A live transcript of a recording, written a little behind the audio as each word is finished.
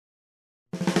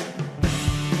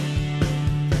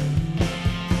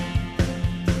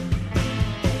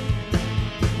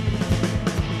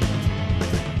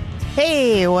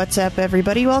Hey, what's up,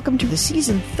 everybody? Welcome to the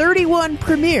season 31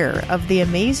 premiere of The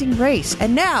Amazing Race.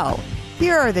 And now,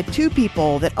 here are the two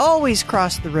people that always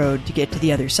cross the road to get to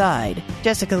the other side.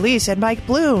 Jessica Liese and Mike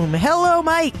Bloom. Hello,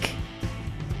 Mike.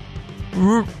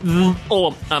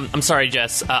 Oh, I'm sorry,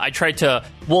 Jess. I tried to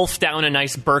wolf down a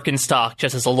nice Birkenstock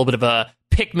just as a little bit of a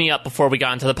pick-me-up before we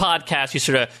got into the podcast. You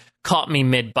sort of caught me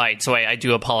mid-bite, so I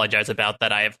do apologize about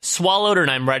that. I have swallowed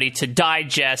and I'm ready to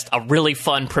digest a really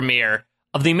fun premiere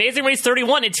of The Amazing Race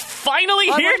 31. It's finally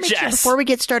here, Jess! Sure, before we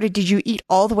get started, did you eat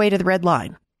all the way to the red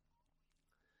line?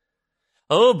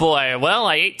 Oh boy, well,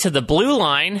 I ate to the blue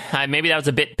line. Maybe that was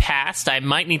a bit past. I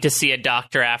might need to see a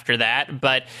doctor after that,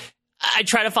 but I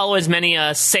try to follow as many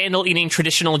sandal-eating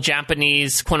traditional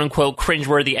Japanese, quote-unquote,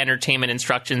 cringeworthy entertainment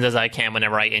instructions as I can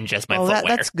whenever I ingest my footwear.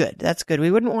 That's good. That's good.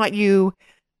 We wouldn't want you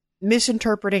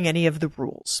misinterpreting any of the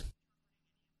rules.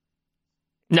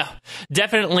 No,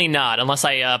 definitely not, unless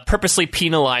I purposely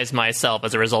penalize myself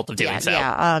as a result of doing so.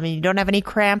 Yeah, you don't have any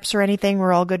cramps or anything?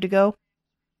 We're all good to go?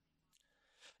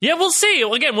 Yeah, we'll see.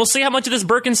 Again, we'll see how much of this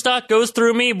Birkenstock goes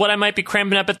through me, what I might be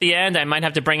cramping up at the end. I might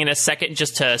have to bring in a second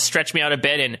just to stretch me out a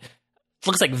bit, and it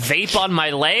looks like vape on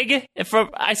my leg if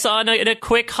I saw in a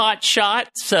quick hot shot.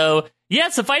 So, yeah,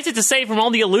 suffice it to say, from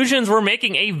all the illusions, we're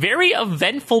making a very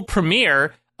eventful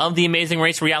premiere of The Amazing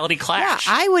Race Reality Clash.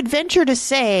 Yeah, I would venture to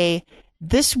say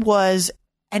this was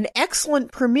an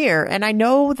excellent premiere, and I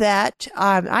know that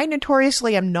I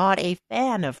notoriously am not a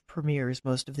fan of premieres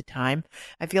most of the time.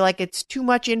 I feel like it's too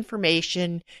much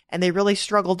information, and they really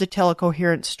struggle to tell a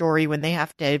coherent story when they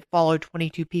have to follow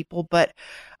 22 people. But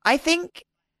I think,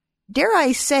 dare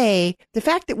I say, the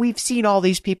fact that we've seen all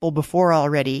these people before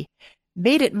already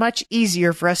made it much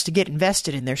easier for us to get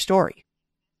invested in their story.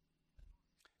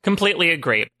 Completely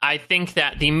agree. I think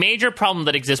that the major problem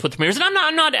that exists with premieres, and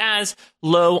I'm not as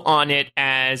low on it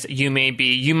as you may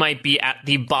be. You might be at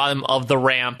the bottom of the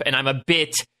ramp, and I'm a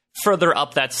bit further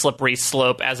up that slippery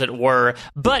slope, as it were.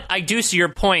 But I do see your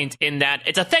point in that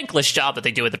it's a thankless job that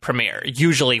they do with the premiere,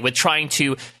 usually with trying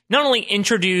to not only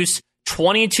introduce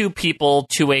 22 people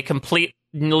to a completely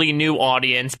new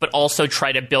audience, but also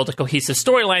try to build a cohesive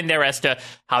storyline there as to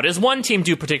how does one team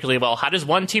do particularly well, how does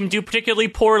one team do particularly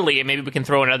poorly, and maybe we can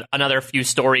throw in another few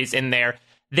stories in there.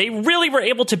 They really were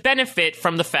able to benefit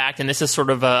from the fact, and this is sort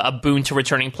of a boon to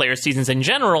returning player seasons in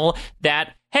general,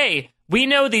 that, hey, we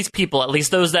know these people, at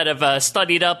least those that have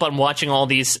studied up on watching all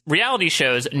these reality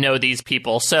shows know these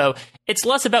people. So it's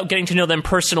less about getting to know them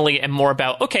personally and more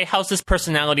about, okay, how's this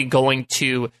personality going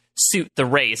to suit the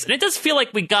race? And it does feel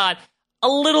like we got a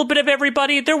little bit of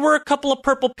everybody. There were a couple of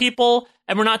purple people,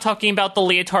 and we're not talking about the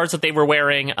leotards that they were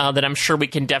wearing that I'm sure we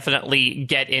can definitely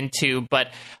get into.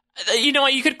 But you know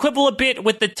what? You could quibble a bit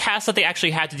with the tasks that they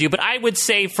actually had to do. But I would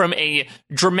say from a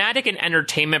dramatic and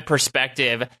entertainment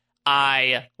perspective,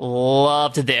 I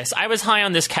loved this. I was high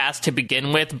on this cast to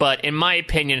begin with, but in my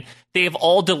opinion, they have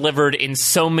all delivered in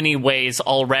so many ways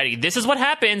already. This is what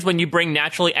happens when you bring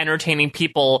naturally entertaining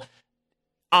people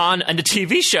on a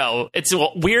TV show. It's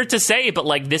weird to say, but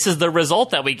like this is the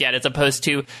result that we get as opposed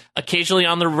to occasionally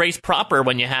on the race proper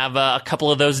when you have a couple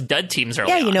of those dud teams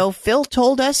early on. Yeah, Phil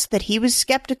told us that he was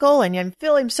skeptical, and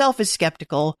Phil himself is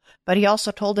skeptical, but he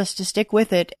also told us to stick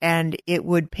with it and it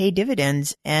would pay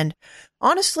dividends. And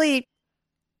honestly,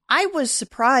 I was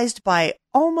surprised by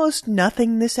almost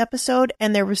nothing this episode,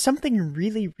 and there was something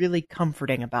really, really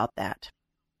comforting about that.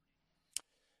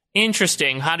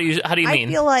 Interesting. How do you mean?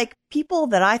 I feel like people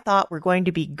that I thought were going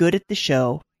to be good at the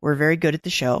show were very good at the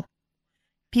show.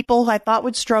 People I thought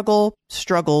would struggle,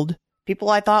 struggled. People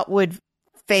I thought would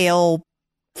fail,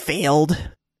 failed.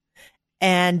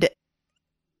 And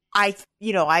I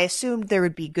assumed there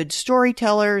would be good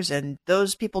storytellers, and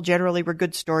those people generally were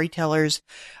good storytellers.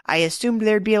 I assumed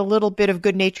there'd be a little bit of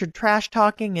good-natured trash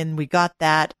talking, and we got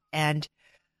that. And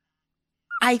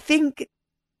I think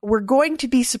we're going to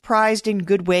be surprised in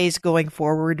good ways going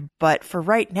forward, but for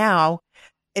right now,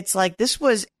 it's like this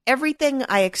was everything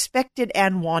I expected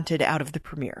and wanted out of the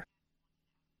premiere.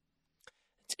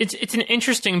 It's an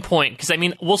interesting point, because,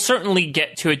 we'll certainly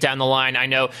get to it down the line. I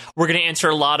know we're going to answer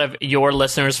a lot of your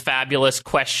listeners' fabulous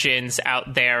questions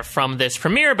out there from this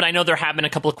premiere, but I know there have been a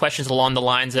couple of questions along the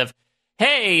lines of,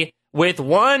 hey, with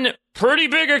one pretty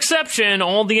big exception,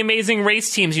 all the Amazing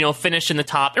Race teams, finished in the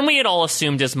top, and we had all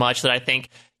assumed as much. That I think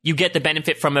you get the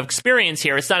benefit from experience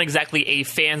here. It's not exactly a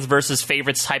fans versus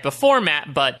favorites type of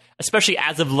format, but especially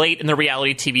as of late in the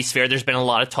reality TV sphere, there's been a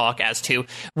lot of talk as to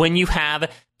when you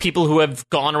have people who have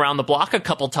gone around the block a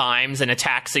couple times in a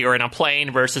taxi or in a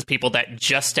plane versus people that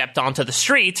just stepped onto the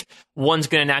street, one's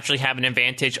going to naturally have an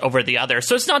advantage over the other.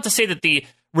 So it's not to say that the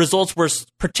results were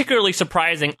particularly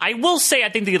surprising. I will say I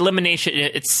think the elimination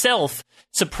itself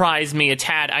surprised me a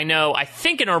tad. I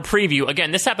think in our preview,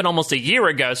 again, this happened almost a year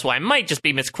ago, so I might just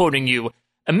be misquoting you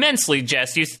immensely,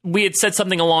 Jess. We had said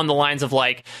something along the lines of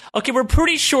like, okay, we're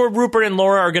pretty sure Rupert and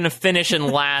Laura are going to finish in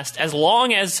last as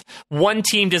long as one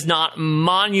team does not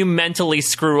monumentally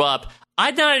screw up.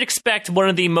 I'd not expect one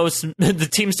of the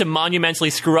teams to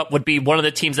monumentally screw up would be one of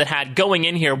the teams that had, going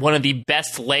in here, one of the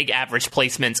best leg average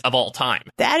placements of all time.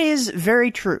 That is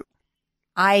very true.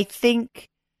 I think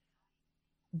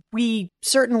we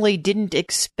certainly didn't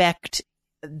expect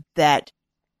that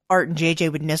Art and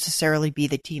JJ would necessarily be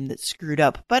the team that screwed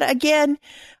up. But again,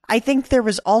 I think there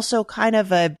was also kind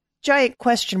of a giant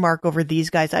question mark over these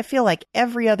guys. I feel like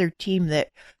every other team that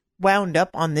wound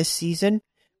up on this season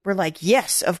were like,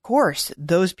 yes, of course,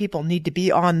 those people need to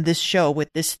be on this show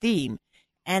with this theme.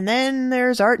 And then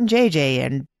there's Art and JJ,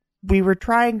 and we were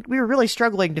really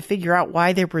struggling to figure out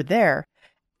why they were there.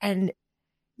 And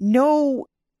no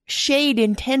shade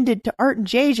intended to Art and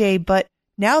JJ, but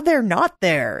now they're not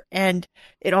there, and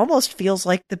it almost feels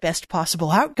like the best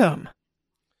possible outcome.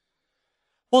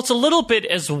 Well, it's a little bit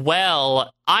as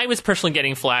well. I was personally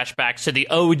getting flashbacks to the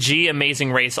OG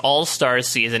Amazing Race All-Stars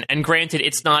season, and granted,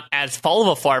 it's not as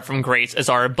far from grace as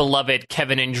our beloved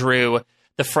Kevin and Drew,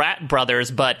 the frat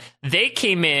brothers, but they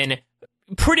came in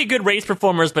pretty good race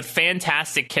performers, but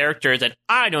fantastic characters, and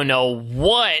I don't know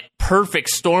what perfect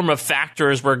storm of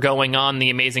factors were going on in the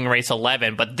Amazing Race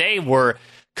 11, but they were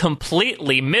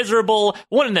completely miserable.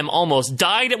 One of them almost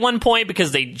died at one point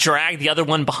because they dragged the other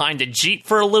one behind a Jeep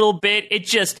for a little bit. It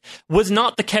just was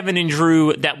not the Kevin and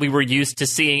Drew that we were used to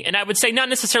seeing. And I would say not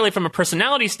necessarily from a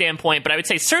personality standpoint, but I would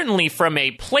say certainly from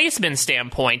a placement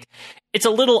standpoint, it's a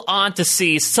little odd to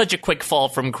see such a quick fall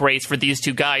from grace for these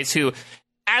two guys who,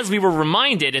 as we were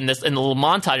reminded in the little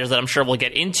montages that I'm sure we'll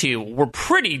get into, were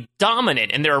pretty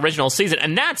dominant in their original season.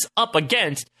 And that's up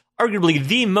against arguably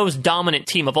the most dominant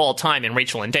team of all time in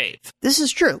Rachel and Dave. This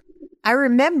is true. I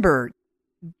remember,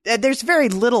 there's very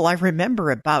little I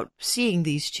remember about seeing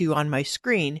these two on my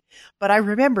screen, but I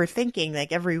remember thinking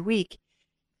like every week,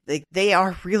 they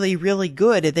are really, really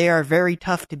good. They are very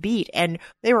tough to beat. And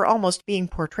they were almost being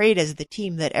portrayed as the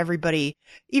team that everybody,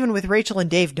 even with Rachel and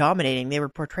Dave dominating, they were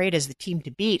portrayed as the team to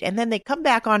beat. And then they come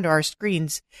back onto our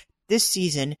screens this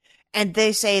season and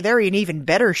they say they're in even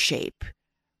better shape.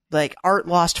 Like Art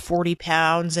lost 40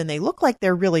 pounds and they look like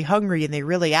they're really hungry and they're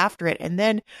really after it. And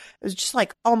then it was just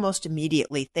like almost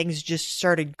immediately things just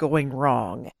started going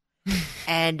wrong.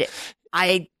 And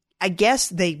I guess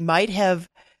they might have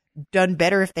done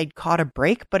better if they'd caught a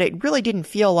break, but it really didn't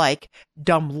feel like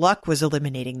dumb luck was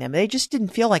eliminating them. They just didn't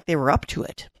feel like they were up to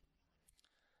it.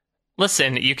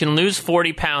 Listen, you can lose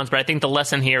 40 pounds, but I think the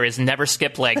lesson here is never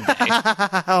skip leg day.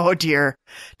 Oh dear.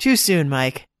 Too soon,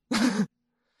 Mike.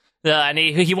 And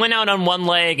he went out on one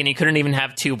leg and he couldn't even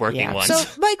have two working ones. So,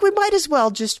 Mike, we might as well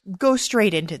just go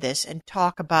straight into this and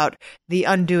talk about the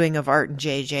undoing of Art and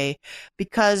JJ,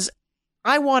 because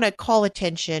I want to call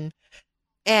attention,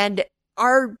 and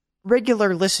our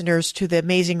regular listeners to the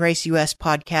Amazing Race US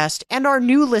podcast and our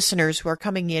new listeners who are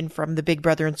coming in from the Big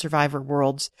Brother and Survivor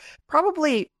worlds,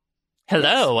 probably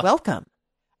hello, yes, welcome.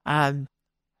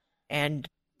 And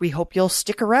we hope you'll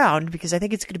stick around because I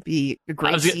think it's going to be a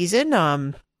great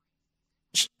season.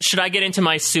 Should I get into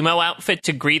my sumo outfit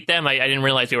to greet them? I didn't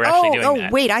realize we were actually doing that. Oh,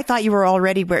 wait, I thought you were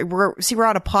already... we're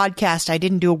on a podcast. I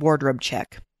didn't do a wardrobe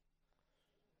check.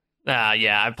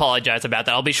 Yeah, I apologize about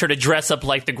that. I'll be sure to dress up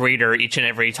like the greeter each and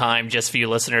every time, just for you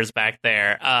listeners back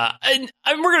there. And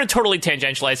we're going to totally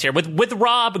tangentialize here. With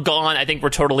Rob gone, I think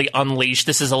we're totally unleashed.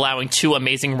 This is allowing two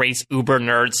Amazing Race uber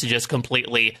nerds to just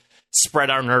completely spread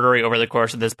our nerdery over the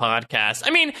course of this podcast. I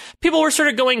mean, people were sort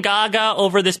of going gaga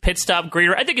over this pit stop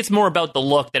greeter. I think it's more about the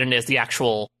look than it is the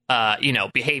actual,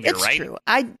 behavior, it's right? True.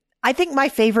 I think my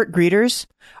favorite greeters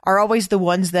are always the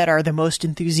ones that are the most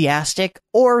enthusiastic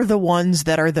or the ones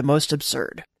that are the most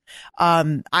absurd.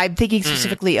 I'm thinking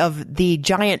specifically of the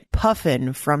giant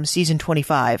puffin from season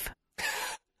 25.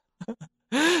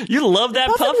 You love that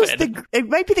puffin. It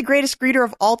might be the greatest greeter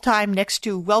of all time, next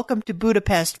to Welcome to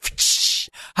Budapest,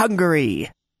 Hungary.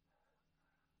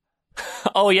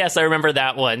 Oh, yes, I remember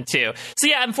that one, too. So,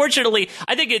 yeah, unfortunately,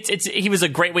 I think he was a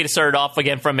great way to start it off,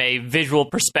 again, from a visual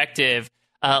perspective.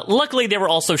 Luckily, they were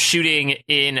also shooting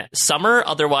in summer.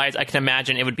 Otherwise, I can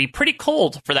imagine it would be pretty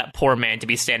cold for that poor man to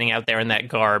be standing out there in that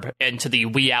garb into the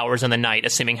wee hours of the night,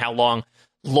 assuming how long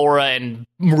Laura and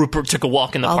Rupert took a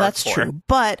walk in the park for. That's true.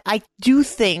 But I do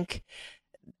think...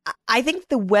 I think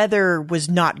the weather was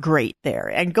not great there.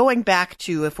 And going back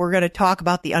to, if we're going to talk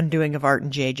about the undoing of Art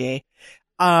and JJ,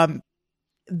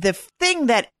 the thing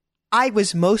that I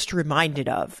was most reminded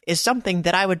of is something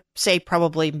that I would say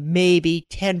probably maybe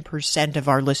 10% of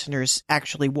our listeners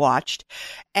actually watched.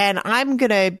 And I'm going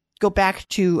to go back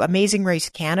to Amazing Race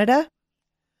Canada.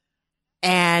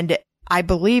 And I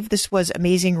believe this was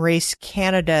Amazing Race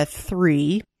Canada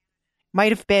 3.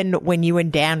 Might have been when you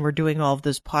and Dan were doing all of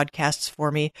those podcasts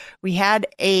for me. We had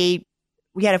a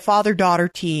father-daughter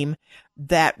team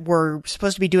that were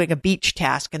supposed to be doing a beach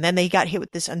task, and then they got hit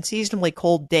with this unseasonably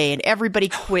cold day, and everybody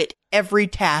quit every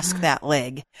task that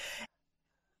leg.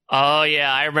 Oh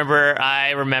yeah, I remember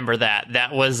that.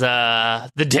 That was the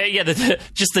day,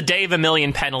 just the day of a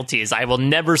million penalties. I will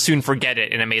never soon forget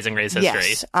it in Amazing Race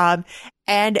history. Yes,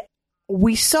 and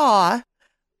we saw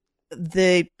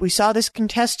this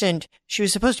contestant. She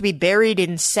was supposed to be buried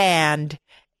in sand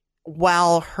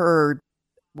while her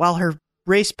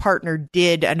race partner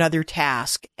did another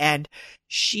task, and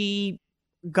she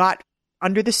got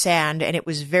under the sand, and it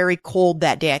was very cold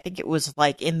that day. I think it was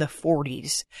like in the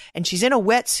 40s, and she's in a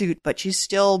wetsuit, but she's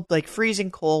still like freezing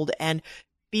cold, and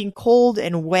being cold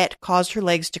and wet caused her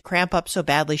legs to cramp up so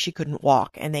badly she couldn't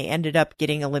walk, and they ended up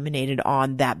getting eliminated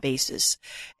on that basis.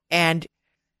 And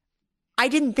I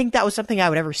didn't think that was something I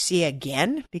would ever see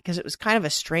again, because it was kind of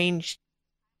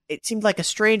it seemed like a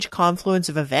strange confluence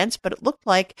of events, but it looked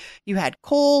like you had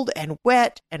cold and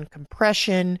wet and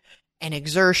compression and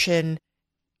exertion.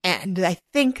 And I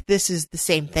think this is the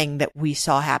same thing that we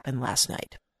saw happen last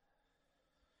night.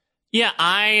 Yeah,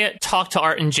 I talked to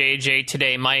Art and JJ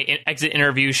today. My exit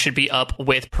interview should be up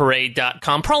with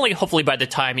parade.com, probably hopefully by the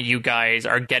time you guys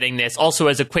are getting this. Also,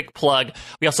 as a quick plug,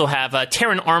 we also have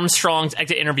Taran Armstrong's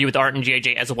exit interview with Art and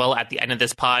JJ as well at the end of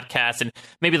this podcast, and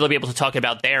maybe they'll be able to talk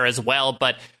about there as well.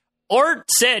 But Art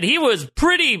said he was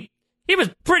pretty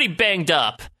banged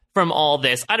up from all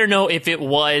this. I don't know if it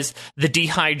was the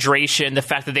dehydration, the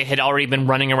fact that they had already been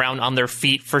running around on their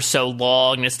feet for so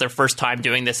long, and it's their first time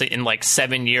doing this in like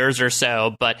 7 years or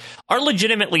so, but Art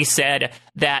legitimately said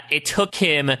that it took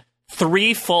him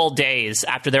 3 full days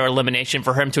after their elimination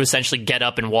for him to essentially get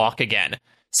up and walk again.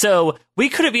 So we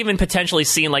could have even potentially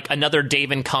seen like another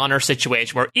Dave and Connor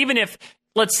situation where even if,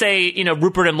 let's say,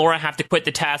 Rupert and Laura have to quit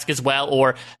the task as well,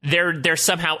 or they're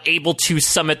somehow able to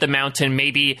summit the mountain.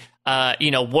 Maybe,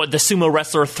 what the sumo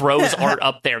wrestler throws Art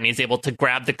up there and he's able to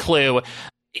grab the clue.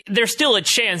 There's still a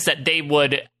chance that they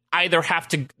would either have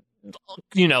to,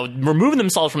 remove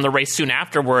themselves from the race soon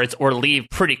afterwards or leave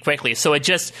pretty quickly. So it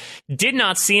just did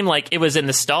not seem like it was in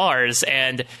the stars.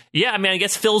 And yeah, I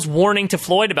guess Phil's warning to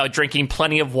Floyd about drinking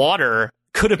plenty of water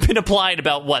could have been applied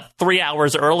about, 3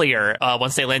 hours earlier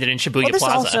once they landed in Shibuya Plaza. This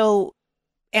also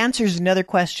answers another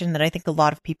question that I think a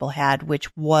lot of people had,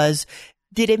 which was,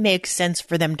 did it make sense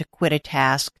for them to quit a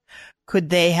task? Could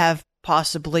they have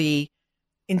possibly,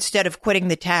 instead of quitting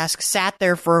the task, sat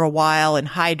there for a while and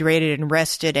hydrated and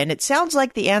rested? And it sounds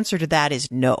like the answer to that is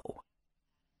no.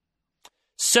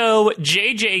 So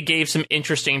JJ gave some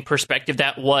interesting perspective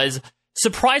that was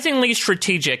surprisingly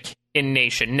strategic in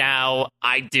nation. Now,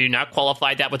 I do not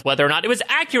qualify that with whether or not it was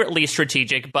accurately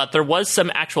strategic, but there was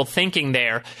some actual thinking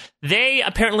there. They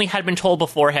apparently had been told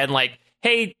beforehand, like,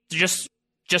 hey, just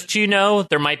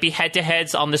there might be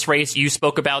head-to-heads on this race. You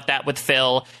spoke about that with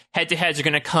Phil. Head-to-heads are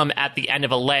going to come at the end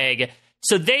of a leg.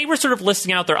 So they were sort of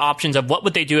listing out their options of what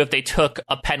would they do if they took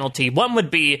a penalty. One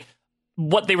would be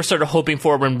what they were sort of hoping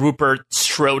for when Rupert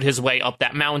strode his way up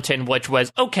that mountain, which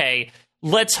was, okay,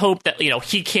 let's hope that,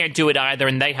 he can't do it either,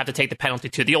 and they have to take the penalty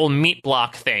too. The old meat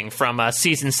block thing from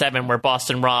season 7 where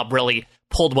Boston Rob really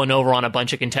pulled one over on a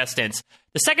bunch of contestants.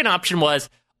 The second option was,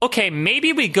 okay,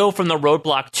 maybe we go from the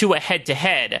roadblock to a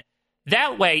head-to-head.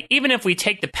 That way, even if we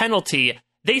take the penalty,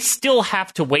 they still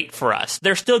have to wait for us.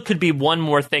 There still could be one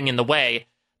more thing in the way.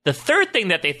 The third thing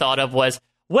that they thought of was,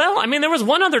 well, there was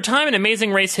one other time in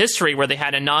Amazing Race history where they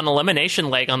had a non-elimination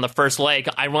leg on the first leg.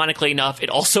 Ironically enough, it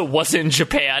also was in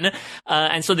Japan.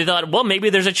 And so they thought, well, maybe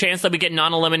there's a chance that we get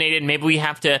non-eliminated. Maybe we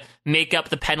have to make up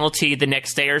the penalty the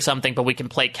next day or something, but we can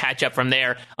play catch-up from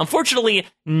there. Unfortunately,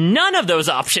 none of those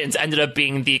options ended up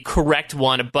being the correct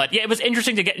one. But yeah, it was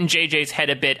interesting to get in JJ's head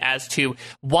a bit as to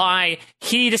why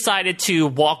he decided to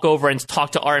walk over and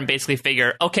talk to Art and basically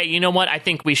figure, okay, you know what? I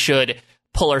think we should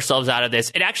pull ourselves out of this.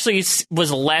 It actually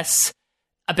was less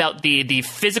about the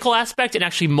physical aspect and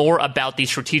actually more about the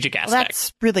strategic aspect. Well,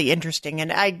 that's really interesting.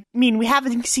 And we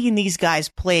haven't seen these guys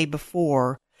play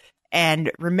before,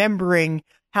 and remembering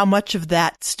how much of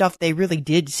that stuff they really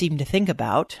did seem to think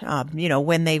about,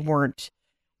 when they weren't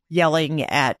yelling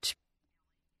at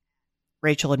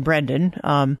Rachel and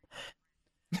Brendan.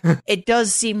 it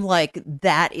does seem like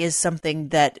that is something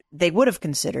that they would have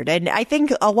considered. And I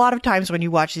think a lot of times when you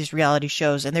watch these reality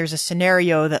shows and there's a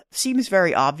scenario that seems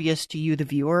very obvious to you, the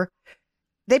viewer,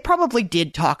 they probably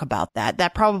did talk about that.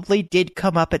 That probably did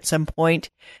come up at some point,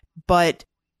 but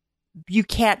you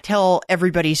can't tell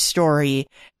everybody's story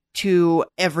to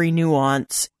every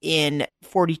nuance in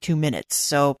 42 minutes.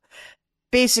 So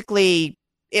basically,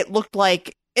 it looked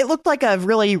like a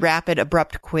really rapid,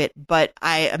 abrupt quit, but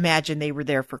I imagine they were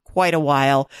there for quite a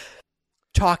while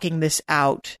talking this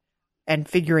out and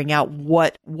figuring out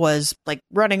what was, like,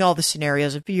 running all the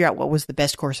scenarios and figure out what was the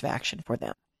best course of action for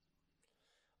them.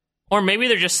 Or maybe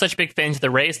they're just such big fans of the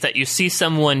race that you see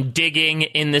someone digging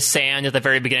in the sand at the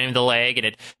very beginning of the leg, and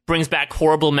it brings back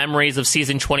horrible memories of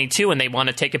season 22, and they want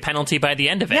to take a penalty by the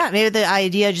end of it. Yeah, maybe the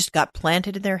idea just got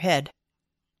planted in their head.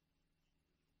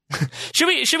 Should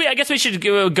we? I guess we should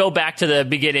go back to the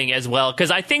beginning as well, because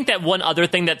I think that one other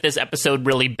thing that this episode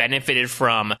really benefited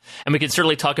from, and we can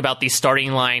certainly talk about the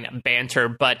starting line banter,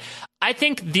 but I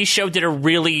think the show did a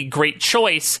really great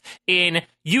choice in,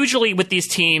 usually with these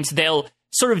teams, they'll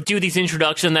sort of do these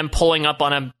introductions and then pulling up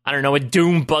on a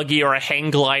doom buggy or a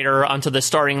hang glider onto the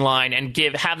starting line and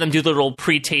have them do the little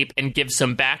pre-tape and give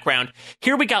some background.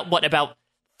 Here we got, about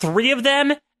 3 of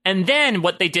them? And then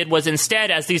what they did was, instead,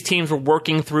 as these teams were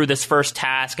working through this first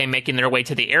task and making their way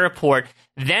to the airport,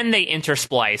 then they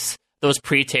intersplice those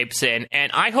pre-tapes in.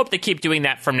 And I hope they keep doing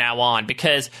that from now on,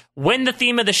 because when the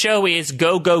theme of the show is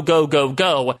go, go, go, go,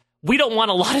 go, we don't want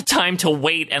a lot of time to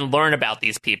wait and learn about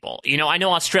these people. You know, I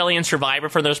know Australian Survivor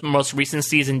for their most recent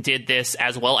season did this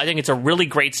as well. I think it's a really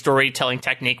great storytelling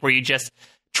technique where you just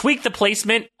tweak the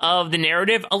placement of the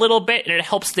narrative a little bit, and it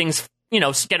helps things,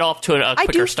 get off to a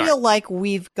quicker start. I do feel like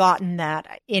we've gotten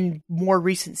that in more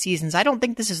recent seasons. I don't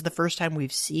think this is the first time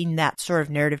we've seen that sort of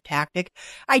narrative tactic.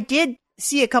 I did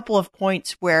see a couple of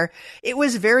points where it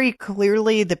was very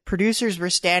clearly the producers were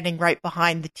standing right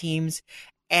behind the teams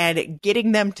and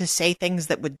getting them to say things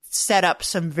that would set up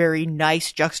some very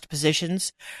nice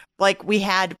juxtapositions. Like, we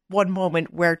had one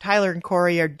moment where Tyler and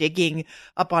Corey are digging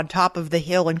up on top of the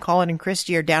hill and Colin and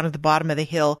Christy are down at the bottom of the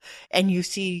hill, and you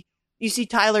see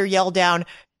Tyler yell down,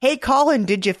 "Hey, Colin,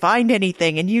 did you find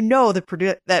anything?" And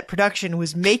that production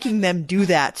was making them do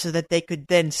that so that they could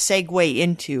then segue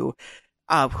into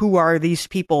who are these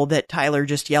people that Tyler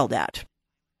just yelled at.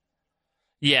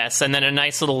 Yes, and then a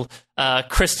nice little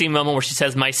Christy moment where she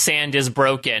says, "My sand is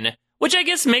broken," which I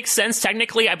guess makes sense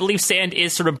technically. I believe sand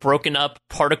is sort of broken up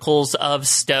particles of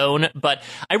stone, but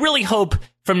I really hope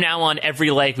from now on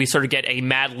every leg we sort of get a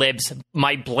Mad Libs,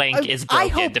 "My blank is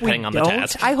broken," depending on the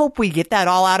task. I hope we get that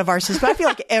all out of our system. I feel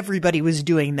like everybody was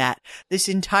doing that this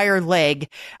entire leg.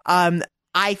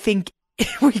 I think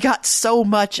we got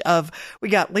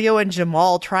Leo and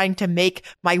Jamal trying to make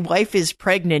 "my wife is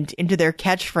pregnant" into their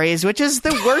catchphrase, which is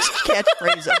the worst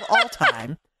catchphrase of all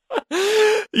time.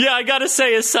 Yeah, I gotta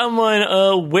say, as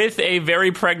someone with a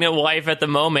very pregnant wife at the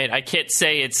moment, I can't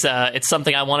say it's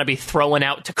something I want to be throwing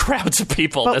out to crowds of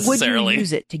people necessarily. But would you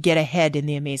use it to get ahead in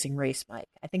The Amazing Race, Mike?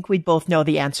 I think we'd both know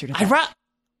the answer to that.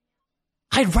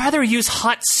 I'd rather use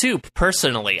hot soup,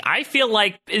 personally. I feel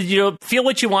like, feel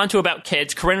what you want to about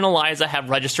kids. Corinne and Eliza have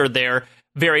registered their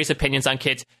various opinions on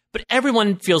kids, but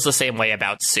everyone feels the same way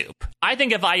about soup. I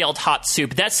think if I yelled hot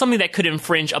soup, that's something that could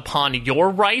infringe upon your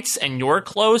rights and your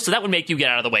clothes, so that would make you get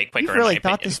out of the way quicker. You've really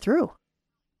thought this through.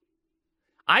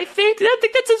 I think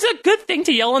that's a good thing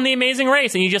to yell in The Amazing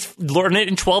Race, and you just learn it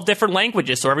in 12 different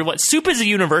languages, so everyone... Soup is a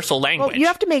universal language. Well, you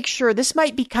have to make sure. This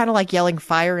might be kind of like yelling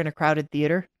fire in a crowded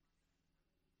theater.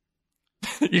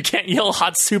 You can't yell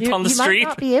hot soup on the street? You might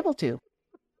not be able to.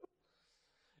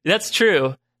 That's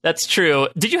true.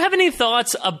 Did you have any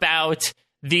thoughts about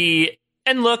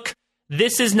and look,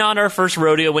 this is not our first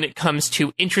rodeo when it comes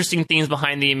to interesting themes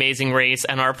behind The Amazing Race,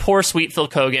 and our poor sweet Phil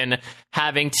Kogan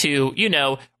having to,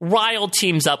 rile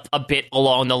teams up a bit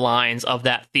along the lines of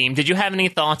that theme. Did you have any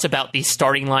thoughts about the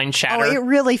starting line chatter? Oh, it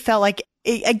really felt like,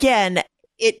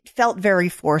 it felt very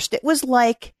forced.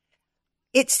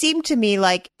 It seemed to me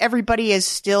like everybody is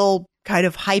still kind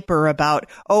of hyper about,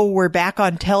 we're back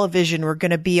on television, we're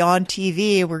going to be on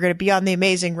TV, we're going to be on The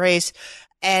Amazing Race,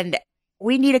 and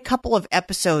we need a couple of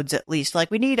episodes at least.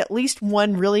 Like, we need at least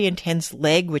one really intense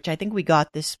leg, which I think we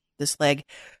got this leg.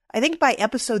 I think by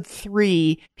episode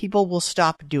 3, people will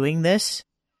stop doing this,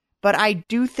 but I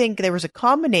do think there was a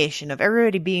combination of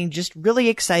everybody being just really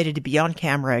excited to be on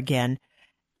camera again,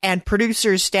 and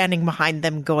producers standing behind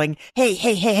them going,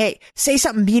 hey, say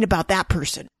something mean about that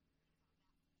person.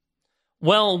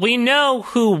 Well, we know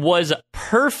who was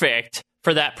perfect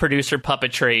for that producer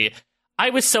puppetry. I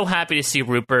was so happy to see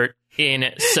Rupert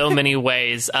in so many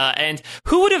ways. And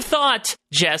who would have thought,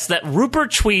 Jess, that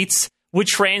Rupert tweets would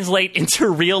translate into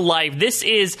real life? This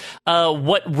is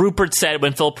what Rupert said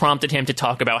when Phil prompted him to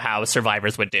talk about how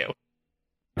survivors would do.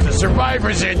 The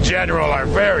survivors in general are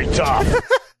very tough.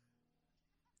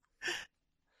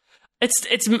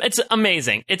 It's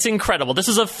amazing. It's incredible. This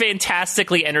is a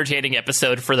fantastically entertaining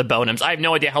episode for the Bonhams. I have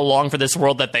no idea how long for this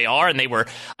world that they are, and they were,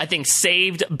 I think,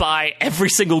 saved by every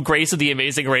single grace of the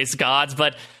Amazing Race gods.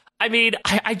 But I mean,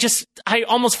 I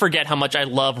almost forget how much I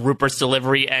love Rupert's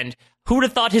delivery, and who would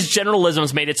have thought his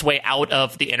generalisms made its way out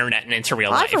of the internet and into real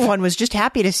life? I, for one, was just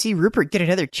happy to see Rupert get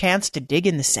another chance to dig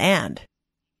in the sand.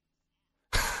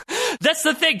 That's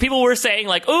the thing. People were saying,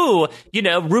 like, "Ooh,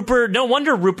 Rupert. No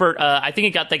wonder Rupert. I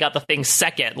think they got the thing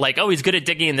second. Like, oh, he's good at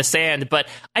digging in the sand." But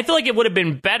I feel like it would have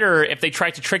been better if they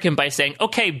tried to trick him by saying,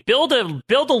 "Okay, build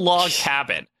a log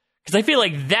cabin." Because I feel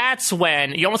like that's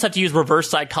when you almost have to use reverse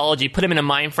psychology, put him in a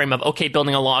mind frame of, okay,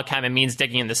 building a log cabin means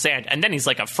digging in the sand, and then he's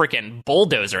like a freaking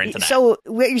bulldozer into that. So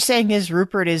what you're saying is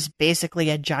Rupert is basically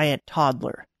a giant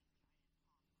toddler.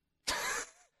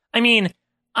 I mean,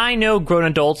 I know grown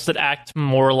adults that act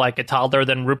more like a toddler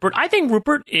than Rupert. I think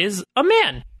Rupert is a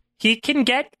man. He can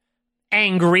get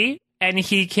angry and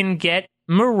he can get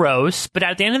morose, but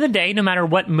at the end of the day, no matter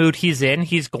what mood he's in,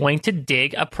 he's going to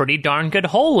dig a pretty darn good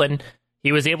hole, and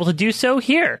he was able to do so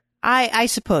here. I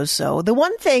suppose so. The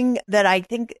one thing that I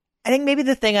think maybe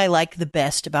the thing I like the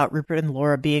best about Rupert and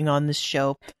Laura being on this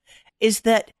show is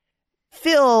that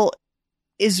Phil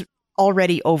is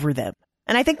already over them.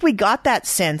 And I think we got that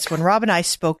sense when Rob and I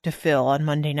spoke to Phil on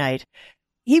Monday night.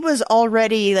 He was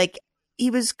already he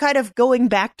was kind of going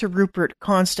back to Rupert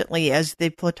constantly as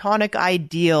the platonic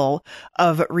ideal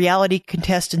of reality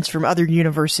contestants from other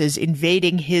universes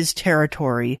invading his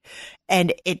territory.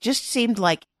 And it just seemed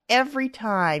like every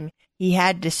time he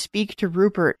had to speak to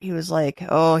Rupert, he was like,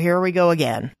 oh, here we go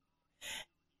again.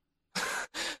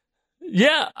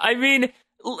 Yeah, I mean,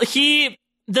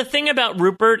 the thing about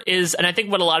Rupert is, and I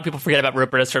think what a lot of people forget about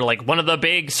Rupert is sort of like one of the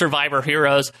big survivor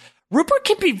heroes, Rupert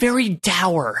can be very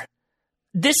dour.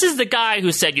 This is the guy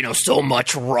who said, so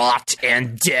much rot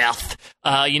and death,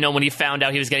 when he found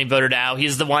out he was getting voted out.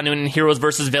 He's the one in Heroes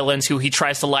versus Villains who he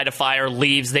tries to light a fire,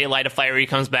 leaves, they light a fire, he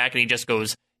comes back, and he just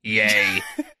goes, yay.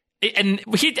 And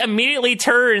he immediately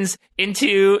turns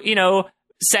into,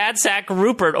 sad sack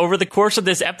Rupert over the course of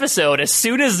this episode. As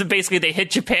soon as basically they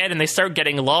hit Japan and they start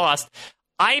getting lost,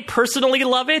 I personally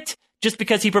love it. Just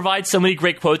because he provides so many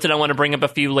great quotes, and I want to bring up a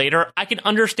few later. I can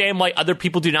understand why other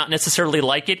people do not necessarily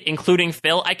like it, including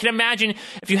Phil. I can imagine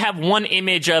if you have one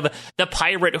image of the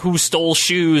pirate who stole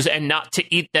shoes and not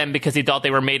to eat them because he thought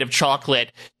they were made of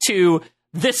chocolate, to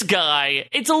this guy,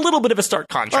 it's a little bit of a stark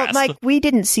contrast. Well, Mike, we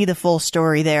didn't see the full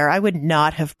story there. I would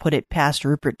not have put it past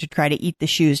Rupert to try to eat the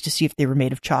shoes to see if they were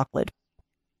made of chocolate.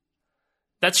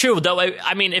 That's true, though.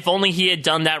 I mean, if only he had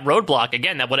done that roadblock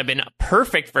again, that would have been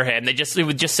perfect for him. It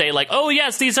would just say, like, oh,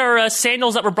 yes, these are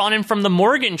sandals that were brought in from the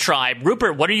Morgan tribe.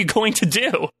 Rupert, what are you going to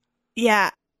do? Yeah,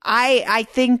 I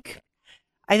think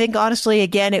honestly,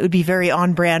 again, it would be very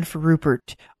on brand for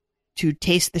Rupert to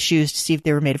taste the shoes to see if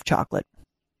they were made of chocolate.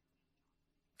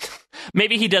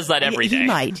 Maybe he does that every day.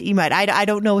 He might. I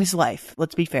don't know his life,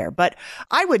 let's be fair. But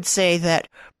I would say that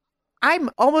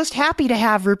I'm almost happy to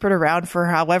have Rupert around for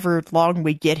however long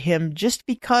we get him, just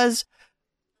because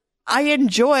I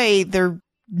enjoy the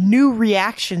new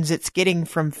reactions it's getting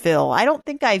from Phil. I don't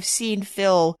think I've seen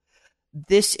Phil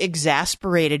this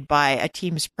exasperated by a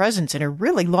team's presence in a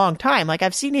really long time. Like,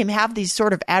 I've seen him have these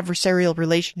sort of adversarial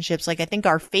relationships. Like, I think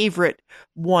our favorite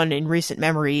one in recent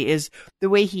memory is the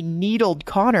way he needled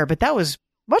Connor, but that was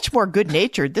much more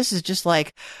good-natured. This is just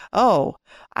like,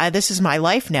 this is my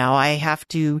life now. I have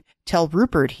to tell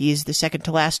Rupert he's the second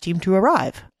to last team to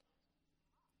arrive.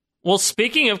 Well,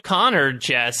 speaking of Connor,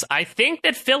 Jess, I think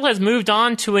that Phil has moved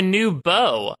on to a new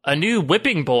beau, a new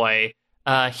whipping boy.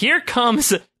 Here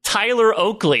comes Tyler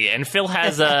Oakley, and Phil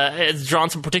has drawn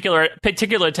some particular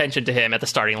attention to him at the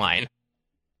starting line.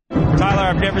 Tyler,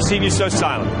 I've never seen you so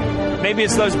silent. Maybe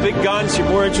it's those big guns. You're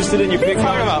more interested in your big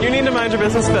guns. You need to mind your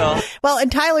business, Phil. Well,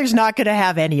 and Tyler's not going to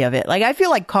have any of it. Like, I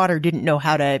feel like Connor didn't know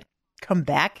how to come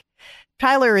back.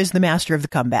 Tyler is the master of the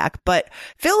comeback, but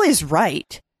Phil is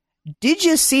right. Did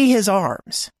you see his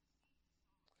arms?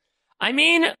 I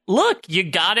mean, look, you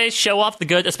gotta show off the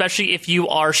good, especially if you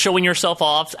are showing yourself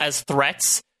off as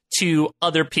threats to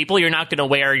other people. You're not gonna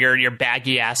wear your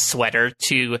baggy ass sweater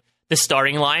to the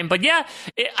starting line. But yeah,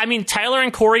 I mean, Tyler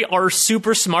and Corey are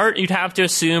super smart. You'd have to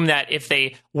assume that if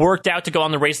they worked out to go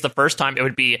on the race the first time, it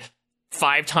would be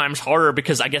 5 times harder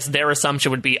because I guess their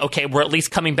assumption would be, okay, we're at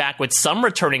least coming back with some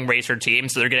returning racer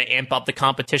teams, so they're going to amp up the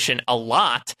competition a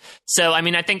lot. So, I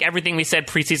mean, I think everything we said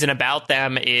preseason about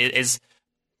them is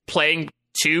playing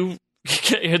to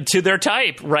their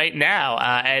type right now.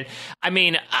 And I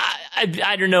mean,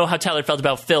 I don't know how Tyler felt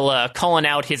about Phil calling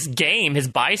out his game, his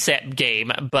bicep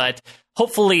game, but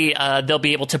hopefully they'll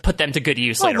be able to put them to good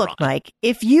use later on. Mike,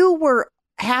 if you were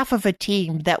half of a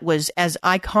team that was as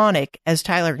iconic as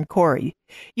Tyler and Corey,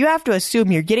 you have to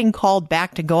assume you're getting called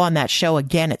back to go on that show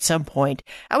again at some point.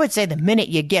 I would say the minute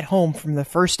you get home from the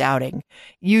first outing,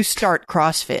 you start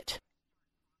CrossFit.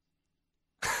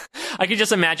 I could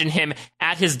just imagine him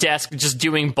at his desk just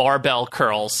doing barbell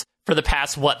curls for the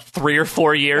past, 3 or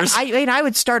 4 years? I mean, I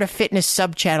would start a fitness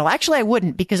sub-channel. Actually, I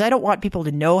wouldn't, because I don't want people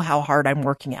to know how hard I'm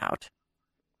working out.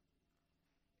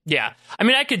 Yeah. I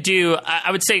mean,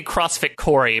 I would say CrossFit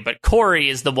Corey, but Corey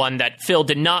is the one that Phil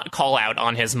did not call out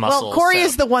on his muscles. Well, Corey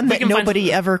is the one that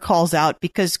nobody ever calls out,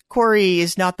 because Corey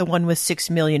is not the one with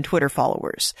 6 million Twitter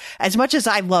followers. As much as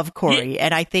I love Corey,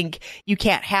 and I think you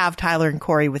can't have Tyler and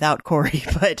Corey without Corey,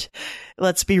 but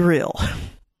let's be real.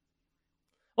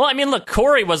 Well, I mean, look,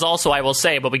 Corey was also, I will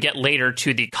say, but we get later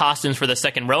to the costumes for the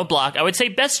second roadblock, I would say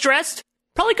best dressed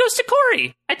probably goes to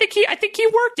Corey. I think he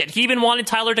worked it. He even wanted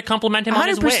Tyler to compliment him 100%, on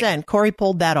his wig. 100%. Corey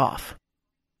pulled that off.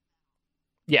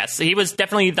 Yes, he was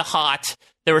definitely the hot.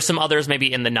 There were some others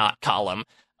maybe in the not column.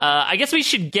 I guess we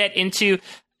should get into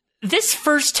this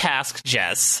first task,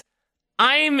 Jess.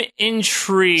 I'm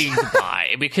intrigued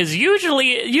by, because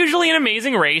usually in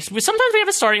Amazing Race, sometimes we have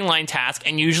a starting line task,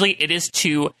 and usually it is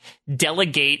to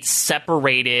delegate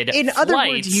separated In flights. other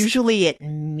words, usually it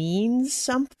means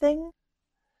something.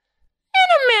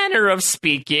 In a manner of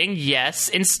speaking, yes.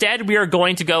 Instead, we are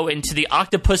going to go into the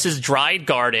Octopus's Dried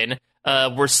Garden,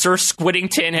 where Sir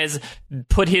Squiddington has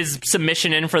put his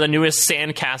submission in for the newest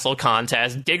sandcastle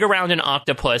contest, dig around an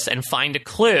octopus, and find a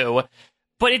clue.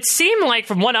 But it seemed like,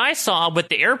 from what I saw with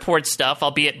the airport stuff,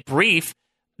 albeit brief,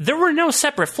 there were no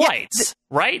separate flights,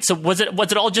 right? So was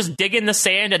it all just dig in the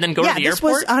sand and then go to the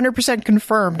airport? Yeah, this was 100%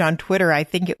 confirmed on Twitter. I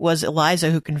think it was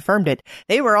Eliza who confirmed it.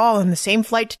 They were all on the same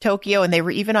flight to Tokyo, and they were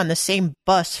even on the same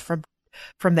bus from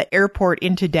the airport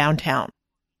into downtown.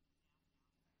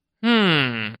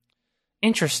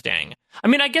 Interesting. I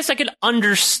mean, I guess I could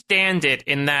understand it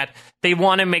in that they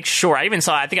want to make sure. I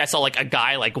think I saw like a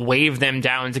guy like wave them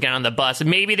down to get on the bus.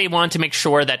 Maybe they wanted to make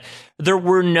sure that there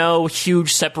were no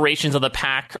huge separations of the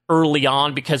pack early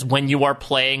on, because when you are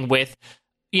playing with,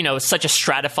 such a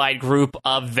stratified group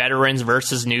of veterans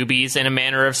versus newbies, in a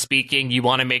manner of speaking, you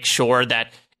want to make sure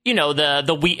that,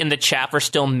 the wheat and the chaff are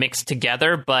still mixed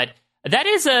together. But that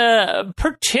is a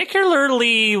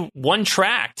particularly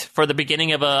one-tracked for the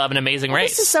beginning of an Amazing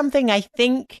Race. This is something I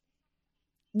think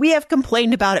we have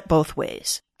complained about it both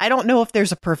ways. I don't know if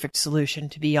there's a perfect solution,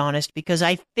 to be honest, because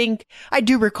I think I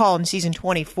do recall in season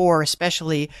 24,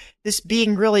 especially, this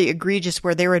being really egregious,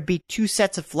 where there would be 2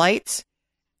 sets of flights,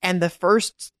 and the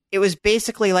first, it was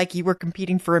basically like you were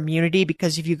competing for immunity,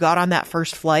 because if you got on that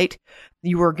first flight,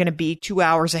 you were going to be 2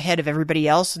 hours ahead of everybody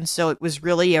else. And so it was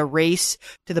really a race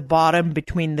to the bottom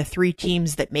between the 3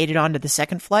 teams that made it onto the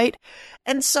second flight.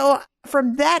 And so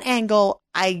from that angle,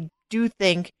 I do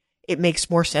think it makes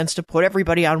more sense to put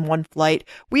everybody on one flight.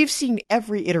 We've seen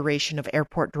every iteration of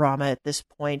airport drama at this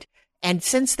point. And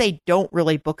since they don't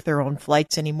really book their own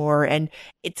flights anymore, and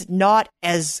it's not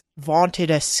as vaunted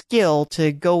a skill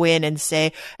to go in and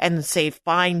say,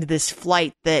 find this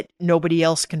flight that nobody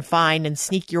else can find and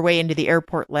sneak your way into the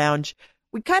airport lounge,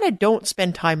 we kind of don't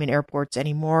spend time in airports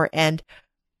anymore. And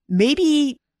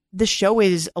maybe the show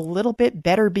is a little bit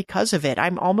better because of it.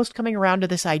 I'm almost coming around to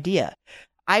this idea.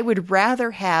 I would rather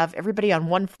have everybody on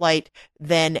one flight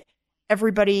than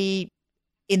everybody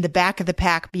in the back of the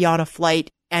pack be on a flight,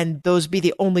 and those be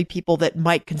the only people that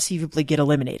might conceivably get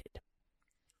eliminated.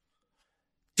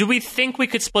 Do we think we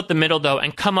could split the middle, though,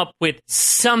 and come up with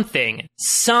some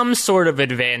sort of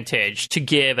advantage to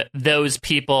give those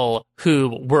people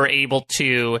who were able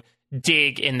to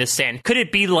dig in the sand? Could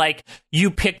it be like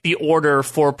you pick the order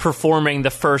for performing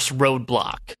the first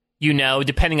roadblock?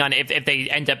 Depending on if they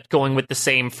end up going with the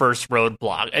same first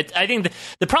roadblock. I think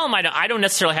the problem, I don't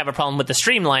necessarily have a problem with the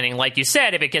streamlining. Like you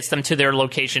said, if it gets them to their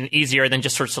location easier than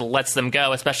just sort of lets them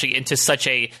go, especially into such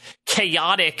a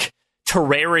chaotic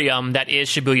terrarium that is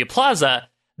Shibuya Plaza,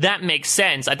 that makes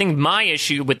sense. I think my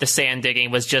issue with the sand digging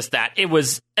was just that it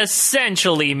was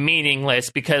essentially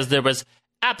meaningless, because there was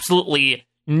absolutely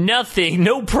nothing,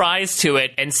 no prize to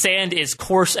it, and sand is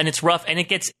coarse and it's rough and it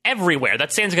gets everywhere.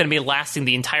 That sand's going to be lasting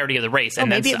the entirety of the race. And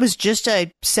maybe it was just a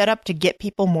setup to get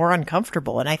people more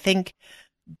uncomfortable. And I think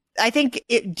I think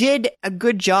it did a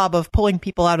good job of pulling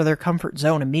people out of their comfort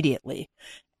zone immediately.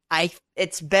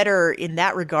 It's better in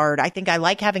that regard. I think I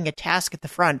like having a task at the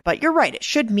front, but you're right. It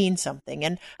should mean something.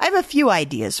 And I have a few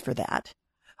ideas for that.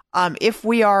 If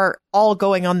we are all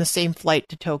going on the same flight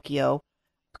to Tokyo,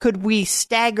 could we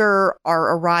stagger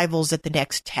our arrivals at the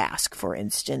next task, for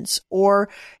instance? Or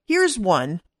here's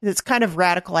one that's kind of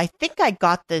radical. I think I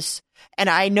got this, and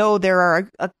I know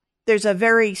there's a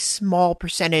very small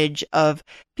percentage of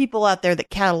people out there that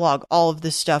catalog all of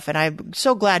this stuff, and I'm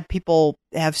so glad people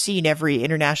have seen every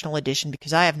international edition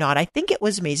because I have not. I think it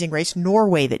was Amazing Race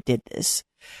Norway that did this,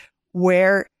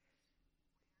 where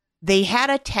they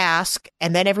had a task,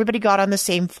 and then everybody got on the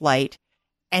same flight,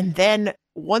 and then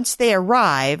once they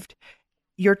arrived,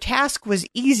 your task was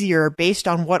easier based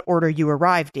on what order you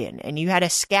arrived in. And you had a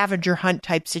scavenger hunt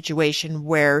type situation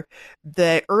where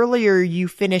the earlier you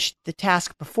finished the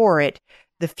task before it,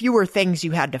 the fewer things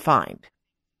you had to find.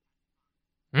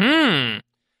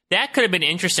 That could have been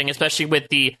interesting, especially with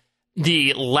the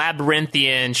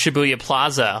labyrinthian Shibuya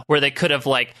Plaza, where they could have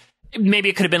maybe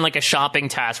it could have been like a shopping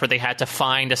task where they had to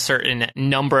find a certain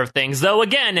number of things. Though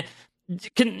again,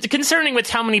 concerning with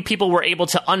how many people were able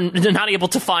to not able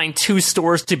to find 2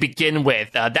 stores to begin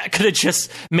with, that could have just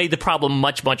made the problem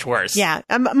much, much worse. Yeah.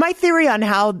 My theory on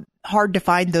how hard to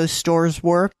find those stores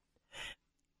were,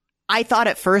 I thought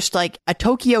at first like a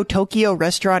Tokyo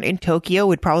restaurant in Tokyo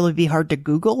would probably be hard to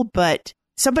Google, but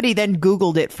somebody then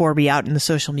Googled it for me out in the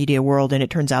social media world, and it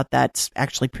turns out that's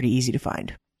actually pretty easy to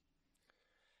find.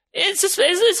 Is this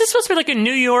supposed to be like a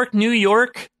New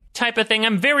York type of thing?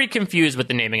 I'm very confused with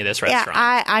the naming of this restaurant.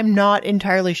 Yeah, I'm not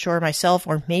entirely sure myself,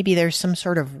 or maybe there's some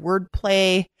sort of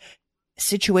wordplay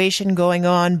situation going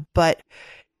on, but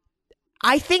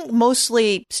I think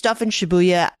mostly stuff in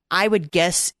Shibuya, I would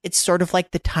guess it's sort of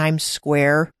like the Times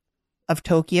Square of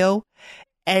Tokyo.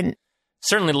 And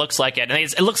certainly looks like it. And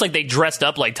it looks like they dressed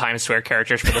up like Times Square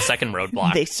characters for the second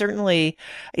roadblock. They certainly,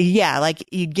 yeah, like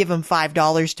you'd give them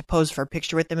 $5 to pose for a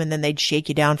picture with them, and then they'd shake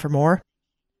you down for more.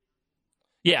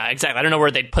 Yeah, exactly. I don't know where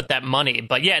they'd put that money,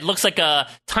 but yeah, it looks like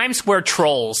Times Square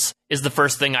trolls is the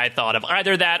first thing I thought of.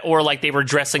 Either that or like they were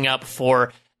dressing up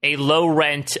for a low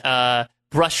rent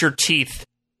brush your teeth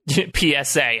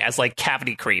PSA as like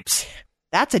cavity creeps.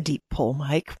 That's a deep pull,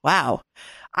 Mike. Wow.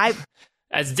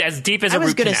 As deep as I a root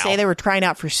was going to canal. say they were trying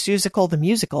out for Seussical the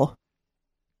musical.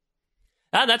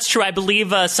 That's true. I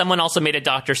believe someone also made a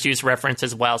Dr. Seuss reference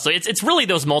as well. So it's really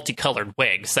those multicolored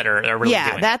wigs that are really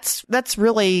doing it. That's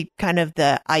really kind of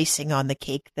the icing on the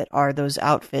cake that are those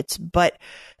outfits. But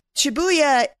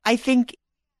Shibuya, I think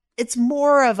it's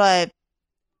more of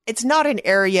it's not an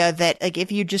area that, like,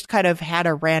 if you just kind of had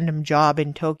a random job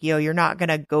in Tokyo, you're not going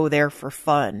to go there for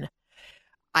fun.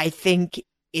 I think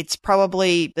it's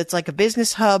like a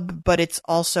business hub, but it's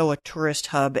also a tourist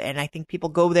hub. And I think people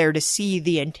go there to see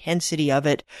the intensity of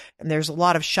it. And there's a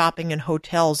lot of shopping and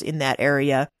hotels in that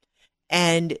area.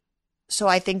 And so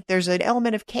I think there's an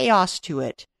element of chaos to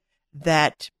it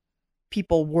that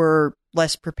people were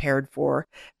less prepared for.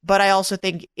 But I also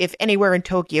think if anywhere in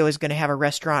Tokyo is going to have a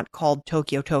restaurant called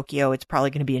Tokyo, it's probably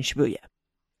going to be in Shibuya.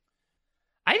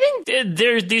 I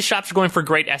think these shops are going for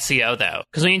great SEO, though,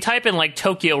 because when you type in like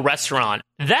Tokyo restaurant,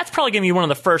 that's probably going to be one of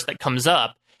the first that comes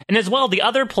up. And as well, the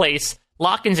other place,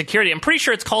 Lock and Security, I'm pretty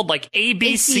sure it's called like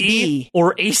ABC ACB.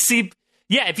 or AC.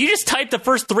 Yeah, if you just type the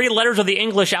first 3 letters of the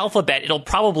English alphabet, it'll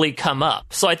probably come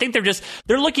up. So I think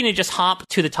they're looking to just hop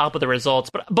to the top of the results.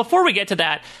 But before we get to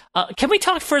that, can we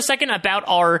talk for a second about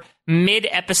our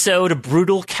mid-episode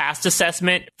brutal cast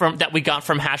assessment that we got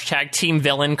from hashtag Team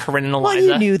Villain, Corinne and Eliza? Well,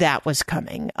 you knew that was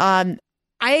coming.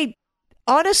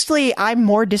 Honestly, I'm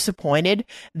more disappointed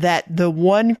that the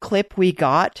one clip we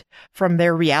got from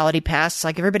their reality pasts,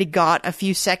 like everybody got a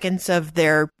few seconds of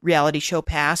their reality show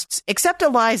pasts, except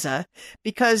Eliza,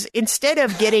 because instead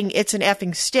of getting It's an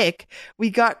Effing Stick, we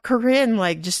got Corinne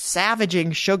like just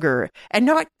savaging Sugar and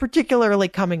not particularly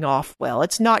coming off well.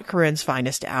 It's not Corinne's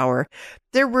finest hour.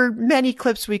 There were many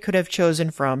clips we could have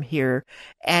chosen from here,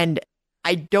 and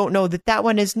I don't know that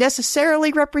one is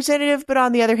necessarily representative, but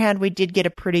on the other hand, we did get a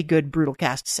pretty good brutal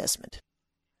cast assessment.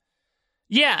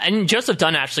 Yeah, and Joseph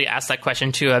Dunn actually asked that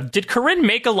question too. Did Corinne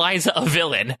make Eliza a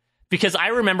villain? Because I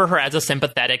remember her as a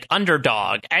sympathetic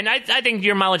underdog. And I think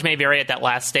your mileage may vary at that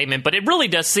last statement, but it really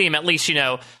does seem, at least,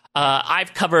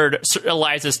 I've covered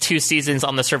Eliza's 2 seasons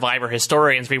on the Survivor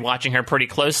Historians, rewatching her pretty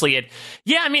closely. And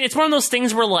yeah, I mean, it's one of those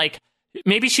things where, like,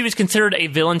 maybe she was considered a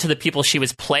villain to the people she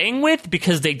was playing with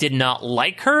because they did not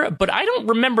like her, but I don't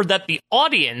remember that the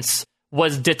audience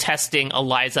was detesting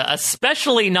Eliza,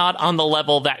 especially not on the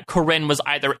level that Corinne was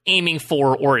either aiming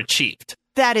for or achieved.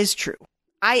 That is true.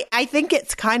 I think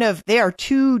it's kind of, they are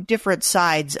two different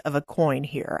sides of a coin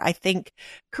here. I think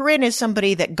Corinne is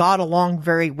somebody that got along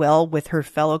very well with her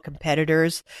fellow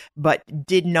competitors, but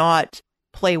did not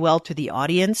play well to the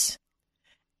audience.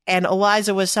 And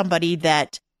Eliza was somebody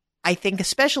that I think,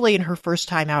 especially in her first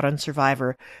time out on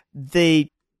Survivor, the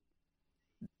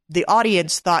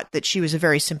audience thought that she was a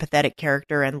very sympathetic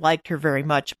character and liked her very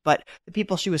much, but the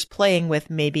people she was playing with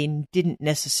maybe didn't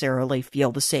necessarily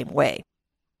feel the same way.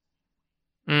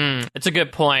 It's a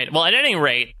good point. Well, at any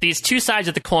rate, these two sides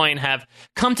of the coin have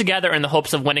come together in the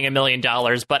hopes of winning $1 million.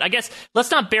 But I guess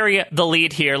let's not bury the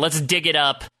lead here. Let's dig it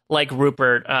up like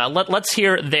Rupert. Let's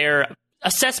hear their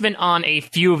assessment on a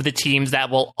few of the teams that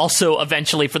will also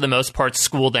eventually, for the most part,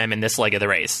 school them in this leg of the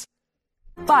race.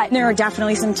 But there are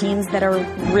definitely some teams that are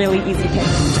really easy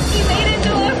picks. He made it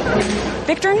to us.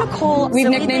 Victor and Nicole, we've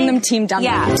nicknamed them Team Dummy.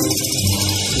 Yeah.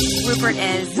 Rupert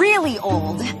is Really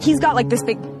old. He's got like this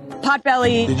big pot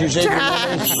belly. Did you say your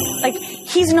Like,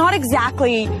 he's not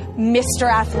exactly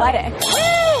Mr. Athletic.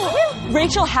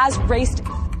 Rachel has raced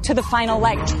to the final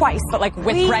leg twice, but like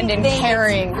with Brendan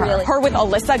carrying her. really- Her with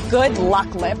Alyssa, good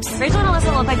luck lips. Rachel and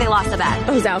Alyssa look like they lost a bet.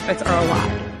 Those outfits are a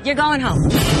lot. You're going home.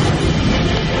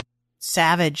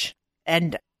 Savage.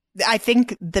 And I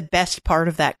think the best part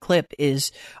of that clip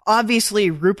is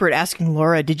obviously Rupert asking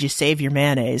Laura, did you save your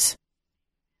mayonnaise?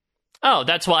 Oh,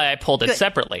 that's why I pulled it Good.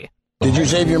 separately. Did you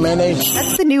save your mayonnaise?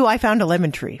 That's the new I found a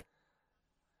lemon tree.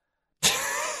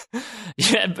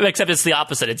 Yeah, except it's the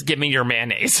opposite. It's give me your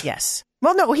mayonnaise. Yes.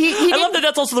 Well, no, he I love that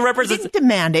that's also the he representation. didn't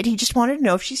demand it. He just wanted to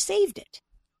know if she saved it.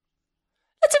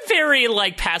 That's a very,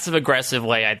 like, passive-aggressive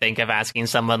way, I think, of asking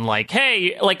someone, like,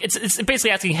 hey, like, it's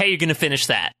basically asking, hey, you're going to finish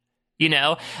that, you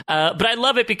know? But I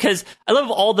love it because I love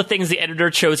all the things the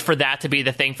editor chose for that to be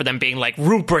the thing for them being like,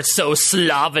 Rupert's so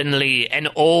slovenly and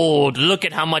old. Look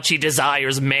at how much he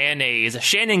desires mayonnaise.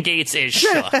 Shannon Gates is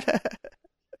shook.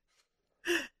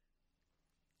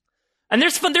 And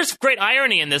there's great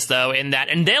irony in this, though, in that,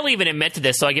 and they'll even admit to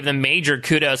this, so I give them major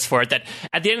kudos for it, that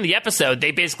at the end of the episode,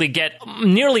 they basically get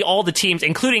nearly all the teams,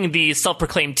 including the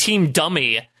self-proclaimed Team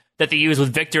Dummy that they use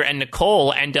with Victor and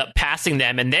Nicole, end up passing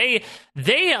them, and they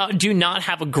do not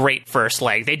have a great first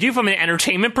leg. They do from an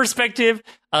entertainment perspective,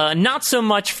 not so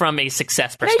much from a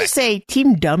success Can I perspective. just say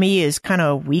Team Dummy is kind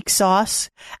of weak sauce?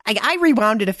 I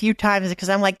rewound it a few times because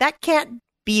I'm like, that can't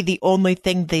be the only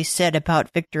thing they said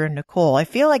about Victor and Nicole. I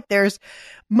feel like there's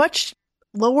much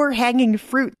lower hanging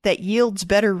fruit that yields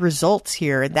better results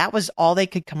here, and that was all they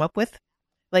could come up with.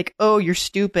 Like, oh, you're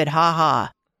stupid, haha.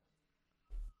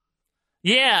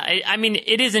 Yeah, I mean,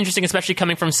 it is interesting, especially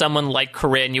coming from someone like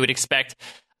Corinne. You would expect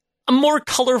a more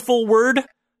colorful word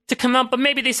to come up, but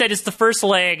maybe they said it's the first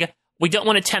leg. We don't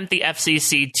want to tempt the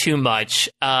FCC too much.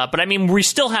 But I mean,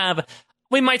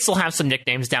 we might still have some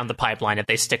nicknames down the pipeline if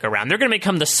they stick around. They're going to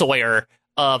become the Sawyer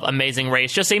of Amazing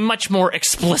Race, just a much more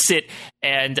explicit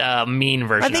and mean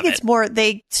version of it. I think it's more,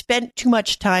 they spent too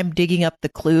much time digging up the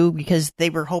clue because they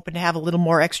were hoping to have a little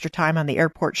more extra time on the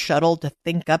airport shuttle to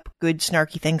think up good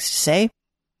snarky things to say.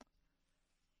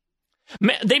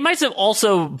 They might have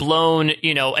also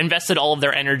invested all of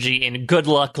their energy in good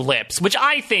luck lips, which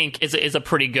I think is a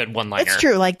pretty good one-liner. It's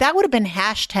true. Like, that would have been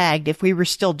hashtagged if we were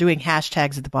still doing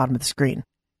hashtags at the bottom of the screen.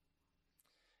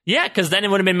 Yeah, because then it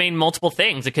would have been made multiple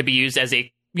things. It could be used as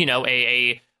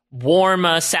a warm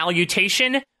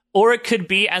salutation, or it could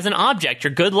be as an object,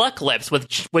 your good luck lips,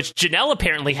 which Janelle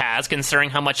apparently has, considering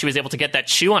how much she was able to get that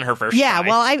shoe on her first try.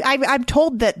 Well, I'm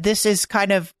told that this is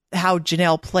kind of how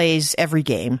Janelle plays every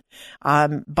game,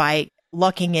 by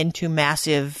lucking into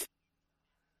massive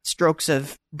strokes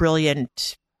of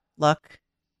brilliant luck.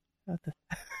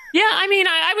 Yeah, I mean,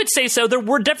 I would say so. There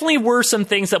definitely were some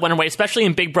things that went away, especially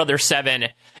in Big Brother 7.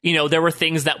 There were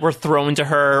things that were thrown to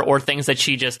her or things that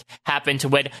she just happened to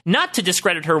win. Not to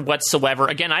discredit her whatsoever.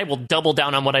 Again, I will double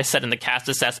down on what I said in the cast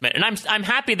assessment. And I'm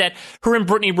happy that her and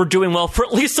Brittany were doing well for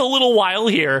at least a little while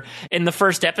here in the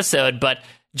first episode. But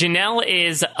Janelle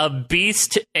is a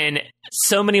beast in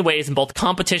so many ways in both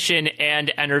competition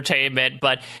and entertainment.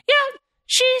 But yeah,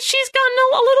 she's gotten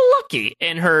a little lucky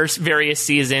in her various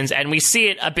seasons, and we see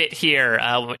it a bit here.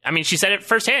 I mean, she said it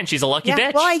firsthand. She's a lucky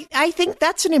bitch. Well, I think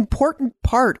that's an important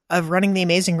part of running The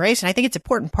Amazing Race, and I think it's an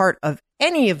important part of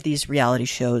any of these reality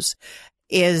shows,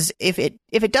 is if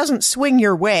it doesn't swing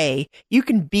your way, you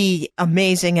can be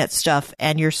amazing at stuff,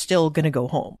 and you're still going to go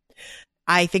home.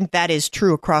 I think that is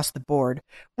true across the board.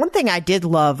 One thing I did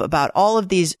love about all of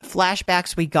these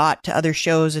flashbacks we got to other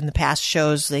shows in the past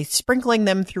shows, they sprinkling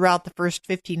them throughout the first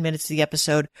 15 minutes of the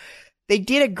episode. They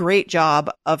did a great job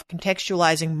of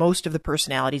contextualizing most of the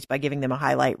personalities by giving them a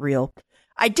highlight reel.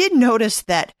 I did notice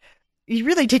that, you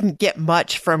really didn't get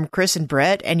much from Chris and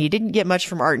Brett, and you didn't get much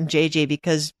from Art and JJ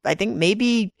because I think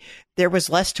maybe there was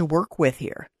less to work with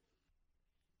here.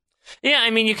 Yeah, I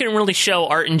mean, you can really show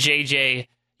Art and JJ,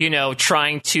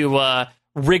 trying to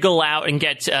wriggle out and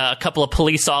get a couple of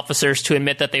police officers to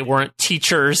admit that they weren't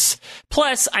teachers.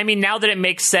 Plus, I mean, now that it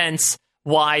makes sense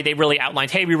why they really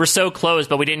outlined, hey, we were so close,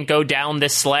 but we didn't go down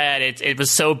this sled. It was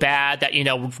so bad that,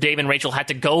 Dave and Rachel had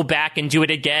to go back and do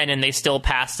it again, and they still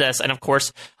passed us. And of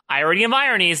course, irony of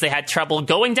ironies, they had trouble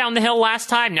going down the hill last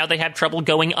time. Now they have trouble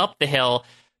going up the hill.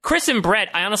 Chris and Brett,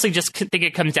 I honestly just think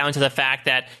it comes down to the fact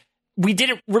that we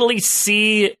didn't really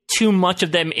see too much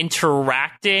of them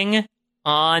interacting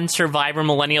on Survivor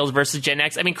Millennials versus Gen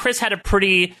X. I mean, Chris had a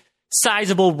pretty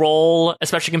sizable role,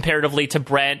 especially comparatively to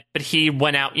Brett, but he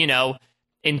went out,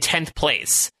 in 10th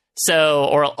place,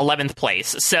 or 11th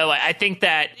place. So I think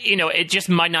that, it just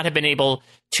might not have been able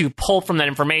to pull from that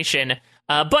information.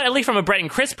 But at least from a Brett and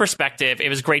Chris perspective, it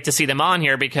was great to see them on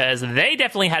here because they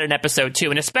definitely had an episode too.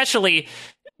 And especially,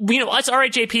 us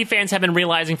RHAP fans have been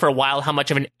realizing for a while how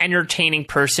much of an entertaining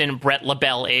person Brett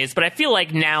LaBelle is. But I feel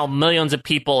like now millions of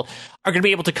people are going to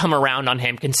be able to come around on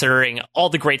him considering all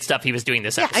the great stuff he was doing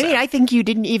this episode. I mean, I think you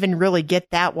didn't even really get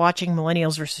that watching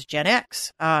Millennials versus Gen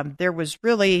X. There was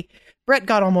really, Brett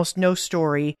got almost no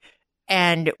story.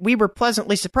 And we were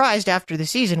pleasantly surprised after the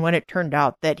season when it turned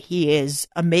out that he is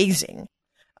amazing.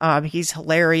 He's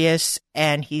hilarious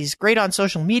and he's great on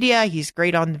social media. He's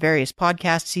great on the various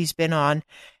podcasts he's been on.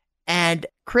 And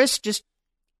Chris just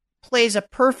plays a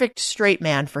perfect straight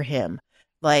man for him.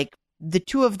 Like the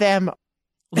two of them.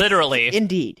 Literally.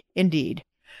 Indeed.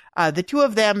 The two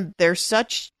of them, they're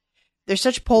such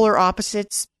polar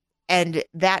opposites, and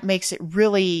that makes it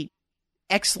really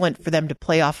excellent for them to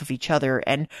play off of each other.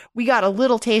 And we got a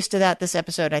little taste of that this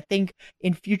episode. I think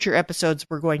in future episodes,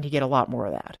 we're going to get a lot more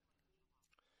of that.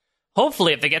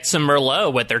 Hopefully, if they get some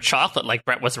Merlot with their chocolate like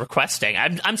Brett was requesting.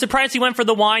 I'm surprised he went for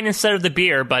the wine instead of the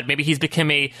beer, but maybe he's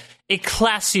become a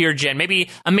classier Gen. Maybe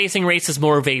Amazing Race is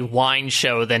more of a wine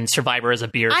show than Survivor is a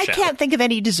beer show. I can't think of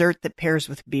any dessert that pairs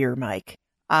with beer, Mike.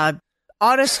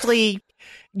 Honestly,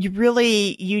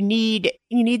 you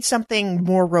need something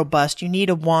more robust. You need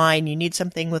a wine. You need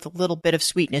something with a little bit of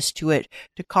sweetness to it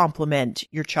to complement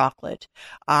your chocolate.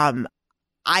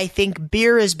 I think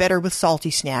beer is better with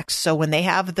salty snacks. So when they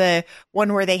have the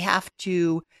one where they have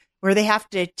to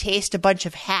taste a bunch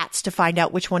of hats to find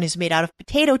out which one is made out of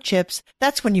potato chips,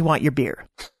 that's when you want your beer.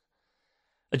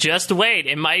 Just wait.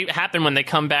 It might happen when they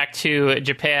come back to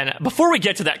Japan. Before we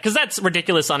get to that, because that's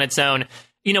ridiculous on its own,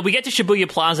 we get to Shibuya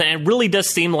Plaza and it really does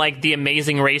seem like the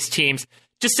Amazing Race teams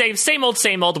just say, same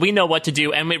old, we know what to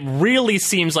do. And it really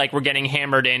seems like we're getting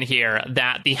hammered in here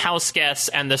that the house guests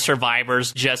and the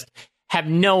survivors just have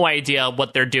no idea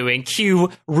what they're doing. Cue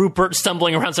Rupert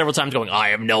stumbling around several times going,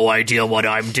 I have no idea what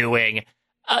I'm doing.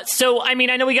 So, I mean,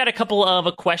 I know we got a couple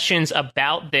of questions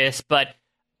about this, but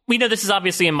we know this is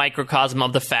obviously a microcosm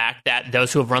of the fact that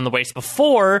those who have run the race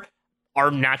before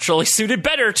are naturally suited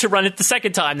better to run it the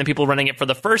second time than people running it for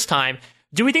the first time.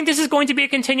 Do we think this is going to be a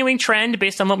continuing trend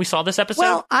based on what we saw this episode?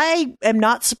 Well, I am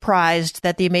not surprised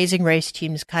that the Amazing Race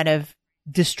teams kind of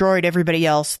destroyed everybody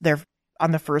else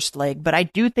on the first leg, but I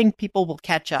do think people will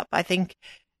catch up. I think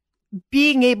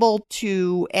being able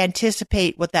to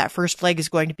anticipate what that first leg is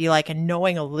going to be like and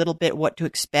knowing a little bit what to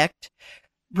expect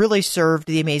really served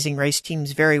the Amazing Race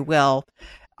teams very well,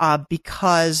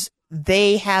 because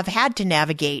they have had to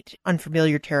navigate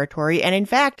unfamiliar territory. And in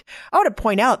fact, I want to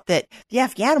point out that the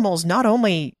Afghanimals not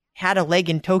only had a leg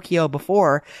in Tokyo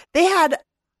before, they had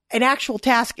an actual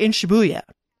task in Shibuya.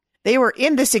 They were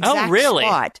in this exact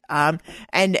spot.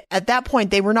 And at that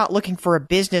point, they were not looking for a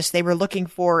business. They were looking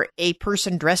for a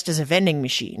person dressed as a vending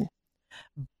machine.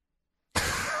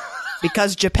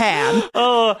 Because Japan.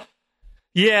 Oh,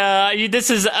 yeah.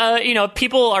 This is,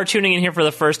 people are tuning in here for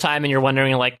the first time and you're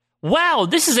wondering, like, wow,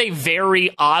 this is a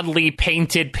very oddly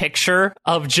painted picture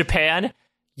of Japan.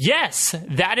 Yes,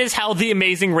 that is how the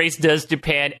Amazing Race does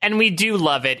Japan. And we do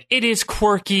love it. It is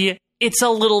quirky. It's a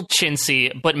little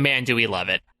chintzy, but man, do we love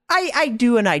it. I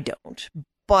do and I don't,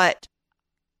 but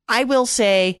I will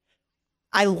say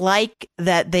I like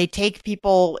that they take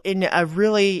people into a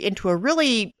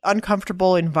really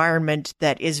uncomfortable environment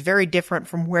that is very different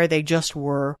from where they just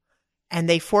were, and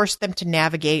they force them to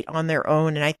navigate on their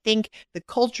own. And I think the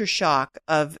culture shock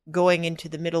of going into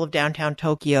the middle of downtown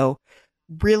Tokyo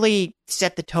really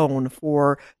set the tone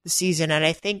for the season. And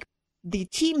I think the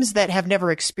teams that have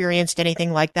never experienced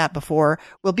anything like that before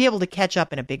will be able to catch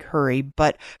up in a big hurry.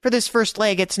 But for this first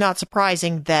leg, it's not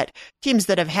surprising that teams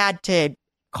that have had to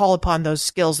call upon those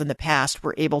skills in the past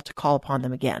were able to call upon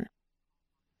them again.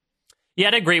 Yeah,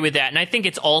 I'd agree with that. And I think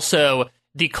it's also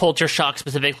the culture shock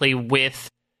specifically with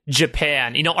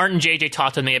Japan. You know, Art and JJ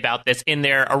talked to me about this. In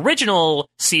their original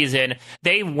season,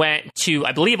 they went to,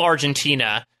 I believe,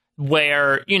 Argentina,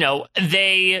 where, you know,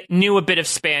 they knew a bit of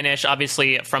Spanish,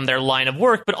 obviously, from their line of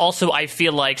work, but also I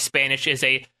feel like Spanish is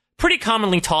a pretty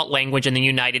commonly taught language in the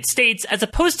United States, as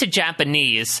opposed to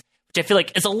Japanese, which I feel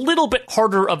like is a little bit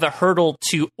harder of a hurdle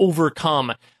to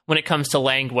overcome when it comes to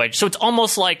language. So it's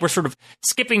almost like we're sort of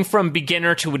skipping from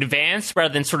beginner to advanced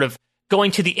rather than sort of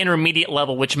going to the intermediate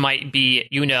level, which might be,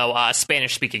 you know, a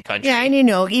Spanish-speaking country. Yeah, and you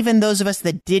know, even those of us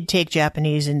that did take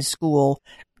Japanese in school,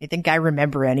 you think I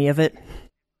remember any of it?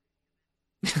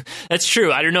 That's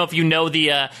true. I don't know if you know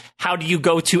the how do you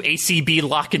go to ACB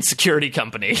Lock and Security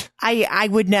Company. I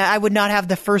would not have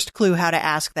the first clue how to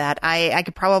ask that. I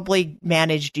could probably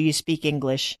manage, do you speak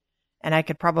English? And I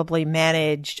could probably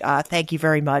manage, thank you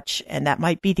very much, and that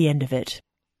might be the end of it.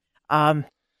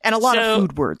 And a lot of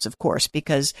food words, of course,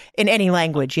 because in any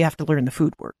language, you have to learn the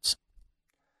food words.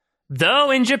 Though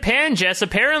in Japan, Jess,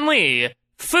 apparently,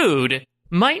 food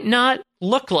might not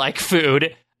look like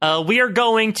food. We are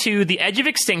going to the edge of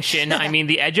extinction, I mean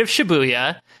the edge of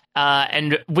Shibuya,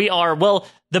 and we are, well,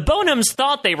 the Bonhams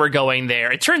thought they were going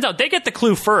there. It turns out they get the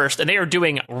clue first, and they are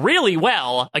doing really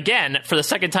well, again, for the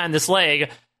second time this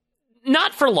leg.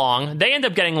 Not for long. They end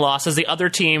up getting lost as the other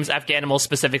teams, Afghanimals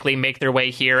specifically, make their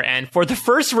way here. And for the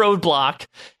first roadblock,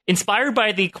 inspired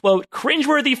by the, quote,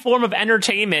 cringeworthy form of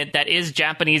entertainment that is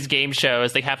Japanese game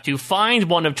shows, they have to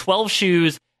find one of 12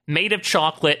 shoes made of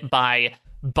chocolate by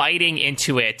biting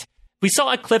into it. We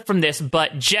saw a clip from this,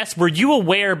 but Jess, were you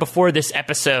aware before this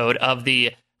episode of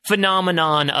the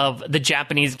phenomenon of the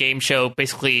Japanese game show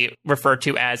basically referred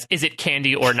to as, is it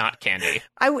candy or not candy?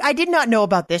 I did not know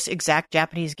about this exact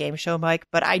Japanese game show, Mike,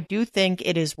 but I do think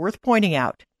it is worth pointing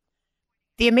out.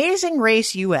 The Amazing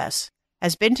Race US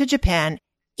has been to Japan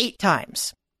 8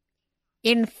 times.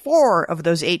 In 4 of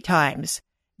those 8 times,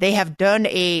 they have done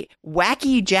a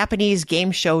wacky Japanese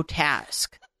game show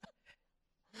task.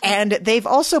 And they've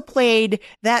also played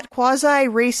that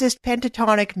quasi-racist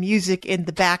pentatonic music in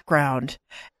the background.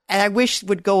 And I wish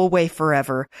would go away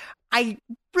forever. I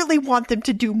really want them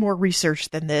to do more research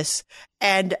than this.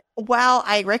 And while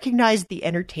I recognize the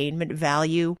entertainment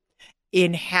value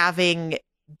in having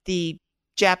the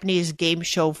Japanese game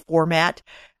show format,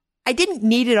 I didn't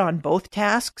need it on both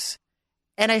tasks.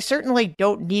 And I certainly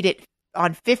don't need it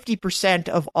on 50%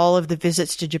 of all of the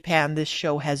visits to Japan this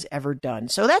show has ever done.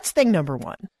 So that's thing number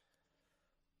 1.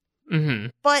 Mm-hmm.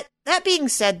 But that being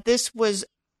said, this was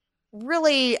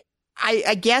really,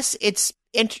 I guess it's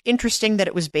interesting that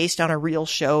it was based on a real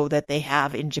show that they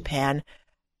have in Japan.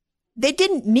 They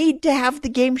didn't need to have the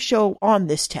game show on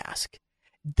this task.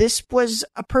 This was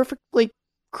a perfectly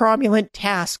cromulent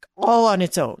task all on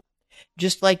its own.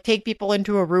 Just like take people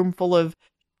into a room full of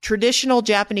traditional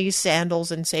Japanese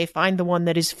sandals and say, find the one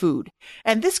that is food.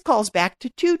 And this calls back to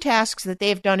 2 tasks that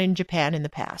they've done in Japan in the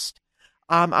past.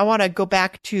 I want to go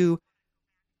back to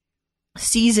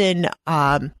season,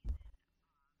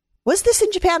 was this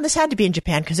in Japan? This had to be in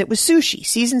Japan because it was sushi.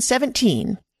 Season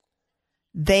 17.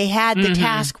 They had the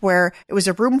task where it was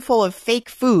a room full of fake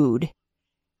food.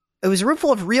 It was a room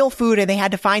full of real food and they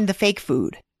had to find the fake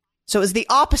food. So it was the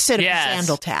opposite of the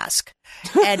sandal task.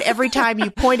 And every time you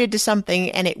pointed to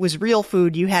something and it was real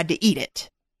food, you had to eat it.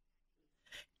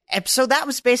 And so that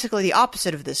was basically the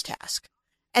opposite of this task.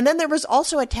 And then there was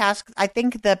also a task, I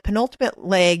think the penultimate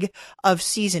leg of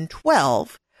season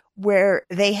 12, where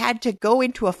they had to go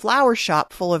into a flower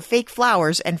shop full of fake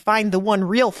flowers and find the one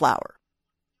real flower.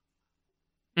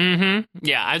 Mm-hmm.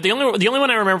 Yeah, the only one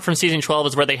I remember from season 12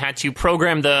 is where they had to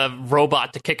program the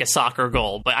robot to kick a soccer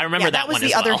goal. But I remember that one as well.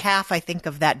 That was the other half, I think,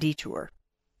 of that detour.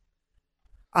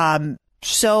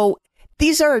 So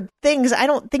these are things, I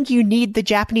don't think you need the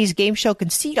Japanese game show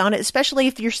conceit on it, especially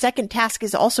if your second task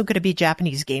is also going to be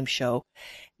Japanese game show.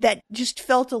 That just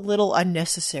felt a little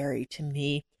unnecessary to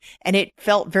me, and it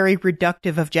felt very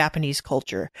reductive of Japanese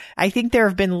culture. I think there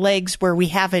have been legs where we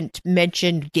haven't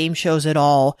mentioned game shows at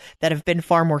all that have been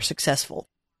far more successful.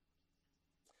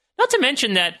 Not to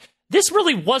mention that this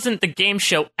really wasn't the game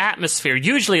show atmosphere.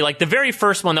 Usually, like, the very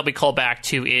first one that we call back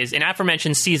to is, in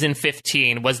aforementioned season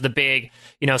 15, was the big,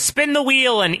 spin the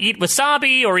wheel and eat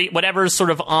wasabi or eat whatever's sort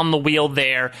of on the wheel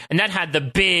there. And that had the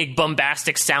big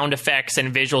bombastic sound effects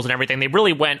and visuals and everything. They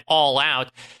really went all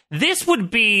out. This would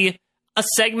be a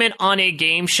segment on a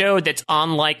game show that's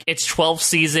on, like, its 12th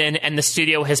season and the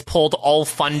studio has pulled all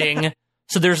funding.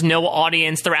 So there's no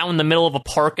audience. They're out in the middle of a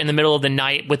park in the middle of the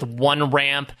night with one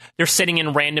ramp. They're sitting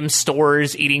in random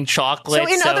stores eating chocolate.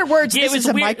 So in other words, this is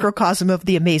a microcosm of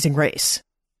The Amazing Race.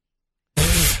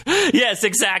 Yes,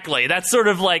 exactly. That's sort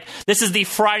of like, this is the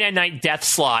Friday night death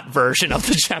slot version of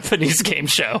the Japanese game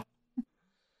show.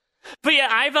 But yeah,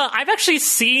 I've actually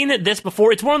seen this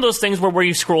before. It's one of those things where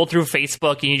you scroll through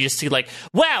Facebook and you just see like,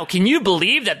 wow, can you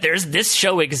believe that this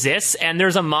show exists? And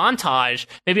there's a montage.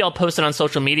 Maybe I'll post it on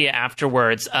social media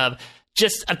afterwards of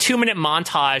just a 2-minute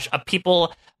montage of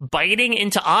people biting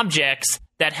into objects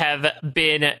that have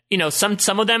been,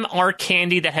 some of them are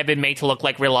candy that have been made to look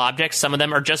like real objects. Some of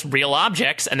them are just real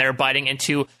objects, and they're biting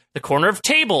into the corner of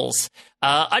tables,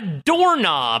 a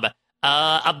doorknob,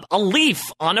 a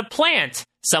leaf on a plant,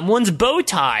 someone's bow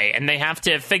tie, and they have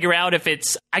to figure out if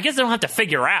it's, I guess they don't have to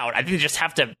figure out. I think they just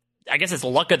have to, I guess it's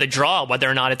luck of the draw whether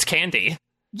or not it's candy.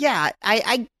 Yeah,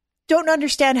 I don't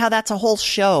understand how that's a whole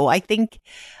show. I think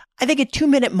a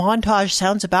 2-minute montage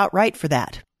sounds about right for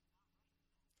that.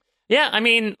 Yeah, I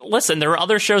mean, listen, there are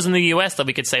other shows in the U.S. that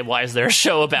we could say, why is there a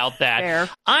show about that? Fair.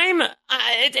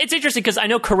 It's interesting because I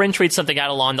know Corinne tweets something out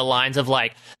along the lines of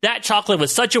like, that chocolate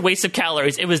was such a waste of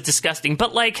calories, it was disgusting.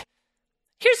 But like,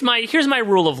 here's my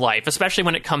rule of life, especially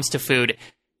when it comes to food.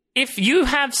 If you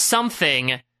have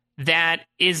something that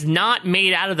is not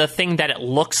made out of the thing that it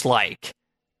looks like,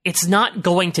 it's not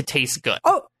going to taste good.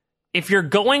 Oh, if you're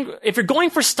going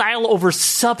for style over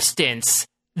substance,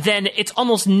 then it's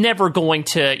almost never going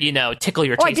to, tickle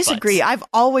your taste buds. I disagree. I've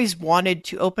always wanted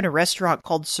to open a restaurant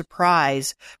called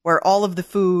Surprise, where all of the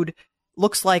food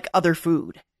looks like other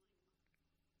food.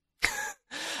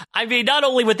 I mean, not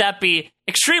only would that be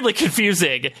extremely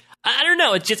confusing, I don't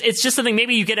know, it's just something,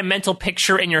 maybe you get a mental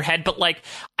picture in your head, but like,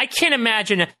 I can't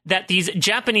imagine that these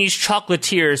Japanese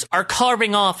chocolatiers are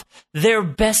carving off their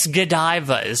best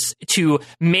Godivas to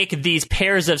make these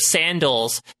pairs of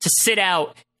sandals to sit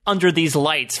out under these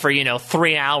lights for,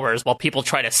 3 hours while people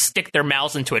try to stick their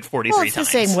mouths into it 43 times. It's the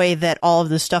same way that all of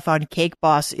the stuff on Cake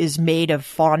Boss is made of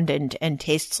fondant and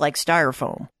tastes like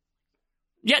styrofoam.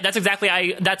 Yeah,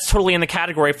 that's totally in the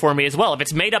category for me as well. If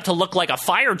it's made up to look like a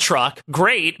fire truck,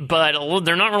 great, but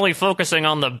they're not really focusing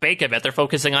on the bake of it. They're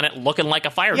focusing on it looking like a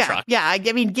fire truck. Yeah, I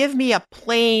mean, give me a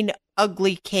plain,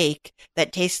 ugly cake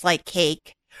that tastes like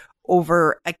cake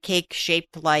over a cake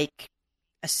shaped like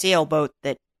a sailboat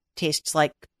that tastes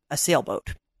like a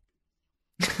sailboat.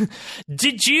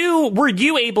 Were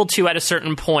you able to, at a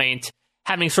certain point,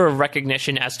 having sort of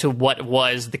recognition as to what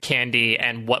was the candy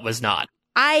and what was not?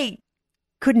 I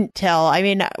couldn't tell. I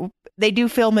mean, they do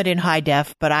film it in high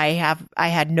def, but I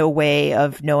had no way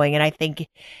of knowing. And I think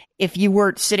if you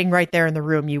weren't sitting right there in the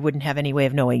room, you wouldn't have any way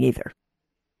of knowing either.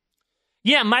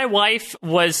 Yeah, my wife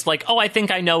was like, oh, I think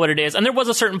I know what it is. And there was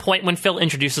a certain point when Phil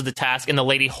introduces the task and the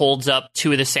lady holds up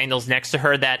 2 of the sandals next to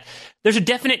her that there's a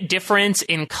definite difference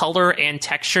in color and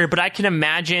texture. But I can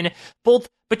imagine both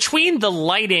between the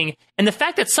lighting and the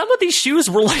fact that some of these shoes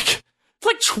were like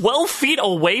 12 feet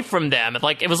away from them.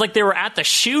 Like, it was like they were at the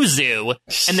shoe zoo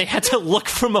and they had to look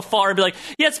from afar and be like,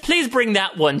 yes, please bring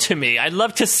that one to me. I'd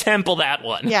love to sample that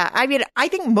one. Yeah, I mean, I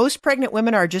think most pregnant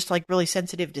women are just like really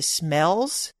sensitive to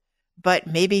smells. But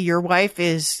maybe your wife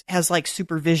has like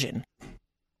supervision.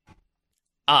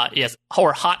 Yes,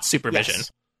 or hot supervision.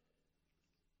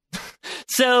 Yes.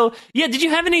 So, yeah, did you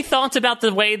have any thoughts about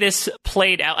the way this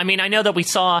played out? I mean, I know that we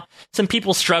saw some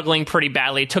people struggling pretty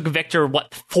badly. It took Victor,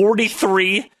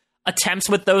 43 attempts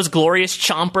with those glorious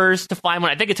chompers to find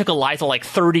one. I think it took Eliza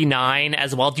 39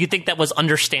 as well. Do you think that was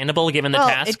understandable given the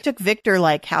task? It took Victor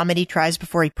how many tries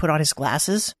before he put on his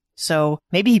glasses? So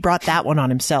maybe he brought that one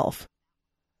on himself.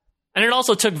 And it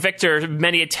also took Victor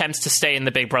many attempts to stay in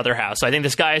the Big Brother house. So I think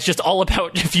this guy is just all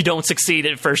about, if you don't succeed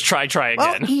at first try again.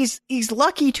 Well, he's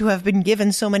lucky to have been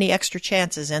given so many extra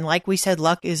chances. And like we said,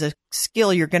 luck is a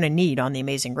skill you're going to need on The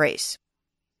Amazing Race.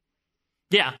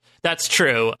 Yeah, that's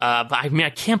true. But I mean, I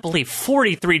can't believe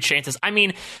 43 chances. I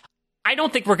mean, I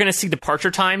don't think we're going to see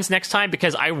departure times next time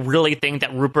because I really think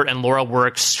that Rupert and Laura were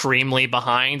extremely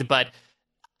behind. But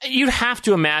you'd have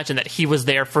to imagine that he was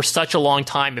there for such a long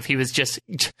time if he was just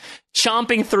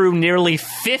chomping through nearly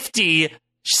 50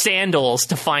 sandals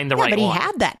to find the right one. But he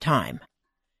had that time.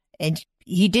 And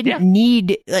he didn't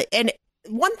need... And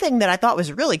one thing that I thought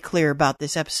was really clear about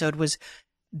this episode was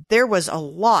there was a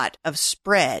lot of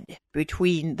spread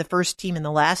between the first team and the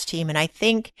last team. And I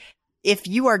think if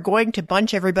you are going to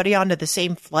bunch everybody onto the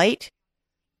same flight,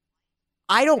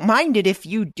 I don't mind it if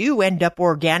you do end up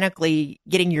organically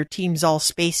getting your teams all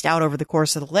spaced out over the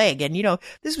course of the leg. And,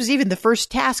 this was even the first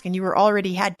task and you were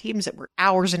already had teams that were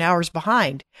hours and hours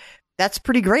behind. That's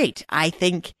pretty great. I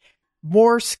think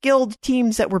more skilled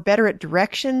teams that were better at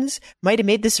directions might have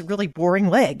made this a really boring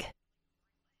leg.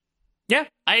 Yeah,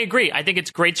 I agree. I think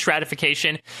it's great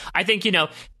stratification. I think,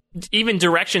 even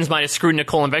directions might have screwed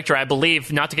Nicole and Victor, I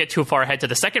believe, not to get too far ahead to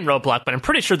the second roadblock, but I'm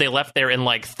pretty sure they left there in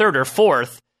like third or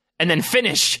fourth and then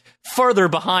finished further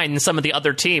behind than some of the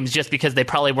other teams just because they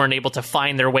probably weren't able to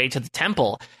find their way to the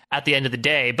temple at the end of the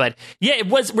day. But yeah, it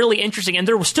was really interesting, and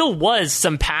there still was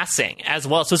some passing as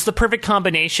well. So it's the perfect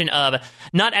combination of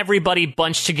not everybody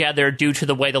bunched together due to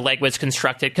the way the leg was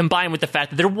constructed, combined with the fact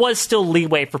that there was still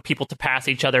leeway for people to pass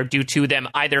each other due to them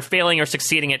either failing or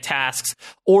succeeding at tasks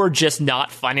or just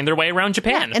not finding their way around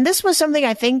Japan. Yeah, and this was something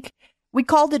I think we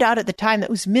called it out at the time that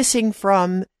was missing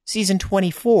from season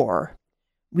 24.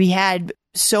 We had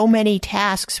so many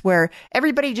tasks where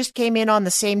everybody just came in on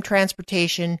the same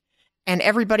transportation and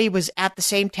everybody was at the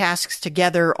same tasks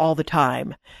together all the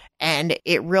time. And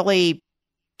it really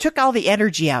took all the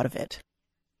energy out of it.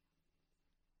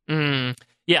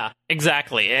 Yeah,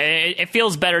 exactly. It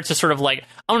feels better to sort of like,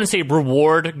 I want to say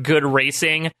reward good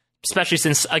racing, especially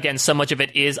since, again, so much of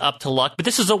it is up to luck. But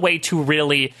this is a way to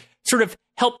really sort of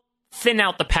help thin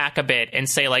out the pack a bit and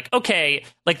say like, okay,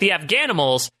 like the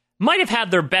Afghanimals might have had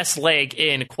their best leg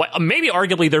in maybe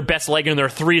arguably their best leg in their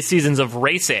 3 seasons of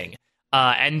racing.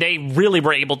 And they really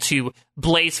were able to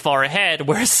blaze far ahead,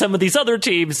 whereas some of these other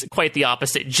teams, quite the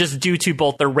opposite, just due to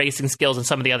both their racing skills and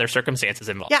some of the other circumstances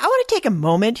involved. Yeah, I want to take a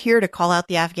moment here to call out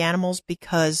the Afghanimals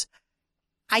because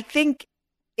I think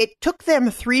it took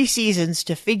them 3 seasons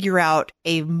to figure out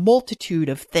a multitude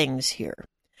of things here.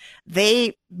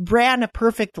 They ran a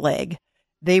perfect leg.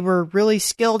 They were really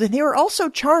skilled, and they were also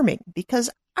charming because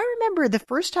I remember the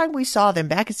first time we saw them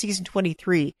back in season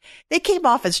 23, they came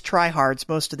off as tryhards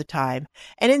most of the time.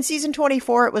 And in season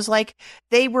 24, it was like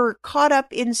they were caught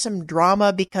up in some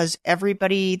drama because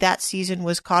everybody that season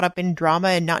was caught up in drama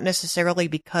and not necessarily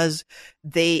because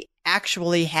they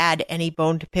actually had any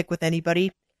bone to pick with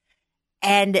anybody.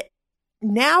 And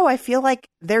now I feel like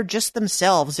they're just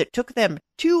themselves. It took them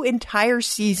 2 entire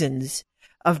seasons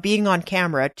of being on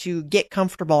camera to get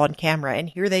comfortable on camera. And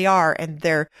here they are, and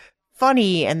they're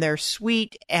funny and they're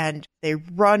sweet and they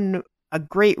run a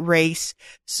great race.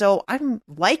 So I'm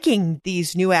liking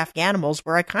these new Afghanimals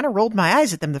where I kind of rolled my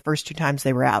eyes at them the first 2 times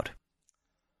they were out.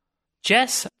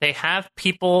 Jess, they have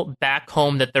people back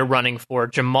home that they're running for.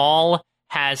 Jamal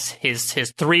has his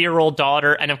 3-year-old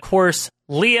daughter, and of course,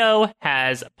 Leo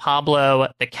has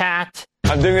Pablo the cat.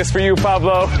 I'm doing this for you,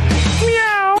 Pablo.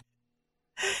 Meow.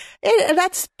 And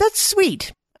that's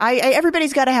sweet.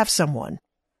 Everybody's got to have someone.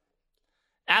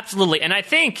 Absolutely. And I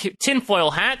think tinfoil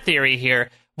hat theory here,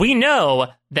 we know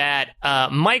that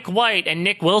Mike White and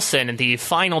Nick Wilson, the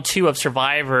final 2 of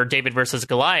Survivor, David versus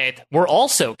Goliath, were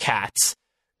also cats.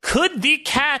 Could the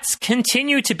cats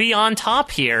continue to be on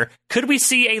top here? Could we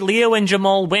see a Leo and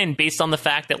Jamal win based on the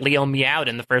fact that Leo meowed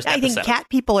in the first episode? I think cat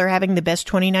people are having the best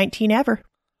 2019 ever.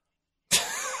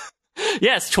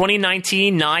 Yes,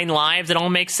 2019, 9 lives. It all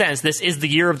makes sense. This is the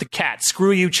year of the cat.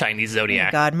 Screw you, Chinese Zodiac.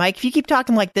 Oh God, Mike, if you keep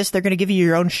talking like this, they're going to give you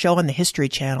your own show on the History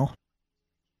Channel.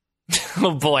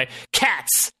 Oh boy,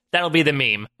 cats. That'll be the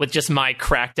meme with just my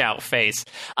cracked out face.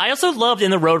 I also loved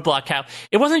in the roadblock how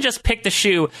it wasn't just pick the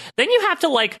shoe. Then you have to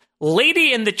like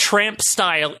Lady in the Tramp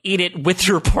style eat it with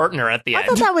your partner at the end. I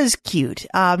thought that was cute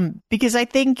because I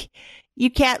think you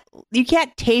can't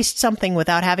taste something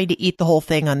without having to eat the whole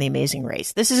thing on The Amazing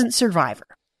Race. This isn't Survivor.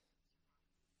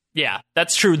 Yeah,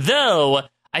 that's true. Though,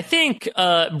 I think,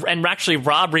 and actually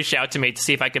Rob reached out to me to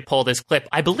see if I could pull this clip.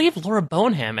 I believe Laura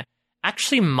Boneham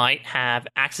actually might have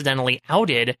accidentally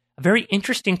outed a very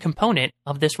interesting component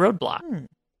of this roadblock.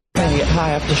 Trying to get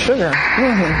high off the sugar.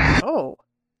 Oh.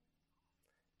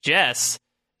 Jess,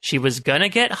 she was gonna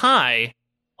get high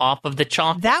off of the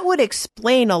chocolate. That would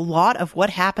explain a lot of what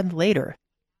happened later.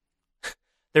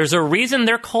 There's a reason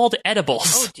they're called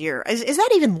edibles. Oh dear. Is that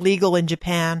even legal in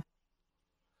Japan?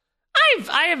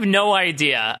 I have no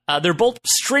idea. They're both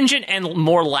stringent and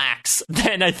more lax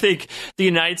than I think the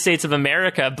United States of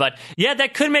America. But yeah,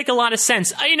 that could make a lot of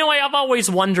sense. I've always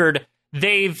wondered,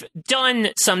 they've done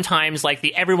sometimes like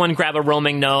the everyone grab a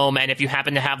roaming gnome, and if you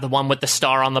happen to have the one with the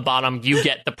star on the bottom, you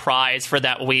get the prize for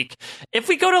that week. If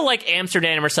we go to like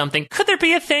Amsterdam or something, could there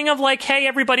be a thing of like, hey,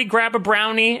 everybody grab a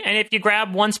brownie, and if you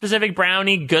grab one specific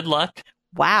brownie, good luck?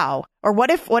 Wow. Or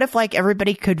what if like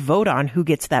everybody could vote on who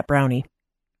gets that brownie?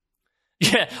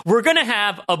 Yeah, we're going to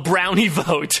have a brownie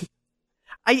vote.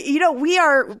 We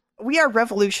are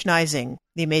revolutionizing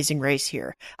The Amazing Race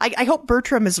here. I hope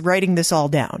Bertram is writing this all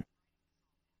down.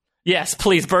 Yes,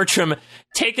 please, Bertram,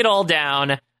 take it all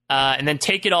down and then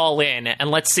take it all in.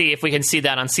 And let's see if we can see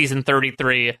that on season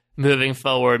 33 moving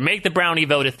forward. Make the brownie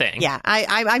vote a thing. Yeah,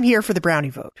 I'm here for the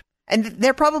brownie vote. And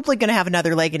they're probably going to have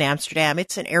another leg in Amsterdam.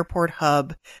 It's an airport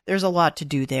hub. There's a lot to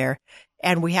do there.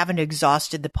 And we haven't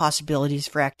exhausted the possibilities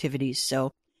for activities.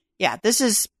 So Yeah, this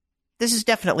is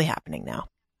definitely happening now.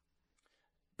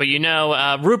 But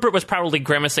Rupert was probably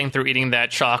grimacing through eating that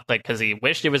chocolate because he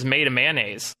wished it was made of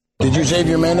mayonnaise. Did you save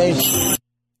your mayonnaise?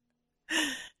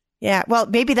 Yeah, well,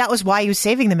 maybe that was why he was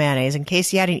saving the mayonnaise, in case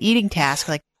he had an eating task.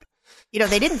 Like,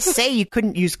 they didn't say you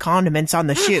couldn't use condiments on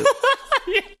the shoe.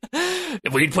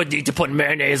 We'd need to put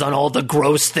mayonnaise on all the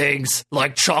gross things,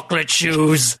 like chocolate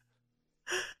shoes.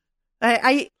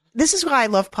 This is why I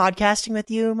love podcasting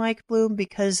with you, Mike Bloom,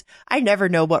 because I never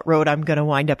know what road I'm going to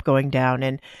wind up going down.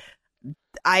 And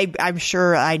I'm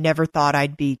sure I never thought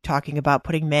I'd be talking about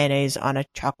putting mayonnaise on a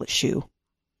chocolate shoe.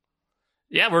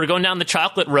 Yeah, we're going down the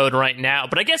chocolate road right now.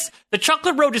 But I guess the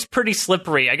chocolate road is pretty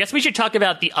slippery. I guess we should talk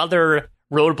about the other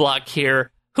roadblock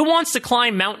here. Who wants to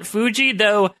climb Mount Fuji?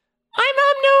 Though I'm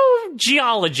no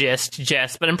geologist,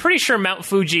 Jess, but I'm pretty sure Mount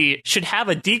Fuji should have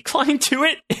a decline to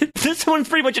it. This one's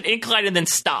pretty much an incline and then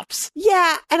stops.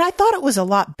 Yeah, and I thought it was a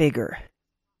lot bigger.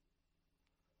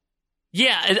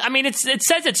 Yeah, I mean, it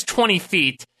says it's 20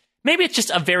 feet. Maybe it's just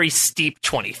a very steep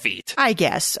 20 feet. I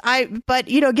guess. But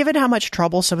given how much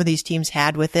trouble some of these teams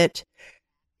had with it,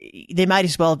 they might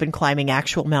as well have been climbing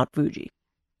actual Mount Fuji.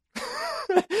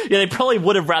 Yeah, they probably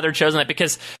would have rather chosen that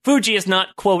because Fuji is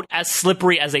not, quote, as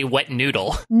slippery as a wet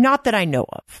noodle. Not that I know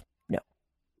of.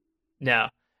 No.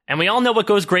 And we all know what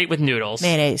goes great with noodles.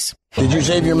 Mayonnaise. Did you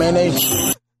save your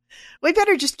mayonnaise? We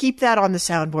better just keep that on the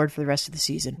soundboard for the rest of the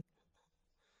season.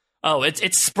 Oh, it's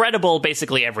spreadable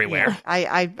basically everywhere.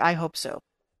 Yeah, I hope so.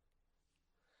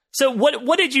 So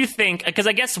what did you think? Because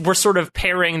I guess we're sort of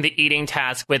pairing the eating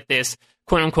task with this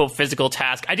quote-unquote physical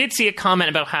task. I did see a comment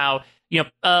about how,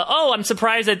 I'm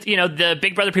surprised that, the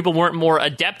Big Brother people weren't more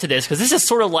adept to this, because this is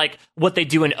sort of like what they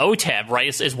do in OTEV, right?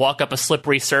 Is walk up a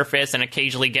slippery surface and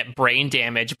occasionally get brain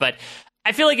damage. But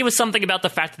I feel like it was something about the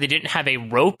fact that they didn't have a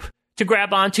rope to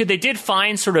grab onto. They did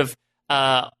find sort of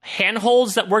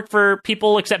handholds that worked for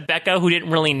people except Becca, who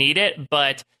didn't really need it,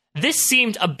 but this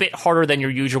seemed a bit harder than your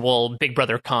usual Big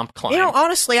Brother comp climb.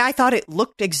 Honestly, I thought it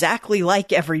looked exactly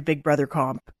like every Big Brother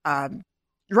comp,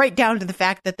 right down to the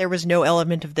fact that there was no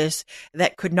element of this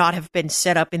that could not have been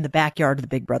set up in the backyard of the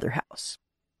Big Brother house.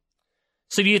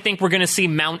 So do you think we're going to see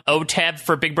Mount OTEV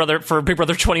for Big Brother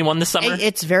 21 this summer?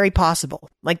 It's very possible.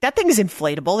 Like, that thing is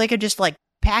inflatable. They could just,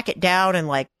 pack it down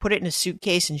and, put it in a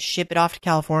suitcase and ship it off to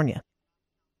California.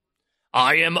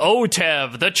 I am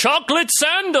OTEV, the chocolate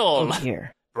sandal. Oh,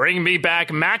 dear. Bring me back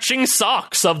matching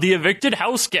socks of the evicted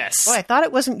house guests. Boy, I thought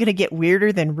it wasn't going to get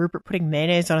weirder than Rupert putting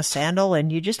mayonnaise on a sandal, and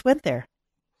you just went there.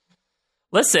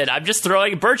 Listen, I'm just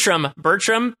throwing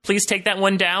Bertram, please take that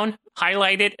one down.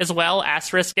 Highlight it as well,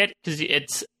 asterisk it, because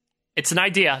it's an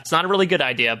idea. It's not a really good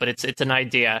idea, but it's an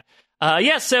idea.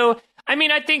 So, I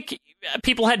mean, I think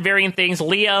people had varying things.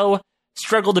 Leo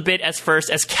struggled a bit as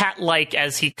cat-like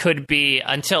as he could be,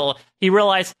 until he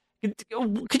realized,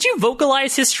 could you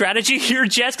vocalize his strategy here,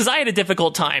 Jess? Because I had a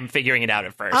difficult time figuring it out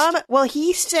at first. Well,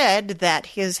 he said that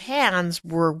his hands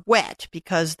were wet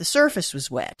because the surface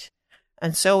was wet.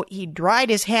 And so he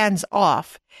dried his hands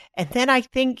off. And then I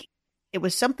think it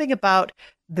was something about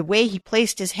the way he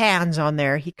placed his hands on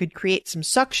there, he could create some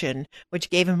suction,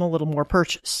 which gave him a little more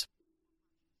purchase.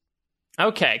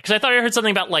 Okay, because I thought I heard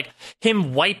something about,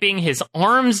 him wiping his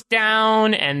arms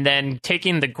down and then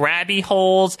taking the grabby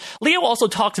holes. Leo also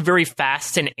talks very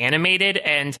fast and animated,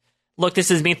 and look, this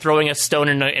is me throwing a stone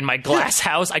in my glass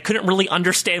house. I couldn't really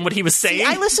understand what he was saying. See,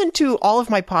 I listened to all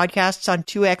of my podcasts on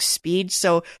 2x speed,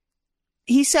 so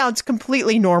he sounds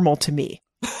completely normal to me.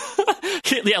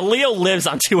 Yeah, Leo lives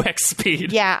on 2x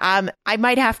speed. Yeah, I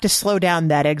might have to slow down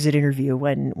that exit interview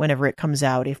whenever it comes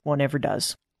out, if one ever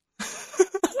does.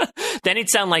 Then he'd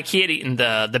sound like he had eaten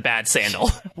the bad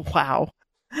sandal. Wow.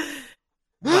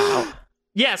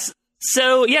 Yes.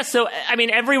 So I mean,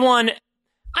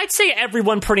 I'd say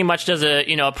everyone pretty much does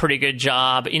a pretty good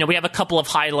job. We have a couple of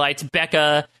highlights.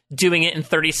 Becca doing it in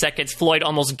 30 seconds. Floyd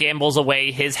almost gambles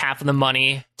away his half of the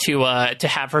money to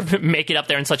have her make it up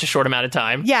there in such a short amount of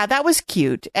time. Yeah, that was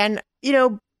cute. And,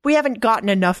 we haven't gotten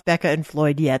enough Becca and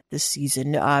Floyd yet this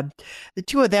season. The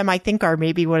two of them, I think, are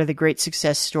maybe one of the great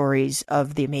success stories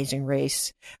of The Amazing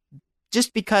Race,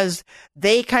 just because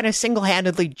they kind of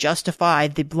single-handedly justify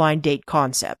the blind date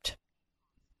concept.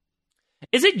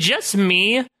 Is it just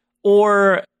me,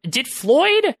 or did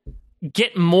Floyd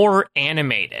get more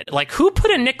animated? Who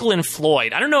put a nickel in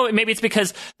Floyd? I don't know, maybe it's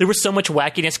because there was so much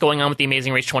wackiness going on with The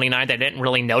Amazing Race 29 that I didn't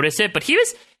really notice it, but he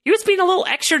was being a little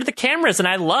extra to the cameras, and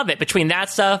I love it. Between that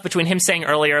stuff, between him saying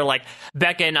earlier,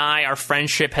 Becca and I, our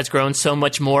friendship has grown so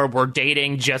much more, we're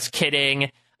dating, just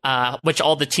kidding. which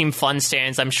all the Team Fun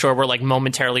stands, I'm sure, were like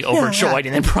momentarily overjoyed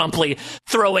and then promptly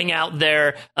throwing out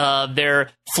their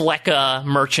Flecka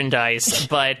merchandise.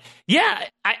 But yeah,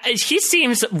 he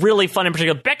seems really fun in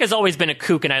particular. Becca's always been a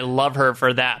kook, and I love her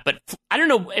for that. But I don't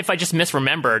know if I just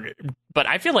misremembered, but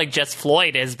I feel like Jess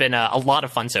Floyd has been a lot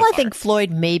of fun so far. I think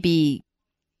Floyd maybe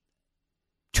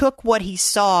took what he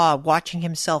saw watching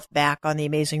himself back on The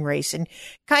Amazing Race and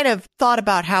kind of thought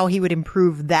about how he would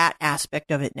improve that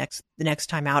aspect of it the next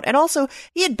time out. And also,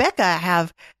 he and Becca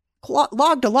have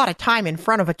logged a lot of time in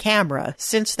front of a camera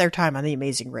since their time on The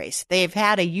Amazing Race. They've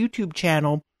had a YouTube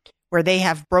channel where they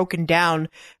have broken down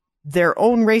their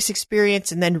own race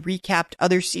experience and then recapped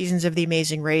other seasons of The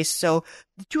Amazing Race. So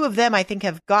the two of them, I think,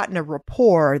 have gotten a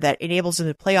rapport that enables them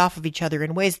to play off of each other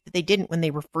in ways that they didn't when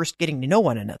they were first getting to know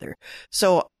one another.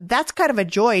 So that's kind of a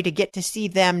joy to get to see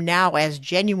them now as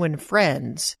genuine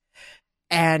friends.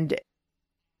 And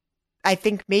I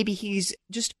think maybe he's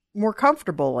just more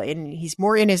comfortable and he's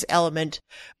more in his element,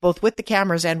 both with the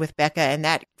cameras and with Becca, and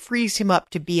that frees him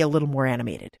up to be a little more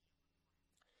animated.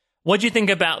 What'd you think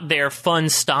about their fun,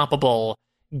 stoppable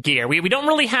gear? We don't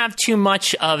really have too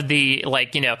much of the,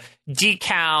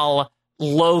 decal,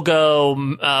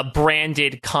 logo,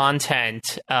 branded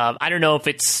content. I don't know if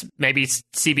it's maybe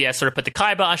CBS sort of put the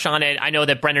kibosh on it. I know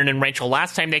that Brendan and Rachel,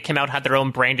 last time they came out, had their own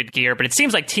branded gear, but it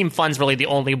seems like Team Fun's really the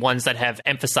only ones that have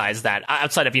emphasized that,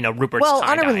 outside of, Rupert's Well,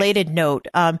 tie-dye. on a related note,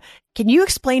 can you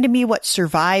explain to me what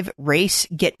survive, race,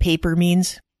 get paper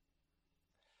means?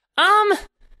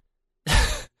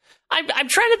 I'm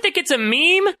trying to think it's a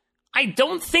meme. I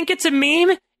don't think it's a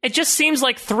meme. It just seems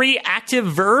like 3 active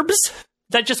verbs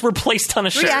that just were placed on a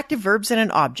shirt. 3 active verbs and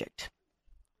an object.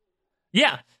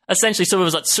 Yeah, essentially. So it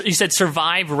was like, you said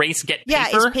survive, race, get paper?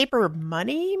 Yeah, is paper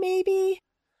money, maybe?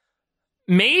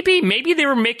 Maybe they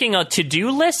were making a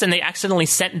to-do list and they accidentally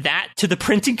sent that to the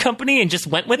printing company and just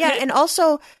went with it. Yeah, and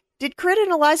also, did Crit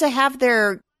and Eliza have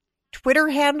their Twitter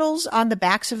handles on the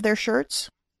backs of their shirts?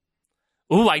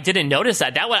 Ooh, I didn't notice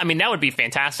that. That would be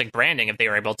fantastic branding if they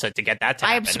were able to get that to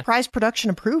happen. I am surprised production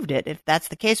approved it, if that's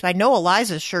the case. But I know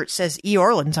Eliza's shirt says E.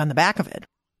 Orleans on the back of it.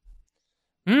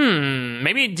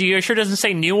 Maybe your shirt doesn't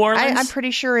say New Orleans? I'm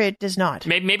pretty sure it does not.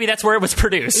 Maybe that's where it was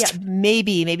produced. Yeah,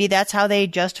 maybe that's how they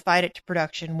justified it to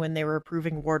production when they were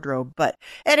approving wardrobe. But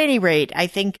at any rate, I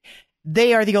think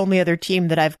they are the only other team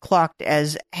that I've clocked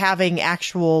as having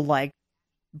actual,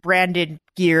 branded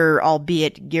gear,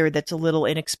 albeit gear that's a little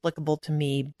inexplicable to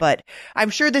me. But I'm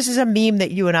sure this is a meme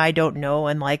that you and I don't know,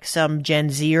 and some Gen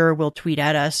Zer will tweet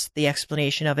at us the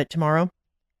explanation of it tomorrow.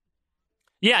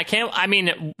 Yeah,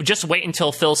 just wait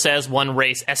until Phil says one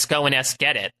race, Esco and S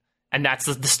get it. And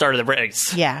that's the start of the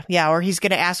race. Yeah, or he's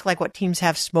going to ask what teams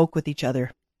have smoke with each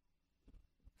other.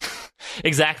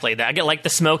 Exactly. I get the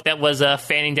smoke that was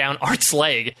fanning down Art's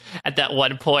leg at that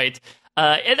one point.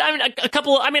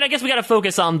 I guess we got to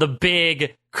focus on the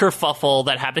big kerfuffle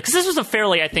that happened, because this was a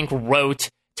fairly, I think, rote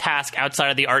task outside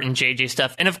of the Art and JJ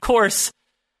stuff. And of course,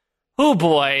 oh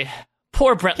boy,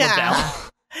 poor Brett LaBelle.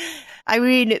 I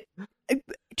mean,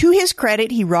 to his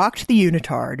credit, he rocked the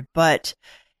unitard, but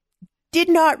did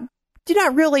not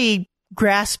really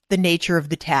grasp the nature of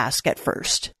the task at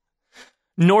first.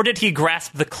 Nor did he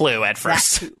grasp the clue at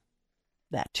first.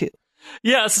 That too.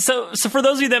 Yeah, so for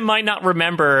those of you that might not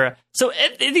remember,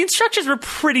 the instructions were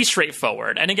pretty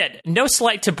straightforward. And again, no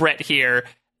slight to Brett here.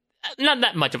 Not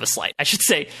that much of a slight, I should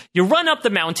say. You run up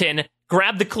the mountain,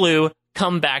 grab the clue,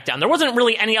 come back down. There wasn't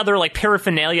really any other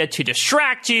paraphernalia to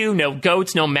distract you. No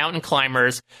goats, no mountain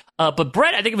climbers. But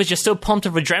Brett, I think it was just so pumped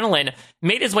of adrenaline,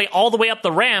 made his way all the way up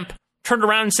the ramp, turned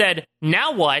around and said,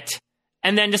 "Now what?"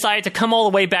 And then decided to come all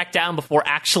the way back down before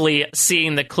actually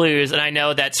seeing the clues. And I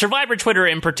know that Survivor Twitter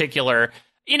in particular,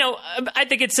 I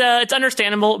think it's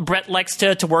understandable. Brett likes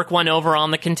to work one over on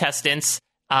the contestants.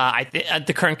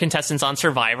 The current contestants on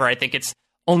Survivor. I think it's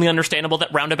only understandable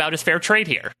that roundabout is fair trade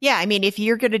here. Yeah, I mean, if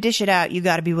you're going to dish it out, you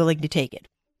got to be willing to take it.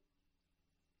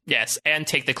 Yes, and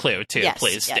take the clue too. Yes,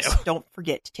 please do. Don't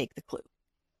forget to take the clue.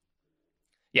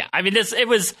 Yeah, I mean, it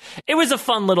was a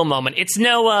fun little moment. It's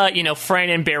no, Fran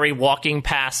and Barry walking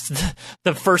past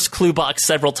the first clue box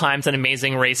several times in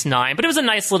Amazing Race 9, but it was a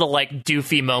nice little,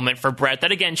 doofy moment for Brett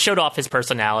that, again, showed off his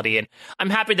personality, and I'm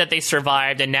happy that they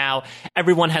survived, and now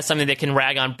everyone has something they can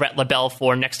rag on Brett LaBelle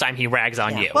for next time he rags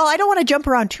on you. Well, I don't want to jump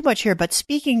around too much here, but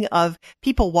speaking of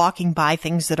people walking by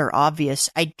things that are obvious,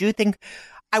 I do think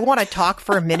I want to talk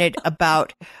for a minute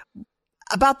about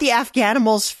the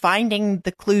Afghanimals finding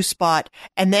the clue spot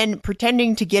and then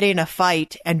pretending to get in a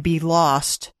fight and be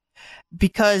lost,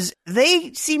 because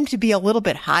they seem to be a little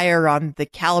bit higher on the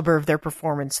caliber of their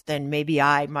performance than maybe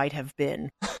I might have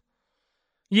been.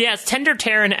 Yes, Tender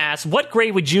Taran asks, what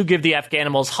grade would you give the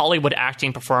Afghanimals' Hollywood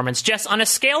acting performance? Jess, on a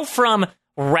scale from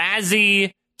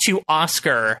Razzie to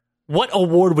Oscar, what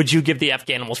award would you give the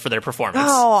Afghanimals for their performance?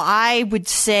 Oh, I would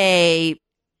say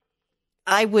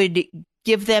I would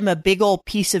give them a big old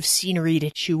piece of scenery to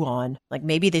chew on. Like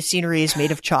maybe the scenery is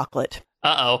made of chocolate.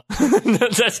 I was going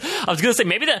to say,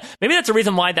 maybe that's the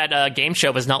reason why that game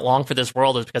show was not long for this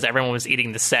world, is because everyone was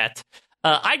eating the set.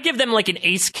 I'd give them like an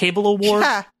Ace Cable Award,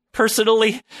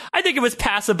 personally. I think it was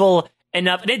passable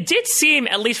enough. And it did seem,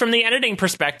 at least from the editing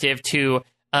perspective, to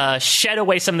shed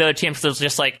away some of the other teams. Because it was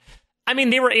just like, I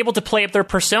mean, they were able to play up their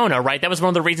persona, right? That was one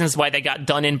of the reasons why they got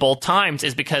done in both times,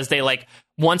 is because they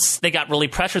once they got really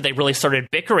pressured, they really started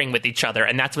bickering with each other.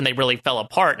 And that's when they really fell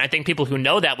apart. And I think people who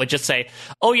know that would just say,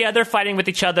 oh yeah, they're fighting with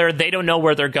each other. They don't know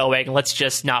where they're going. Let's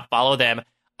just not follow them.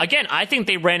 Again, I think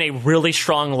they ran a really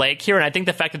strong leg here. And I think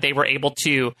the fact that they were able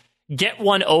to get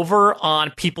one over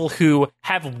on people who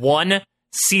have won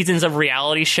seasons of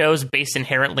reality shows based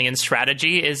inherently in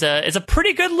strategy is a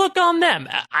pretty good look on them.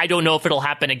 I don't know if it'll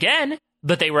happen again,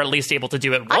 but they were at least able to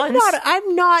do it once.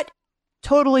 I'm not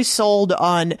totally sold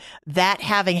on that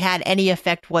having had any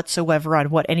effect whatsoever on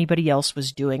what anybody else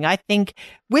was doing. I think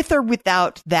with or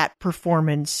without that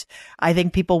performance, I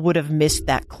think people would have missed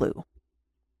that clue.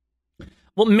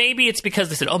 Well, maybe it's because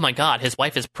they said, oh my God, his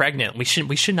wife is pregnant. We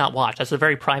should not watch. That's a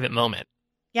very private moment.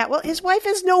 Yeah, well, his wife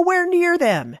is nowhere near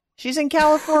them. She's in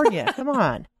California. Come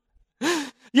on.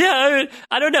 Yeah,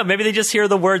 I don't know. Maybe they just hear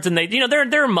the words and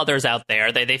there are mothers out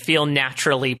there. They feel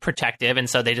naturally protective, and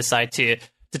so they decide to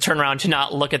turn around to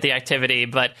not look at the activity.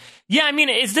 But yeah, I mean,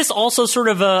 is this also sort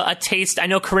of a taste? I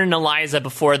know Corinne and Eliza,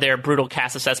 before their brutal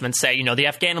cast assessments, say, the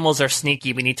Afghanimals are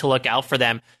sneaky. We need to look out for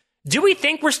them. Do we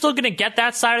think we're still going to get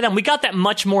that side of them? We got that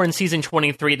much more in season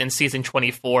 23 than season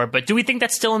 24, but do we think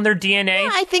that's still in their DNA? Yeah,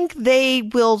 I think they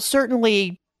will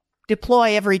certainly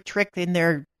deploy every trick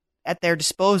at their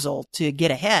disposal to get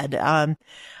ahead.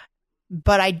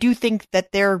 But I do think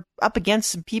that they're up against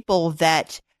some people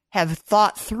that have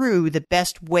thought through the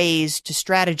best ways to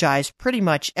strategize pretty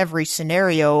much every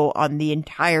scenario on the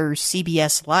entire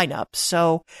CBS lineup.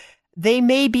 So they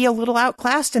may be a little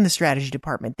outclassed in the strategy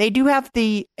department. They do have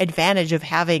the advantage of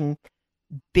having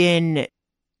been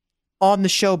on the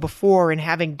show before and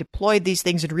having deployed these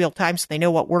things in real time, so they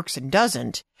know what works and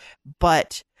doesn't.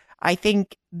 But I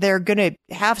think they're going to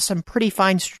have some pretty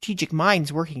fine strategic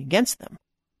minds working against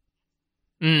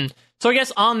them. So I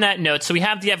guess on that note, so we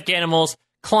have the Afghanimals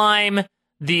climb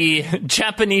the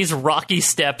Japanese rocky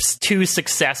steps to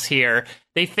success here.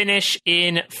 They finish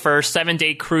in first,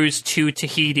 7-day cruise to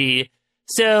Tahiti.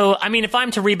 So, I mean, if I'm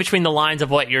to read between the lines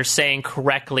of what you're saying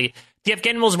correctly, the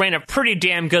Afghanimals ran a pretty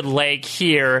damn good leg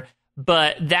here,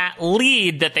 but that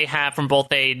lead that they have from both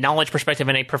a knowledge perspective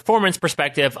and a performance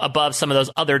perspective above some of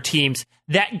those other teams,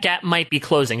 that gap might be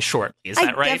closing shortly. Is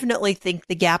that right? I definitely think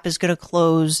the gap is going to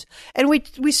close. And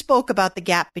we spoke about the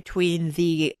gap between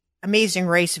the Amazing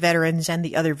Race veterans and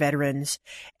the other veterans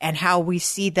and how we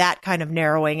see that kind of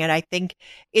narrowing. And I think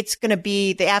it's going to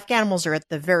be the Afghanimals are at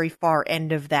the very far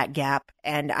end of that gap.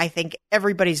 And I think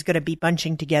everybody's going to be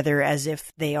bunching together as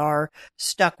if they are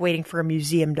stuck waiting for a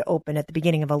museum to open at the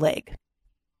beginning of a leg.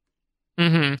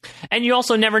 Mm-hmm. And you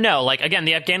also never know. Like, again,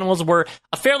 the Afghanimals were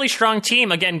a fairly strong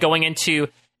team, again, going into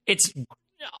it's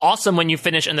awesome when you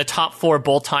finish in the top 4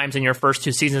 both times in your first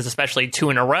 2 seasons, especially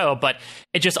 2 in a row. But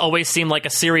it just always seemed like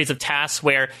a series of tasks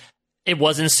where it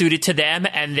wasn't suited to them.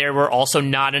 And there were also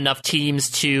not enough teams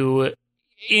to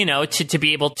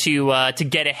be able to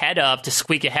get ahead of, to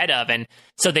squeak ahead of. And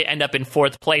so they end up in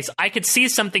 4th place. I could see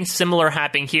something similar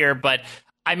happening here, but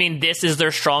I mean, this is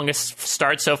their strongest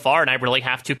start so far. And I really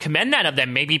have to commend that of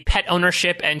them. Maybe pet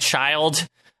ownership and child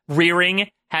rearing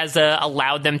has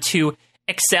allowed them to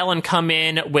excel and come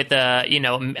in with a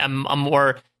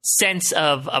more sense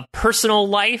of personal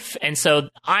life. And so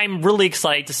I'm really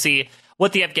excited to see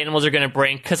what the Afghanimals are going to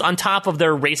bring, because on top of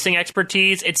their racing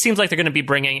expertise, it seems like they're going to be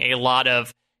bringing a lot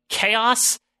of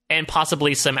chaos and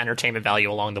possibly some entertainment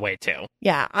value along the way too.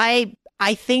 Yeah,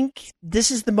 I think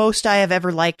this is the most I have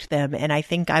ever liked them, and I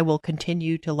think I will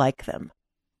continue to like them.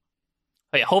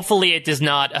 Hopefully it does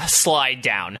not slide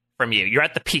down from you. You're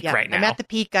at the peak right now. I'm at the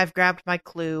peak. I've grabbed my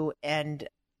clue, and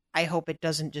I hope it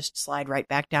doesn't just slide right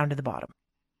back down to the bottom.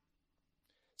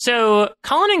 So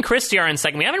Colin and Christy are in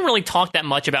second. We haven't really talked that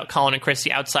much about Colin and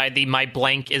Christy outside the "my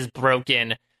blank is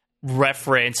broken"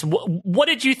 reference. What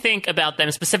did you think about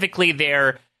them, specifically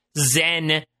their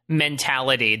Zen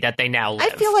mentality that they now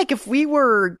live? I feel like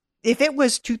if it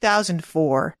was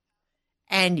 2004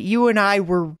 and you and I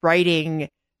were writing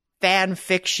fan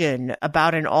fiction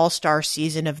about an all-star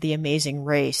season of The Amazing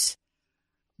Race,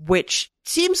 which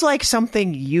seems like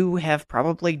something you have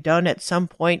probably done at some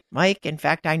point, Mike. In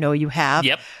fact, I know you have.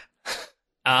 Yep.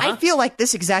 I feel like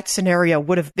this exact scenario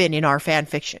would have been in our fan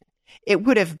fiction. It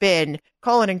would have been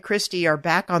Colin and Christy are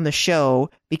back on the show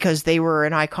because they were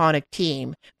an iconic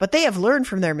team, but they have learned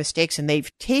from their mistakes and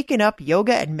they've taken up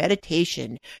yoga and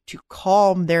meditation to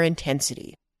calm their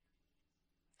intensity.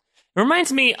 It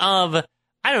reminds me of,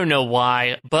 I don't know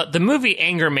why, but the movie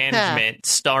Anger Management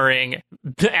starring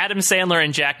Adam Sandler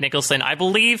and Jack Nicholson. I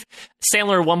believe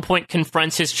Sandler at one point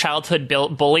confronts his childhood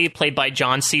bully played by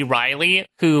John C. Reilly,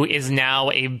 who is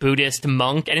now a Buddhist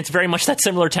monk. And it's very much that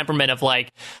similar temperament of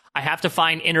like, I have to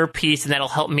find inner peace and that'll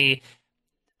help me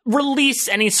release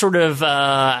any sort of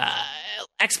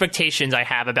expectations I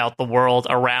have about the world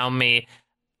around me.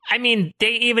 I mean,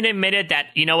 they even admitted that,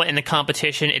 you know what, in the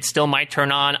competition, it still might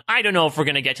turn on. I don't know if we're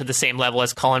going to get to the same level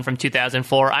as Colin from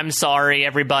 2004. I'm sorry,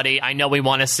 everybody. I know we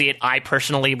want to see it. I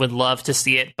personally would love to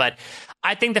see it. But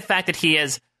I think the fact that he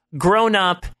has grown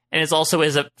up and is also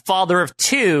a father of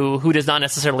two who does not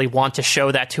necessarily want to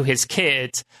show that to his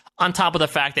kids, on top of the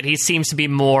fact that he seems to be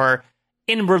more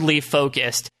inwardly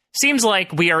focused, seems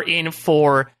like we are in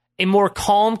for a more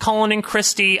calm Colin and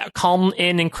Christy, calm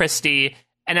in and Christy.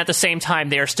 And at the same time,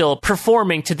 they are still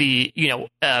performing to the,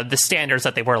 the standards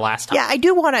that they were last time. Yeah, I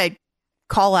do want to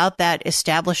call out that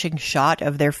establishing shot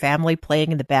of their family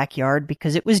playing in the backyard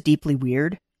because it was deeply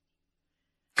weird.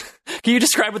 Can you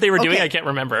describe what they were doing? I can't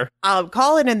remember.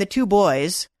 Colin and the two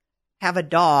boys have a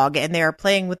dog, and they are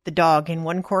playing with the dog in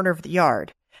one corner of the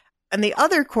yard. In the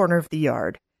other corner of the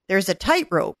yard, there's a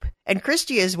tightrope, and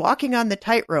Christy is walking on the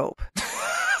tightrope.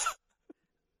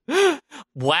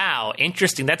 Wow,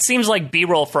 interesting. That seems like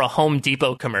B-roll for a Home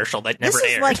Depot commercial that never aired.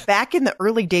 This is like back in the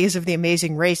early days of The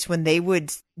Amazing Race when they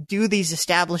would do these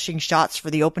establishing shots for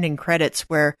the opening credits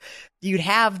where you'd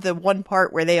have the one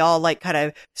part where they all like kind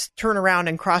of turn around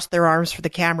and cross their arms for the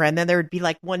camera, and then there would be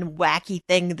like one wacky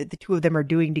thing that the two of them are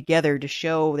doing together to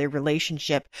show their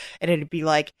relationship, and it'd be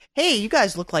like, hey, you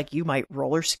guys look like you might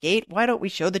roller skate. Why don't we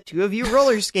show the two of you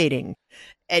roller skating?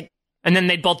 And then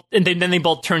they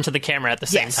both turn to the camera at the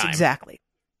same time. Yes, exactly.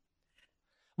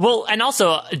 Well, and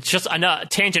also, just a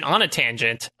tangent on a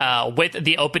tangent, with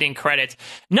the opening credits.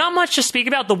 Not much to speak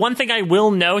about. The one thing I will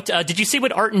note, did you see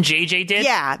what Art and JJ did?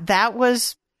 Yeah, that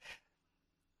was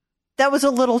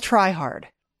a little try hard.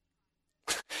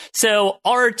 So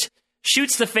Art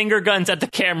shoots the finger guns at the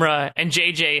camera, and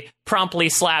JJ promptly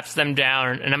slaps them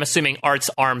down, and I'm assuming Art's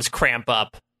arms cramp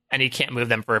up, and he can't move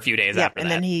them for a few days after that.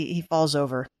 And then he falls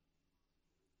over.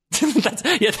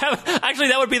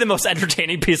 That would be the most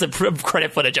entertaining piece of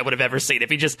credit footage I would have ever seen if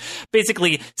he just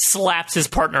basically slaps his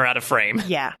partner out of frame.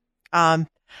 Yeah. I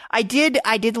did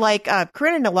like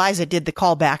Corinne and Eliza did the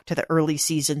callback to the early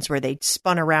seasons where they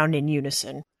spun around in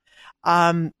unison.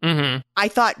 I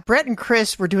thought Brett and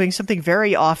Chris were doing something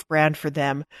very off-brand for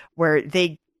them where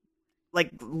they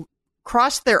like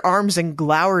crossed their arms and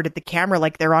glowered at the camera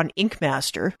like they're on Ink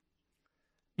Master.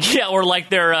 Yeah, or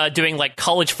like they're doing like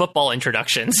college football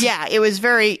introductions. Yeah, it was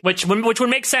very... Which would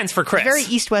make sense for Chris. Very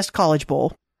East-West College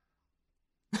Bowl.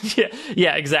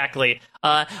 Yeah, exactly.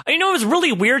 It was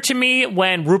really weird to me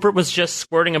when Rupert was just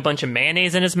squirting a bunch of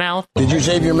mayonnaise in his mouth. Did you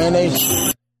save your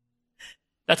mayonnaise?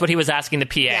 That's what he was asking the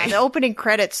PA. Yeah, the opening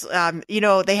credits,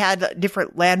 they had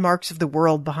different landmarks of the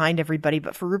world behind everybody,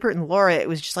 but for Rupert and Laura, it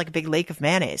was just like a big lake of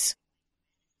mayonnaise.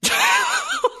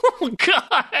 Oh,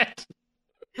 God.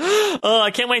 Oh,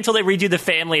 I can't wait until they redo the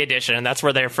family edition, and that's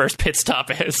where their first pit stop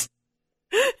is.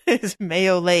 It's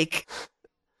Mayo Lake.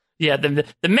 Yeah, the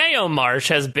Mayo Marsh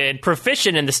has been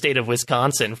proficient in the state of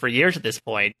Wisconsin for years at this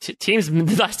point.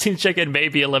 The last Team Chicken may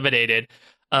be eliminated.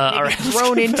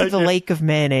 Thrown into the lake of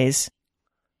mayonnaise.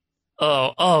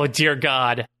 Oh, dear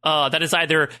God. That is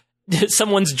either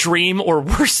someone's dream or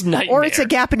worst nightmare. Or it's a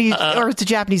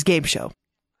Japanese game show.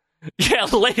 Yeah,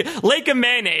 Lake of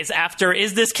Mayonnaise after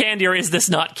Is This Candy or Is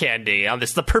This Not Candy? This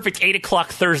is the perfect 8 o'clock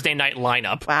Thursday night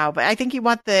lineup. Wow, but I think you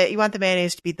want the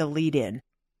mayonnaise to be the lead-in.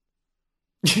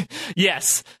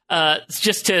 Yes,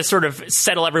 just to sort of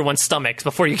settle everyone's stomachs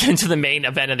before you get into the main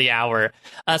event of the hour.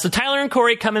 So Tyler and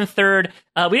Corey come in third.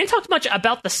 We didn't talk much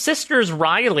about the sisters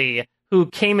Riley, who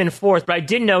came in fourth, but I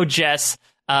did know, Jess,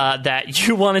 that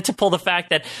you wanted to pull the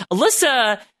fact that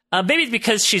Alyssa... maybe it's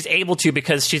because she's able to,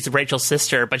 because she's Rachel's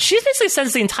sister, but she basically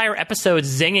spends the entire episode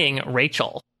zinging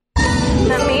Rachel.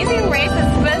 The Amazing Race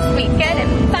is supposed to be good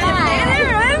and fun. The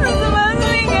Amazing Race is supposed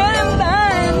to be good and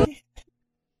fun.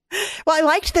 Well, I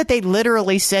liked that they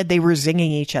literally said they were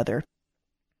zinging each other.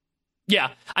 Yeah,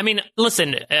 I mean,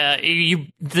 listen,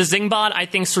 the Zingbot, I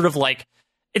think, sort of like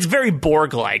it's very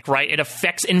Borg-like, right? It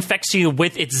infects you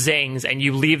with its zings, and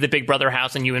you leave the Big Brother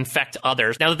house and you infect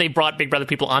others. Now that they brought Big Brother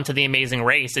people onto the Amazing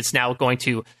Race, it's now going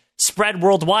to spread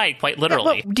worldwide, quite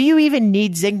literally. Yeah, do you even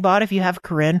need Zingbot if you have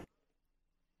Corinne?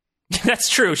 That's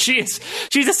true. She's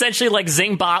essentially like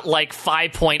Zingbot like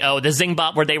 5.0, the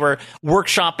Zingbot where they were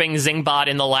workshopping Zingbot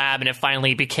in the lab, and it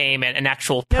finally became an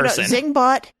actual person. No,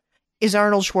 Zingbot is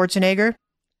Arnold Schwarzenegger,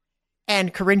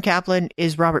 and Corinne Kaplan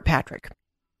is Robert Patrick.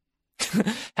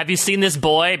 Have you seen this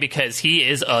boy? Because he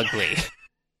is ugly.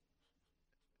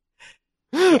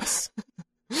 Yes.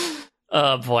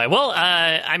 Oh boy. Well,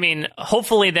 I mean,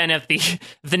 hopefully then if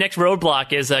the next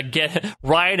roadblock is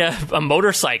ride a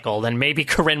motorcycle, then maybe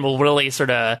Corinne will really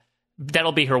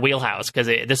that'll be her wheelhouse, because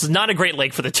this is not a great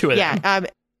leg for the two of them. Yeah.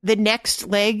 The next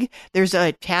leg, there's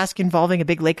a task involving a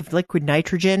big lake of liquid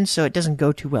nitrogen, so it doesn't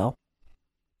go too well.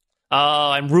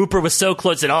 Oh, and Rupert was so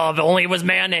close. And if only it was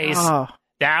mayonnaise. Oh.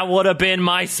 That would have been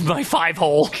my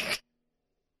 5-hole.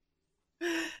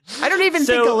 I don't even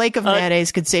think a lake of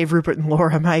mayonnaise could save Rupert and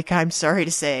Laura, Mike. I'm sorry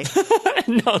to say.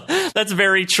 No, that's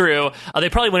very true. They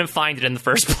probably wouldn't find it in the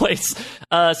first place.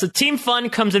 So Team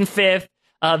Fun comes in 5th.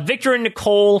 Victor and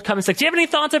Nicole come in 6th. Do you have any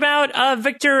thoughts about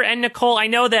Victor and Nicole? I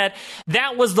know that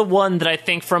was the one that I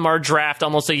think from our draft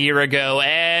almost a year ago,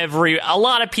 a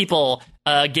lot of people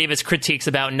gave us critiques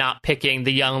about not picking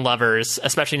the young lovers,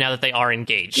 especially now that they are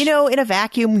engaged. You know, in a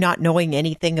vacuum, not knowing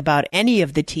anything about any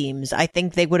of the teams, I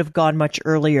think they would have gone much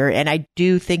earlier. And I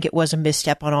do think it was a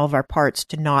misstep on all of our parts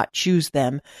to not choose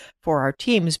them for our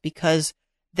teams, because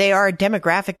they are a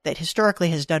demographic that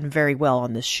historically has done very well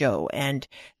on this show. And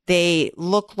they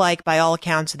look like, by all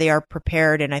accounts, they are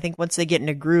prepared. And I think once they get in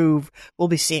a groove, we'll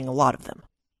be seeing a lot of them.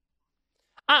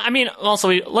 I mean, also,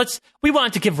 we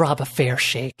wanted to give Rob a fair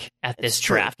shake at this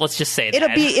draft. Let's just say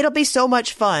that. It'll be so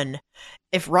much fun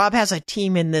if Rob has a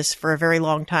team in this for a very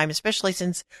long time, especially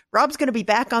since Rob's going to be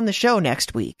back on the show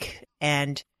next week.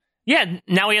 And yeah,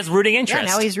 now he has rooting interest.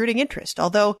 Yeah, now he's rooting interest.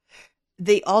 Although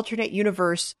the alternate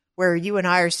universe where you and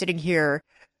I are sitting here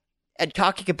and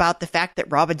talking about the fact that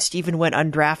Rob and Steven went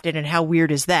undrafted, and how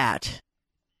weird is that?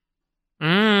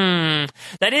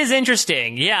 That is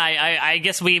interesting. Yeah, I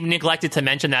guess we neglected to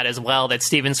mention that as well, that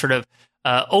Steven sort of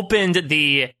opened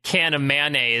the can of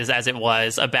mayonnaise, as it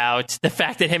was, about the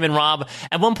fact that him and Rob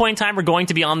at one point in time were going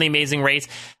to be on The Amazing Race.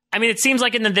 I mean, it seems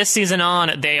like this season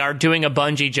on, they are doing a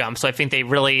bungee jump, so I think they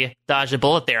really dodged a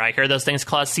bullet there. I hear those things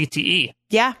cause CTE.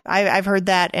 Yeah, I've heard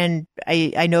that, and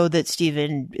I know that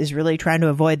Steven is really trying to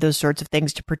avoid those sorts of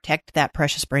things to protect that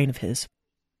precious brain of his.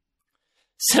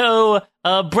 So,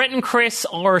 Brett and Chris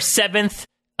are 7th,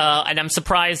 and I'm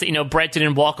surprised that, Brett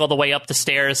didn't walk all the way up the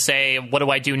stairs, say, what do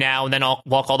I do now? And then I'll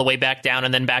walk all the way back down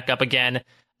and then back up again.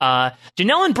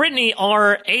 Janelle and Brittany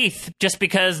are 8th, just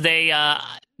because I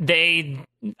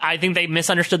think they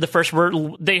misunderstood the first word.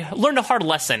 They learned a hard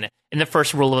lesson in the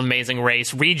first rule of Amazing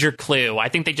Race. Read your clue. I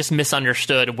think they just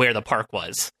misunderstood where the park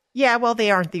was. Yeah, well,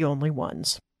 they aren't the only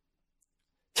ones.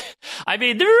 I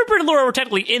mean, Rupert and Laura were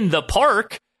technically in the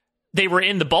park. They were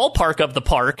in the ballpark of the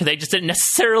park. They just didn't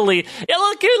necessarily. Yeah,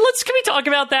 look, can we talk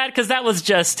about that? Because that was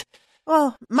just.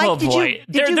 Well, Mike, did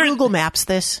you Google Maps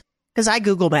this? Because I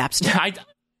Google Maps.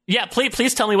 Yeah,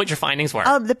 please tell me what your findings were.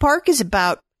 The park is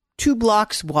about 2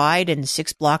 blocks wide and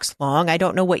 6 blocks long. I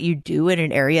don't know what you do in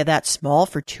an area that small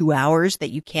for 2 hours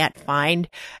that you can't find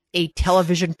a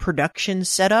television production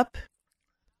setup.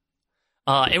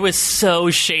 It was so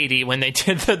shady when they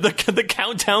did the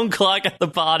countdown clock at the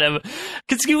bottom.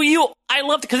 Because I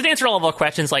loved it because it answered all of our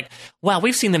questions. Like, wow,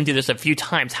 we've seen them do this a few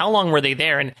times. How long were they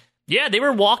there? And yeah, they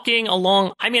were walking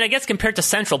along. I mean, I guess compared to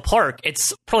Central Park,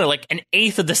 it's probably like an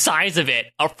eighth of the size of it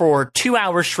for 2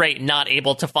 hours straight, not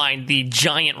able to find the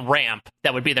giant ramp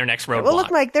that would be their next roadblock. Well,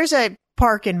 look, Mike, there's a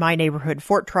park in my neighborhood,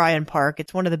 Fort Tryon Park.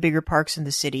 It's one of the bigger parks in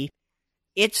the city.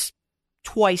 It's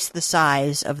twice the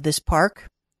size of this park.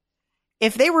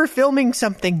 If they were filming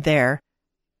something there,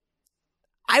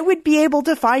 I would be able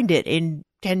to find it in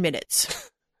 10 minutes.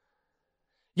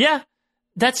 Yeah,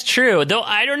 that's true. Though,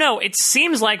 I don't know. It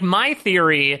seems like my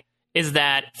theory is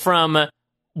that from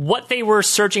what they were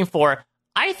searching for,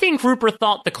 I think Rupert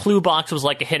thought the clue box was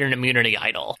like a hidden immunity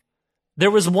idol.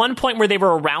 There was one point where they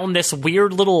were around this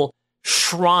weird little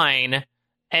shrine,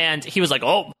 and he was like,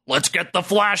 oh, let's get the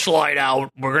flashlight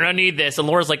out. We're going to need this. And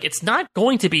Laura's like, it's not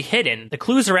going to be hidden. The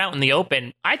clues are out in the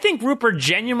open. I think Rupert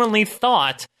genuinely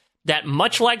thought that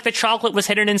much like the chocolate was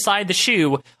hidden inside the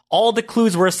shoe, all the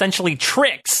clues were essentially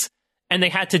tricks, and they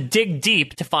had to dig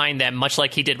deep to find them, much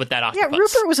like he did with that octopus. Yeah,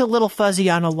 Rupert was a little fuzzy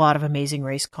on a lot of Amazing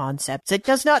Race concepts. It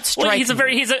does not strike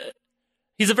me.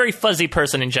 He's a very fuzzy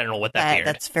person in general with that beard.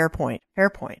 That's fair point. Fair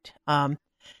point.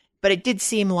 but it did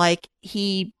seem like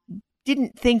he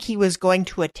didn't think he was going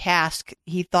to a task.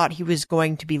 He thought he was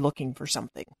going to be looking for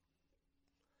something.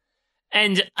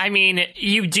 And, I mean,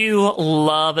 you do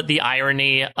love the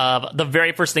irony of the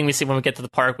very first thing we see when we get to the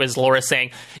park was Laura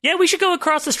saying, yeah, we should go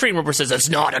across the street. And Rupert says, it's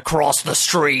not across the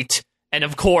street. And,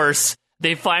 of course,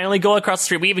 they finally go across the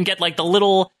street. We even get, like, the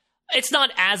little... It's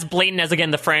not as blatant as,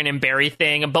 again, the Fran and Barry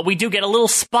thing, but we do get a little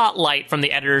spotlight from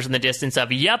the editors in the distance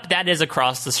of, yep, that is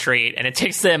across the street. And it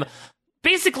takes them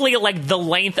basically, like, the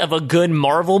length of a good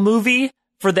Marvel movie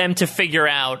for them to figure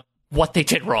out what they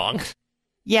did wrong.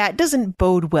 Yeah, it doesn't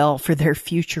bode well for their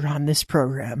future on this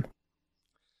program.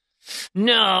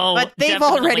 No. But they've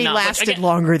already lasted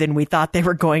longer than we thought they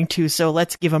were going to, so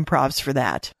let's give them props for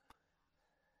that.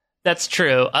 That's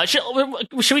true.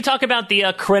 Should we talk about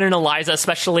the Corinne and Eliza,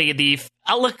 especially the...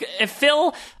 look, if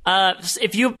Phil...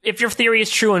 if your theory is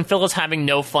true and Phil is having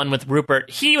no fun with Rupert,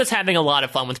 he was having a lot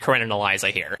of fun with Corinne and Eliza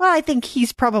here. Well, I think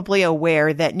he's probably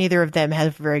aware that neither of them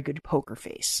have a very good poker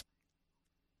face.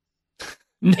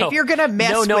 No, if you're going to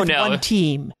mess with one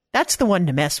team, that's the one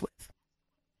to mess with.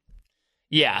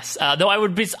 Yes, though I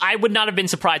would not have been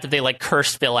surprised if they like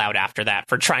cursed Phil out after that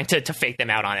for trying to fake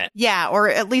them out on it. Yeah, or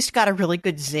at least got a really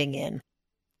good zing in.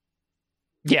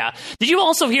 Yeah. Did you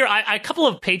also hear, a couple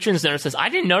of patrons noticed this. I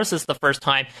didn't notice this the first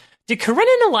time. Did Corinne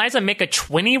and Eliza make a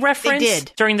Twinny reference they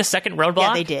did. During the second roadblock?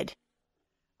 Yeah, they did.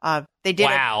 They did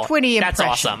a Twinny impression. That's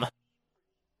awesome.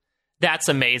 That's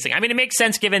amazing. I mean, it makes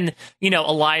sense given,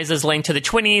 Eliza's link to the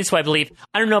Twinnies, who I believe,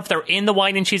 I don't know if they're in the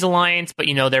Wine and Cheese Alliance, but,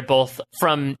 they're both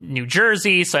from New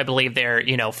Jersey, so I believe they're,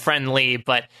 friendly.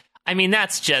 But, I mean,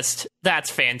 that's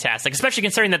fantastic, especially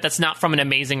considering that that's not from an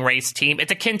Amazing Race team.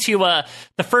 It's akin to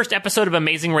the first episode of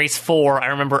Amazing Race 4. I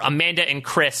remember Amanda and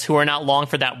Chris, who are not long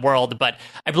for that world, but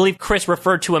I believe Chris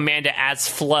referred to Amanda as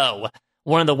Flo,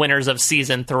 one of the winners of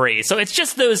Season 3. So it's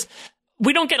just those...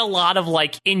 We don't get a lot of,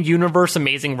 in-universe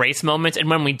Amazing Race moments, and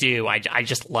when we do, I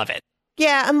just love it.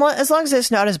 Yeah, as long as it's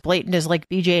not as blatant as,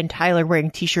 BJ and Tyler wearing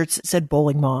T-shirts that said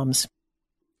Bowling Moms.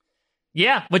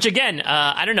 Yeah, which, again,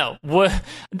 I don't know.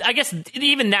 I guess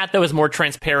even that, though, is more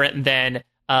transparent than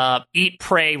Eat,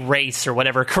 Pray, Race, or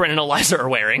whatever Corinne and Eliza are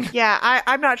wearing. Yeah,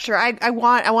 I'm not sure. I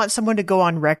want someone to go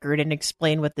on record and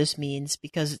explain what this means,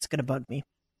 because it's going to bug me.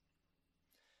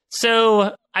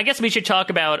 So, I guess we should talk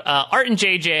about Art and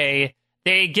JJ.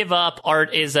 They give up.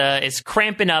 Art is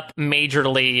cramping up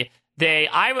majorly.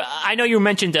 I know you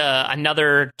mentioned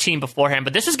another team beforehand,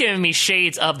 but this is giving me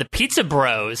shades of the Pizza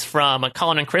Bros from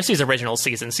Colin and Chrissy's original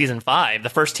season 5, the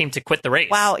first team to quit the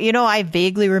race. Wow, I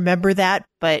vaguely remember that,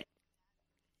 but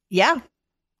yeah.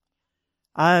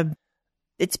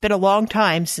 It's been a long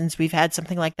time since we've had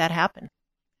something like that happen.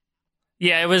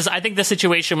 Yeah, I think the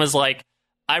situation was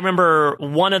I remember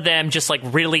one of them just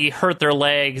really hurt their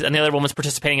legs, and the other one was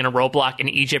participating in a roadblock in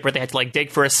Egypt where they had to dig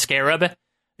for a scarab. And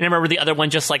I remember the other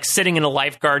one just sitting in a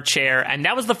lifeguard chair, and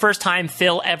that was the first time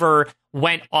Phil ever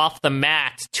went off the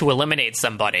mat to eliminate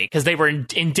somebody, because they were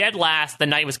in dead last. The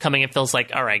night was coming, and Phil's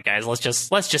all right, guys, let's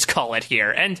just call it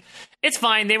here. And it's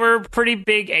fine. They were pretty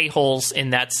big a-holes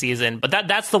in that season, but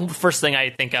that's the first thing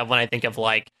I think of when I think of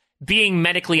being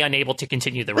medically unable to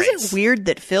continue the race. Isn't it weird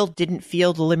that Phil didn't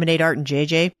feel to eliminate Art and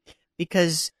JJ?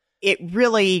 Because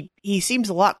he seems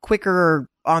a lot quicker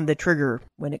on the trigger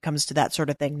when it comes to that sort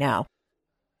of thing now.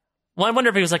 Well, I wonder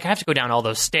if he was I have to go down all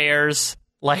those stairs.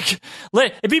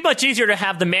 It'd be much easier to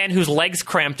have the man whose legs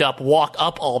cramped up walk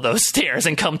up all those stairs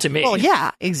and come to me. Well, yeah,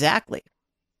 exactly.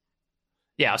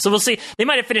 Yeah, so we'll see. They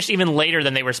might have finished even later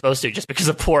than they were supposed to, just because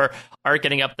of poor Art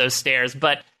getting up those stairs.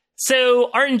 But so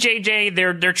Art and JJ,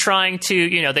 they're trying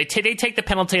to, they take the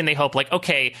penalty and they hope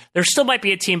okay, there still might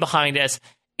be a team behind us.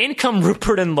 In come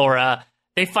Rupert and Laura.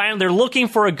 They're looking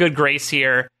for a good grace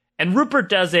here, and Rupert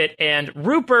does it. And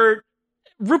Rupert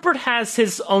has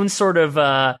his own sort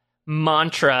of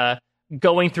mantra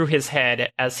going through his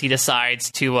head as he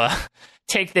decides to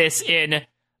take this in.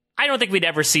 I don't think we'd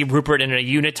ever see Rupert in a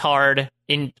unitard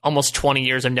in almost 20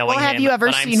 years of knowing him. Have you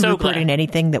ever seen Rupert in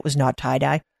anything that was not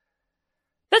tie-dye?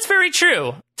 That's very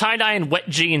true. Tie-dye and wet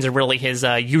jeans are really his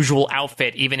usual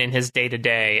outfit, even in his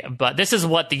day-to-day. But this is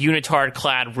what the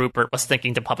unitard-clad Rupert was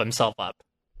thinking to pump himself up.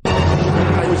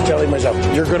 I was telling myself,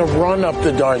 you're going to run up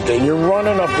the darn thing. You're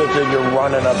running up the thing. You're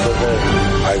running up the thing.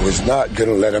 I was not going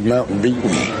to let a mountain beat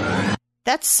me.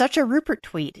 That's such a Rupert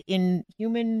tweet in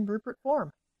human Rupert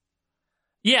form.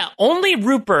 Yeah, only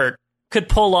Rupert could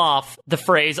pull off the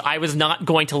phrase, I was not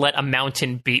going to let a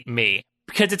mountain beat me.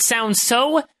 Because it sounds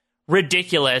so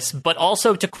ridiculous, but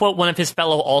also, to quote one of his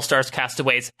fellow All-Stars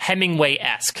castaways,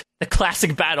 Hemingway-esque, the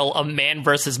classic battle of man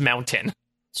versus mountain.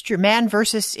 It's true, man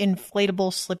versus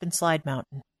inflatable slip and slide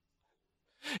mountain.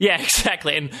 Yeah,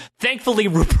 exactly. And thankfully,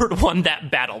 Rupert won that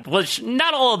battle, which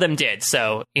not all of them did.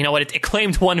 So, you know what? It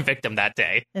claimed one victim that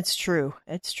day. It's true.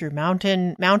 It's true.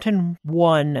 Mountain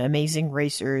 1, Amazing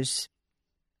Racers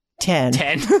 10.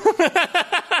 10.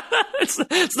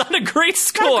 It's not a great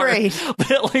score. Not great.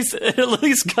 But at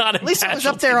least got it. At least it was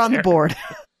up there on the board.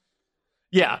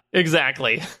 Yeah,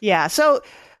 exactly. Yeah. So,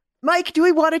 Mike, do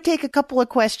we want to take a couple of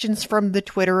questions from the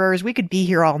Twitterers? We could be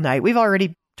here all night. We've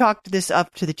already talked this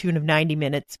up to the tune of 90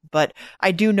 minutes, but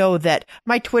I do know that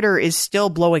my Twitter is still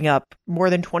blowing up more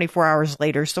than 24 hours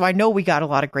later, so I know we got a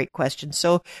lot of great questions.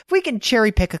 So if we can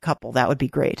cherry pick a couple, that would be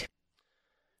great.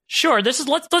 Sure.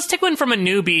 Let's take one from a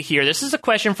newbie here. This is a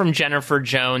question from Jennifer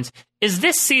Jones. Is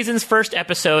this season's first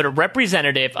episode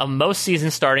representative of most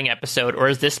seasons starting episode, or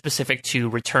is this specific to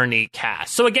returnee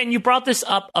cast? So again, you brought this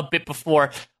up a bit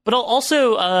before, but I'll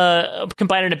also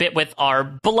combine it a bit with our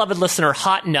beloved listener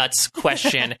Hot Nuts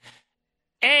question.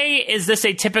 A, is this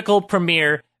a typical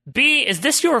premiere? B, is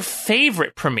this your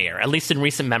favorite premiere, at least in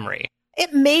recent memory?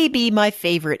 It may be my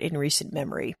favorite in recent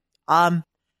memory.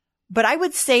 But I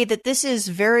would say that this is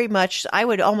very much, I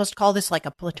would almost call this like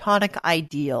a platonic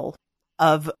ideal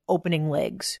of opening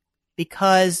legs,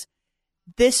 because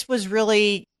this was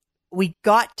really, we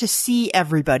got to see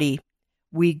everybody.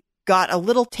 We got a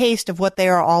little taste of what they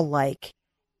are all like,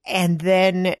 and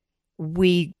then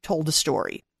we told a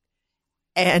story.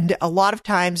 And a lot of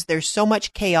times there's so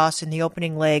much chaos in the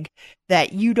opening leg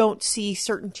that you don't see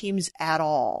certain teams at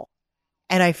all.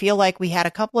 And I feel like we had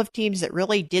a couple of teams that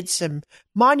really did some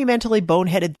monumentally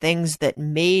boneheaded things that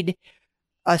made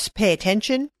us pay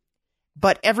attention,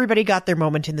 but everybody got their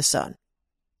moment in the sun.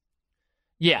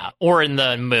 Yeah, or in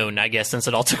the moon, I guess, since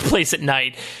it all took place at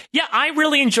night. Yeah, I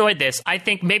really enjoyed this. I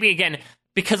think maybe, again,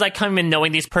 because I come in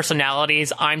knowing these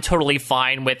personalities, I'm totally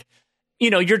fine with, you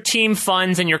know, your team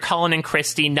funds and your Colin and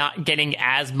Christy not getting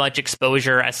as much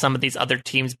exposure as some of these other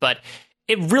teams, but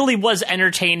it really was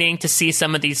entertaining to see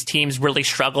some of these teams really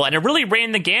struggle, and it really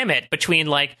ran the gamut between,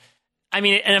 like, I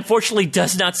mean, it unfortunately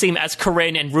does not seem, as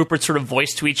Corinne and Rupert sort of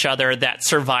voiced to each other, that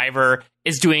Survivor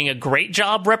is doing a great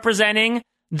job representing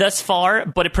thus far,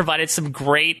 but it provided some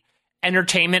great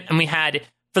entertainment, and we had,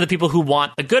 for the people who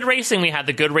want the good racing, we had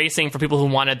the good racing. For people who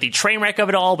wanted the train wreck of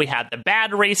it all, we had the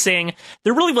bad racing.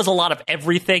 There really was a lot of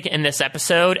everything in this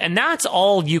episode, and that's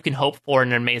all you can hope for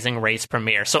in an Amazing Race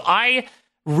premiere. So I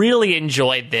really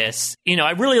enjoyed this. You know,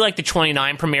 I really like the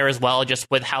 29 premiere as well, just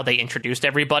with how they introduced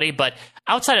everybody. But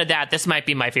outside of that, this might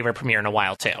be my favorite premiere in a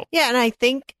while, too. Yeah, and I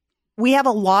think we have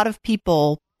a lot of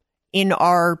people in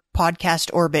our podcast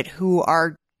orbit who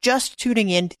are just tuning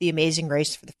into The Amazing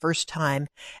Race for the first time.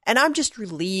 And I'm just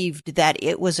relieved that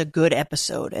it was a good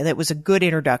episode and it was a good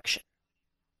introduction.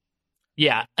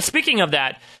 Yeah. Speaking of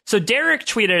that, so Derek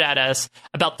tweeted at us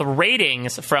about the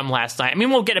ratings from last night. I mean,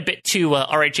 we'll get a bit to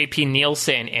RHAP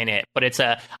Nielsen in it, but it's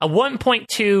a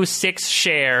 1.26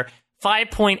 share,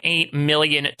 5.8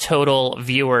 million total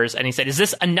viewers. And he said, is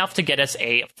this enough to get us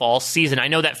a fall season? I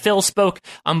know that Phil spoke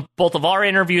on both of our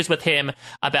interviews with him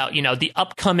about, you know, the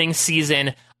upcoming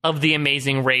season of The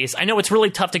Amazing Race. I know it's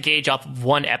really tough to gauge off of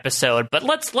one episode, but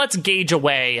let's gauge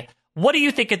away. What do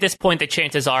you think at this point the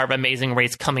chances are of Amazing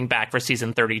Race coming back for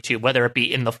season 32, whether it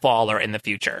be in the fall or in the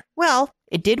future? Well,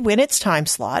 it did win its time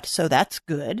slot, so that's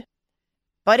good.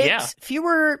 But it's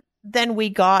fewer than we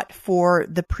got for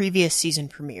the previous season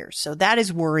premiere, so that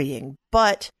is worrying.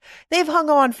 But they've hung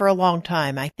on for a long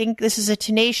time. I think this is a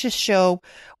tenacious show.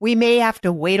 We may have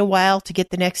to wait a while to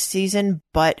get the next season,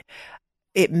 but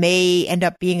it may end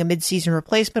up being a mid-season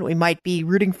replacement. We might be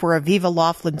rooting for a Viva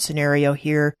Laughlin scenario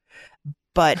here,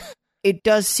 but it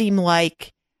does seem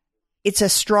like it's a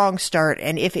strong start,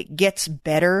 and if it gets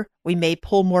better, we may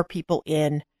pull more people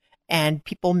in, and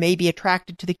people may be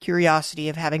attracted to the curiosity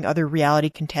of having other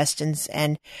reality contestants,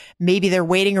 and maybe they're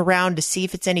waiting around to see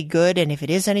if it's any good, and if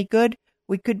it is any good,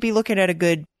 we could be looking at a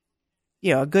good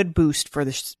boost for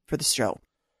the show.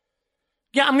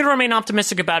 Yeah, I'm going to remain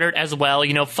optimistic about it as well.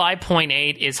 You know,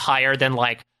 5.8 is higher than,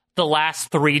 like, the last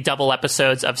 3 double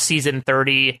episodes of season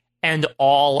 30 and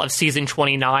all of season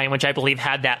 29, which I believe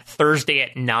had that Thursday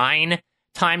at 9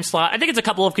 time slot. I think it's a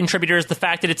couple of contributors. The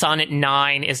fact that it's on at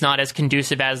 9 is not as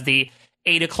conducive as the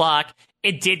 8 o'clock.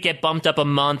 It did get bumped up a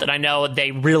month, and I know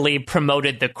they really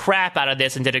promoted the crap out of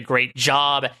this and did a great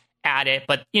job at it.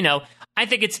 But, you know, I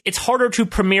think it's harder to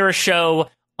premiere a show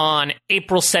on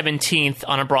April 17th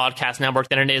on a broadcast network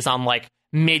than it is on, like,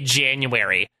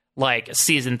 mid-January, like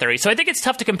season 30. So I think it's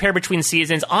tough to compare between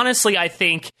seasons. Honestly, I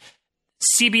think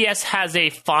CBS has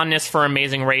a fondness for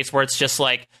Amazing Race where it's just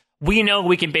like, we know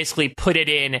we can basically put it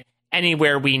in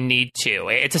anywhere we need to.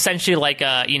 It's essentially like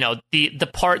the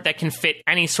part that can fit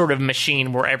any sort of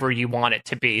machine wherever you want it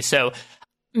to be. So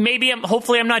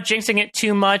hopefully I'm not jinxing it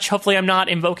too much. Hopefully I'm not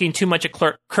invoking too much of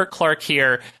Kirk Clark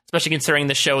here, especially considering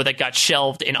the show that got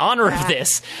shelved in honor of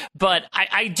this. But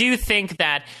I do think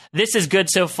that this is good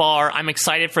so far. I'm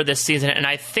excited for this season, and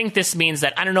I think this means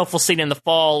that I don't know if we'll see it in the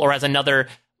fall or as another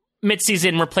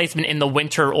mid-season replacement in the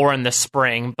winter or in the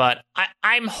spring, but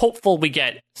I'm hopeful we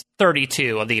get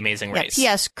 32 of The Amazing Race.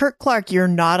 Yes, Kirk Clark, you're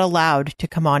not allowed to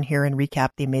come on here and recap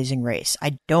The Amazing Race.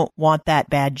 I don't want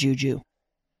that bad juju.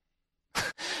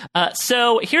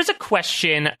 So here's a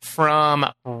question from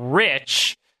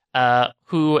Rich,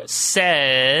 who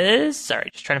says, sorry,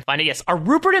 just trying to find it. Yes. Are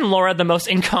Rupert and Laura the most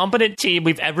incompetent team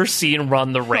we've ever seen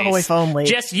run the race? Oh, if only.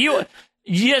 Jess,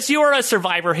 you are a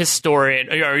Survivor historian,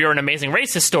 or you're an Amazing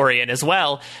Race historian as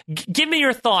well. Give me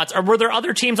your thoughts. Or were there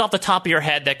other teams off the top of your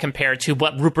head that compare to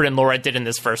what Rupert and Laura did in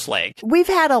this first leg? We've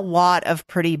had a lot of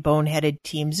pretty boneheaded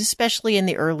teams, especially in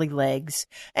the early legs.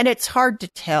 And it's hard to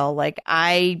tell.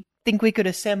 I think we could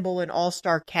assemble an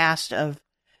all-star cast of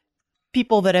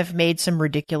people that have made some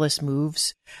ridiculous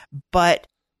moves. But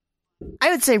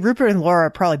I would say Rupert and Laura are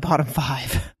probably bottom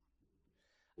 5.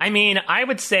 I mean, I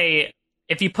would say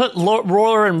if you put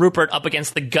Laura and Rupert up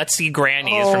against the gutsy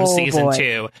grannies from season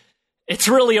 2, it's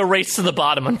really a race to the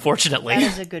bottom, unfortunately. That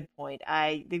is a good point.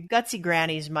 The gutsy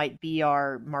grannies might be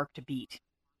our mark to beat.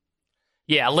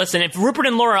 Yeah, listen, if Rupert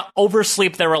and Laura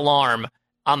oversleep their alarm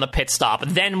on the pit stop,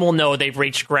 then we'll know they've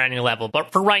reached granny level.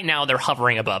 But for right now, they're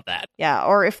hovering above that. Yeah,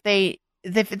 or if they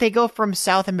go from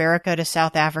South America to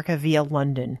South Africa via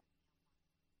London.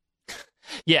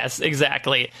 Yes,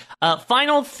 exactly.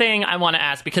 Final thing I want to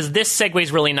ask, because this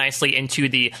segues really nicely into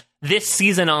this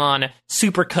season on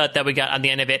supercut that we got on the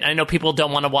end of it. And I know people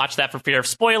don't want to watch that for fear of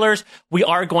spoilers. We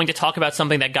are going to talk about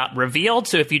something that got revealed.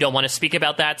 So if you don't want to speak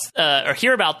about that or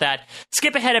hear about that,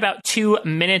 skip ahead about 2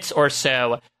 minutes or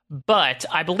so. But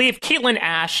I believe Caitlin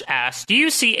Ash asked, do you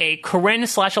see a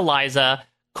Corinne/Eliza,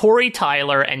 Corey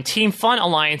Tyler, and Team Fun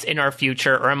alliance in our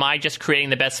future, or am I just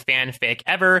creating the best fanfic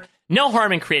ever? No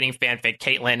harm in creating fanfic,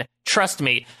 Caitlin. Trust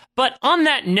me. But on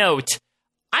that note,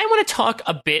 I want to talk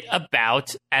a bit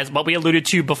about, as what we alluded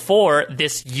to before,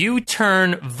 this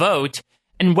U-turn vote,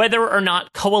 and whether or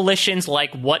not coalitions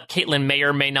like what Caitlin may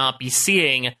or may not be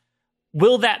seeing,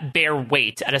 will that bear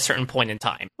weight at a certain point in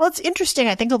time? Well, it's interesting.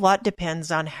 I think a lot depends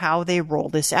on how they roll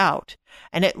this out.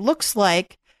 And it looks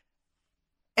like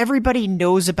everybody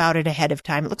knows about it ahead of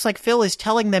time. It looks like Phil is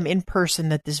telling them in person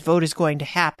that this vote is going to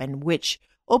happen, which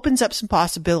opens up some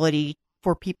possibility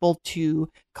for people to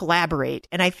collaborate.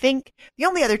 And I think the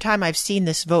only other time I've seen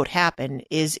this vote happen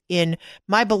is in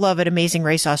my beloved Amazing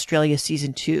Race Australia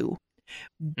Season 2.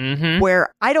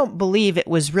 Where I don't believe it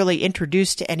was really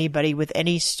introduced to anybody with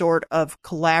any sort of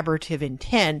collaborative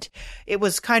intent. It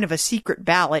was kind of a secret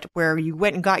ballot where you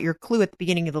went and got your clue at the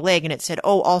beginning of the leg and it said,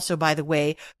 oh, also, by the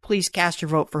way, please cast your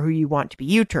vote for who you want to be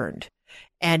U-turned.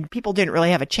 And people didn't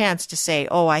really have a chance to say,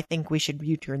 oh, I think we should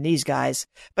U-turn these guys.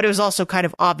 But it was also kind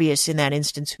of obvious in that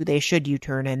instance who they should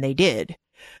U-turn, and they did.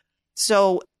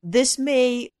 So this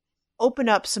may open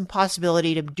up some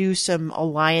possibility to do some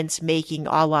alliance making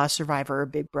a la Survivor or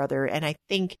Big Brother. And I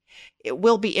think it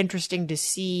will be interesting to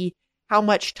see how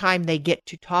much time they get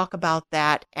to talk about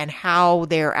that and how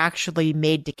they're actually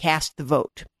made to cast the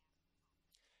vote.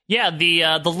 Yeah,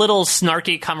 the little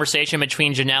snarky conversation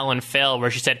between Janelle and Phil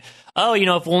where she said, oh,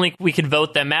 if only we could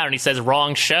vote them out. And he says,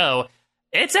 wrong show.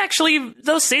 It's actually,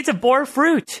 those states have bore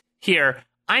fruit here.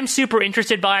 I'm super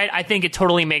interested by it. I think it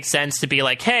totally makes sense to be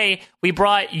like, hey, we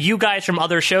brought you guys from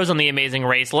other shows on The Amazing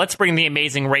Race. Let's bring The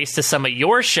Amazing Race to some of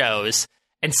your shows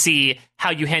and see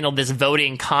how you handle this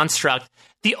voting construct.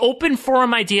 The open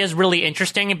forum idea is really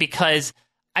interesting because,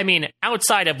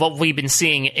 outside of what we've been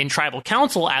seeing in Tribal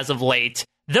Council as of late,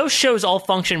 those shows all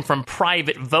function from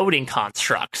private voting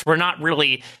constructs. We're not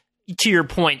really, to your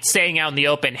point, saying out in the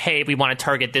open, hey, we want to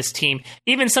target this team.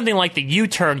 Even something like the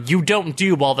U-turn, you don't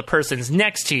do while the person's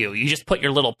next to you. You just put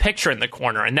your little picture in the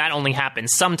corner, and that only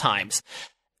happens sometimes.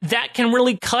 That can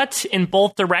really cut in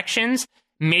both directions.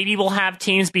 Maybe we'll have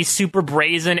teams be super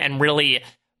brazen and really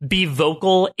be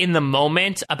vocal in the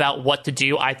moment about what to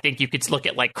do. I think you could look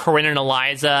at like Corinne and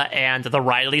Eliza and the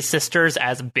Riley sisters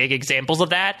as big examples of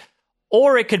that.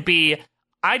 Or it could be,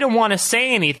 I don't want to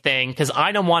say anything because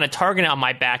I don't want a target on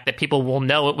my back that people will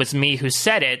know it was me who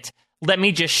said it. Let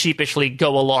me just sheepishly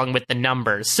go along with the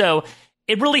numbers. So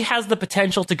it really has the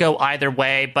potential to go either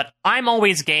way, but I'm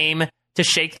always game to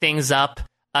shake things up.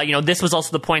 This was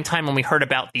also the point in time when we heard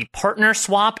about the partner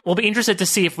swap. We'll be interested to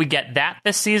see if we get that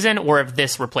this season or if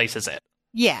this replaces it.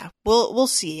 Yeah, we'll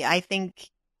see. I think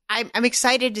I'm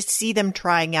excited to see them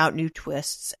trying out new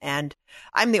twists, and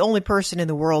I'm the only person in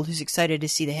the world who's excited to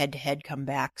see the head-to-head come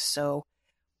back. So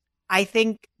I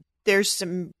think there's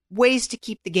some ways to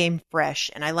keep the game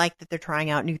fresh, and I like that they're trying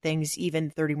out new things even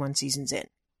 31 seasons in.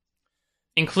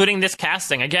 Including this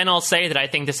casting. Again, I'll say that I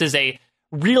think this is a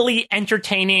really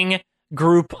entertaining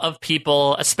group of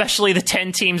people, especially the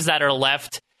 10 teams that are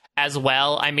left as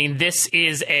well. I mean, this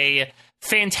is a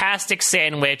fantastic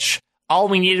sandwich. All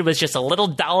we needed was just a little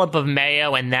dollop of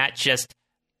mayo, and that just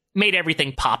made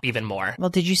everything pop even more. Well,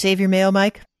 did you save your mayo,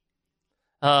 Mike?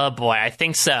 Oh, boy, I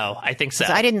think so. I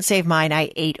didn't save mine. I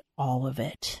ate all of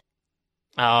it.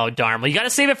 Oh, darn. Well, you got to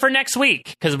save it for next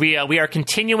week, because we are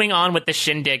continuing on with the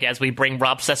shindig as we bring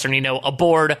Rob Cesternino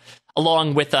aboard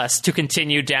along with us to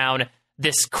continue down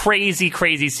this crazy,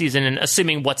 crazy season, and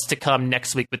assuming what's to come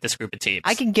next week with this group of teams.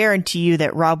 I can guarantee you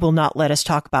that Rob will not let us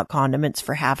talk about condiments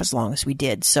for half as long as we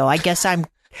did. So I guess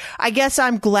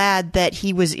I'm glad that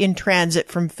he was in transit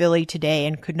from Philly today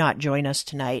and could not join us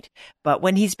tonight. But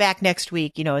when he's back next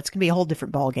week, it's going to be a whole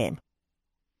different ballgame.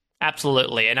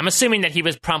 Absolutely. And I'm assuming that he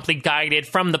was promptly guided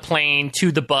from the plane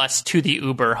to the bus to the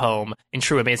Uber home in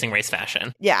true Amazing Race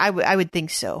fashion. Yeah, I would think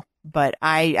so. But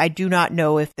I do not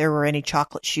know if there were any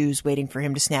chocolate shoes waiting for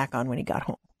him to snack on when he got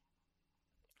home.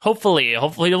 Hopefully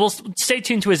we'll stay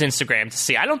tuned to his Instagram to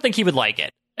see. I don't think he would like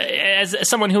it. As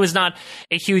someone who is not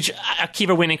a huge,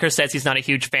 Akiva Winokur says he's not a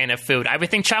huge fan of food, I would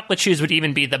think chocolate shoes would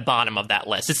even be the bottom of that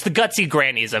list. It's the gutsy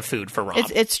grannies of food for Rob.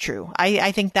 It's true.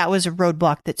 I think that was a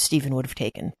roadblock that Steven would have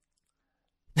taken.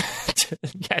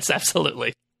 Yes,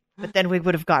 absolutely. But then we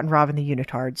would have gotten Rob in the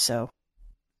unitard, so...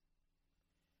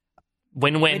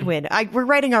 Win-win. Win-win. We're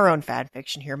writing our own fan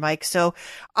fiction here, Mike. So,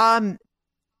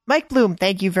 Mike Bloom,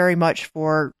 thank you very much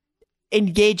for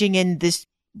engaging in this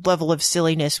level of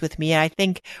silliness with me. And I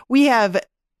think we have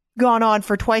gone on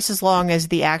for twice as long as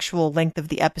the actual length of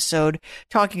the episode,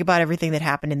 talking about everything that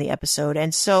happened in the episode.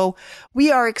 And so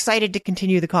we are excited to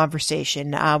continue the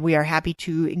conversation. We are happy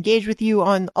to engage with you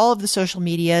on all of the social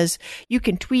medias. You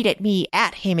can tweet at me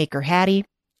at Haymaker Hattie.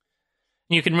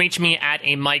 You can reach me at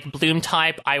a Mike Bloom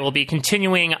type. I will be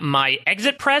continuing my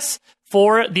exit press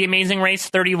for The Amazing Race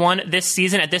 31 this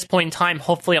season. At this point in time,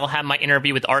 hopefully I'll have my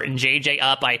interview with Art and JJ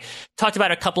up. I talked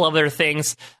about a couple of other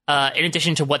things in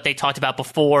addition to what they talked about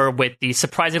before with the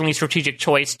surprisingly strategic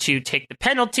choice to take the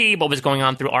penalty, what was going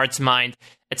on through Art's mind,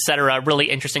 etc. Really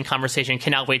interesting conversation.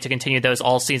 Cannot wait to continue those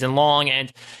all season long. And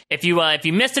if you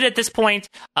missed it at this point,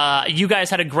 you guys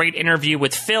had a great interview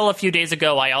with Phil a few days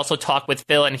ago. I also talked with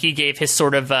Phil, and he gave his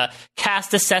sort of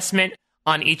cast assessment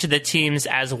on each of the teams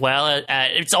as well.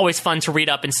 It's always fun to read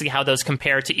up and see how those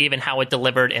compare to even how it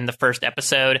delivered in the first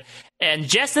episode. And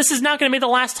Jess, this is not going to be the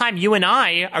last time you and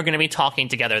I are going to be talking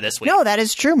together this week. No, that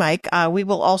is true, Mike. We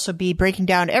will also be breaking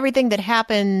down everything that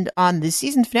happened on the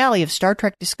season finale of Star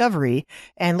Trek Discovery,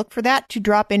 and look for that to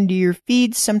drop into your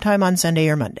feeds sometime on Sunday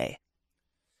or Monday.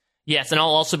 Yes, and I'll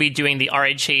also be doing the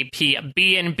RHAP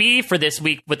B&B for this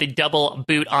week with a double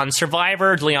boot on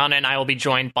Survivor. Liana and I will be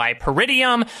joined by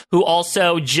Peridium, who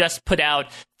also just put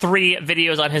out 3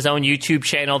 videos on his own YouTube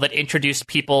channel that introduced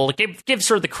people, give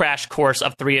sort of the crash course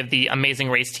of 3 of the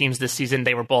Amazing Race teams this season.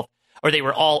 They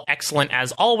were all excellent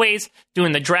as always,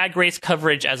 doing the drag race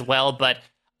coverage as well, but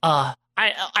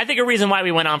I think a reason why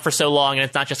we went on for so long, and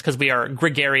it's not just because we are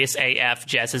gregarious AF,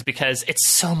 Jess, is because it's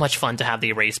so much fun to have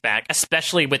the race back,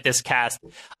 especially with this cast.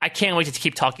 I can't wait to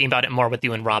keep talking about it more with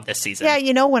you and Rob this season.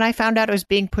 Yeah, when I found out it was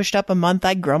being pushed up a month,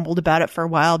 I grumbled about it for a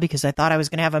while because I thought I was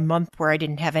going to have a month where I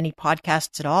didn't have any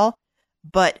podcasts at all.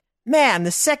 But man,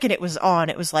 the second it was on,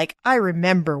 it was like, I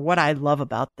remember what I love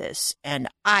about this, and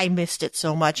I missed it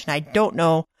so much, and I don't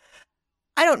know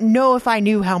if I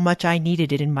knew how much I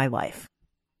needed it in my life.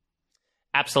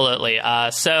 Absolutely.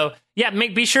 So, yeah,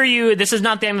 be sure this is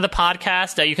not the end of the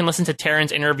podcast. You can listen to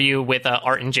Taran's interview with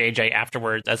Art and JJ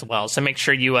afterwards as well. So make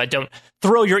sure you don't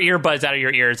throw your earbuds out of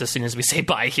your ears as soon as we say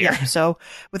bye here. Yeah, so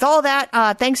with all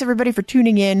that, thanks everybody for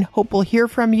tuning in. Hope we'll hear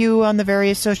from you on the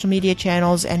various social media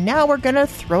channels. And now we're going to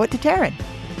throw it to Taran.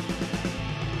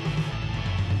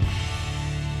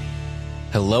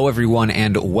 Hello, everyone,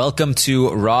 and welcome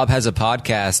to Rob Has a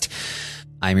Podcast.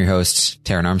 I'm your host,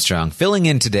 Taran Armstrong, filling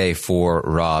in today for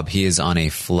Rob. He is on a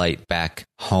flight back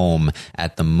home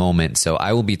at the moment, so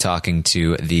I will be talking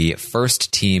to the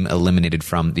first team eliminated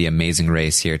from The Amazing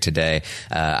Race here today.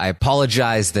 I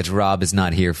apologize that Rob is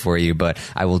not here for you, but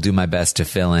I will do my best to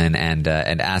fill in and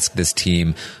ask this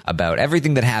team about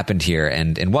everything that happened here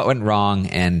and what went wrong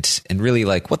and really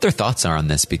like what their thoughts are on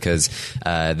this, because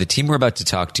the team we're about to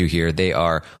talk to here, they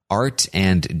are Art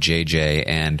and JJ,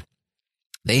 and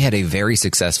They had a very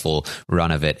successful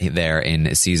run of it there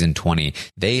in season 20.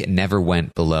 They never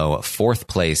went below fourth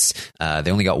place.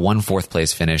 They only got one fourth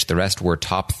place finish. The rest were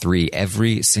top three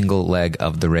every single leg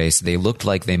of the race. They looked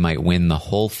like they might win the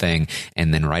whole thing.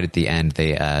 And then right at the end,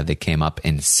 they came up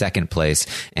in second place.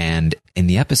 And in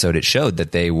the episode, it showed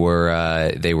that they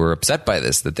were upset by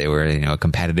this, that they were, a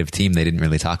competitive team. They didn't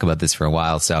really talk about this for a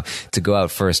while. So to go out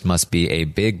first must be a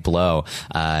big blow.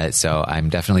 So I'm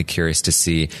definitely curious to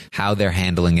see how they're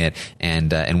handling it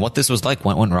and what this was like,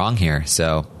 what went wrong here.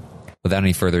 So without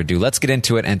any further ado, let's get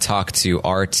into it and talk to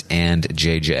Art and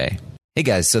JJ. Hey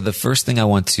guys, so the first thing I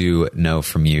want to know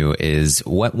from you is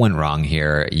what went wrong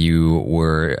here. You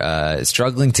were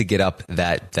struggling to get up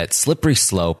that slippery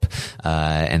slope,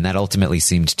 and that ultimately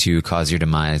seemed to cause your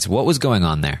demise. What was going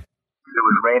on there? It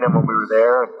was raining when we were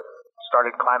there, and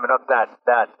started climbing up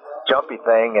that jumpy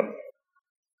thing, and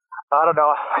I don't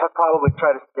know, I probably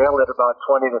tried to scale it about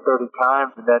 20 to 30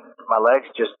 times, and then my legs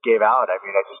just gave out. I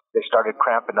mean, they started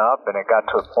cramping up, and it got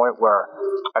to a point where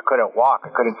I couldn't walk.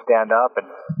 I couldn't stand up, and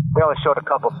they only showed a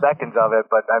couple seconds of it,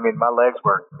 but I mean, my legs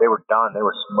were done. They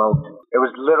were smoked. It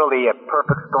was literally a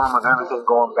perfect storm of everything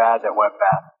going bad that went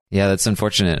bad. Yeah, that's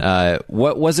unfortunate.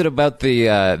 What was it about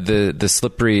the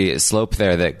slippery slope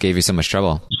there that gave you so much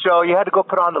trouble? So you had to go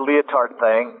put on the leotard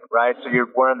thing, right? So you're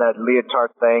wearing that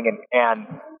leotard thing, and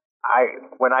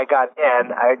when I got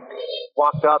in, I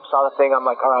walked up, saw the thing. I'm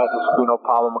like, all right, this will be no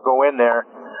problem. I'll go in there.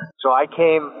 So I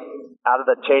came out of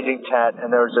the changing tent,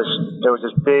 and there was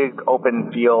this big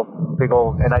open field,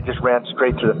 and I just ran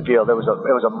straight through the field. It was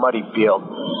a muddy field,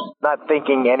 not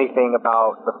thinking anything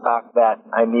about the fact that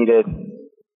I needed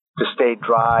to stay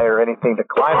dry or anything to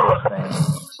climb this thing.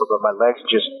 But my legs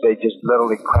just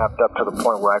literally cramped up to the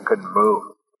point where I couldn't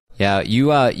move. Yeah, you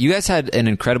guys had an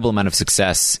incredible amount of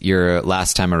success your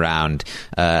last time around.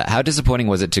 How disappointing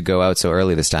was it to go out so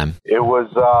early this time? It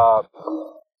was the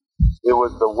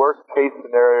worst case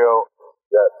scenario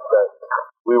that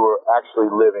we were actually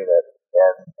living in,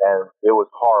 and it was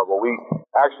horrible. We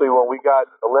actually, when we got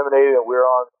eliminated and we were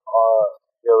on,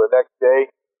 the next day,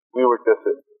 we were just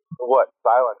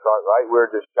silent, right? We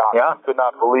were just shocked. Yeah. We could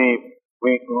not believe.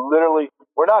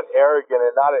 We're not arrogant,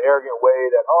 and not an arrogant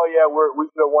way that, we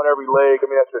should have won every leg. I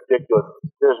mean, that's ridiculous.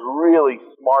 There's really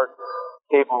smart,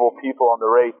 capable people on the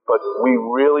race, but we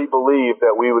really believed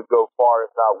that we would go far,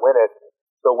 if not win it.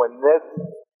 So when this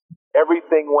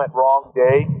everything went wrong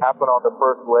day happened on the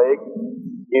first leg,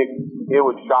 it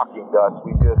was shocking to us.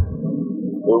 It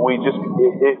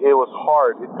was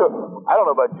hard. I don't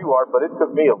know about you, Art, but it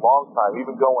took me a long time,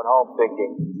 even going home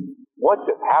thinking, what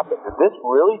just happened? Did this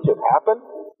really just happen?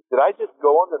 Did I just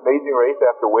go on the Amazing Race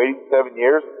after waiting 7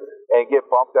 years and get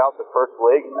bumped out the first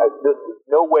leg? There's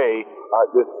no way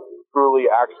this truly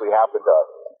actually happened to us,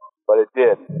 but it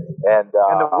did. And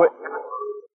the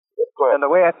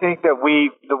way I think that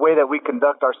the way that we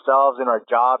conduct ourselves in our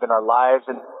job, in our lives,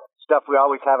 and stuff, we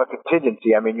always have a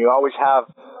contingency. I mean, you always have,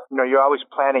 you're always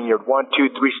planning. You're 1, 2,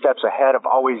 3 steps ahead of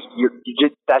always.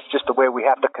 That's just the way we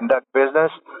have to conduct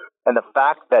business. And the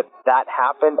fact that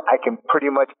happened, I can pretty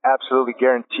much absolutely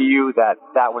guarantee you that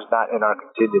was not in our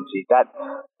contingency. That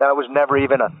was never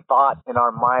even a thought in our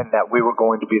mind that we were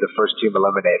going to be the first team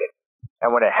eliminated.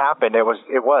 And when it happened, it was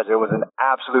an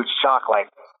absolute shock. Like,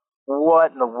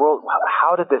 what in the world?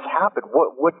 How did this happen?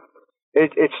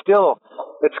 It's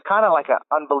kind of like an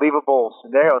unbelievable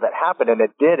scenario that happened, and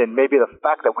it did. And maybe the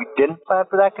fact that we didn't plan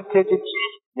for that contingency,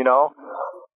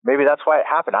 maybe that's why it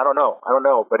happened. I don't know.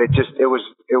 But it was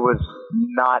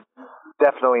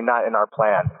definitely not in our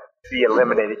plan to be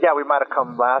eliminated. Yeah, we might have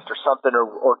come last or something,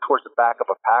 or towards the back of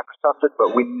a pack or something,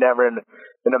 but we never in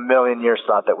a million years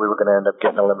thought that we were going to end up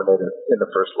getting eliminated in the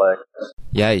first leg.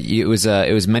 Yeah, it was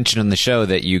mentioned on the show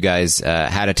that you guys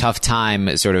had a tough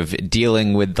time sort of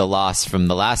dealing with the loss from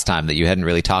the last time, that you hadn't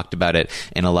really talked about it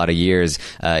in a lot of years.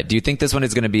 Do you think this one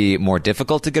is going to be more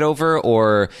difficult to get over,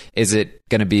 or is it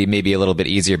going to be maybe a little bit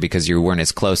easier because you weren't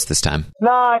as close this time?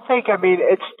 No, I think,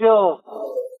 it's still,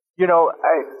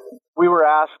 we were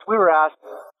asked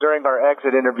during our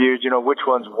exit interviews, which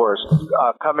one's worse,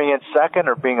 coming in second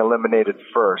or being eliminated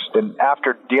first. And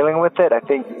after dealing with it, I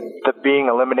think the being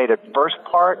eliminated first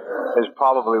part is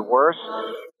probably worse.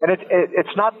 And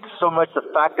it's not so much the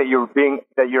fact that you're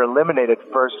eliminated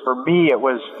first. For me, it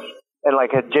was, and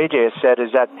like JJ has said,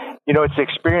 is that, it's the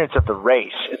experience of the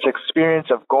race. It's the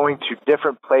experience of going to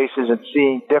different places and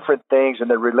seeing different things, and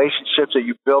the relationships that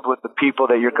you build with the people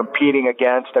that you're competing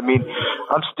against. I mean,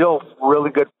 I'm still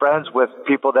really good friends with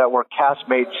people that were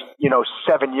castmates,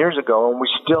 7 years ago, and we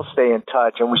still stay in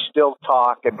touch and we still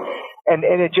talk, and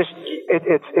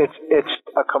it's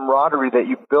a camaraderie that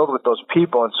you build with those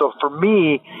people. And so for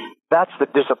me, that's the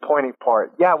disappointing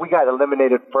part. Yeah, we got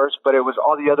eliminated first, but it was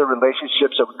all the other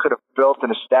relationships that we could have built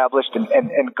and established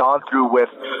and gone through with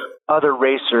other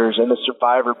racers and the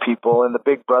Survivor people and the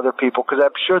Big Brother people, because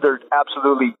I'm sure they're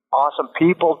absolutely awesome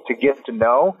people to get to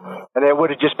know, and it would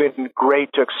have just been great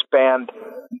to expand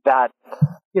that,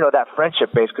 that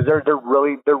friendship base, because they're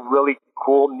really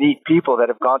cool, neat people that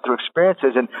have gone through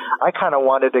experiences, and I kind of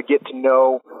wanted to get to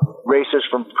know racers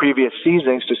from previous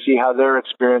seasons to see how their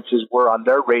experiences were on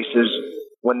their races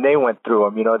when they went through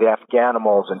them, the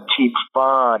Afghanimals and Team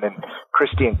Fun and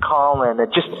Christy and Colin,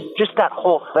 and just that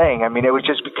whole thing. I mean, it was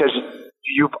just because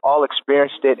you've all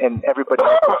experienced it and everybody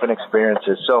has different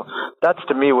experiences. So that's,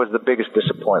 to me, was the biggest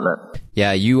disappointment.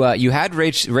 Yeah, you had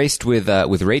raced with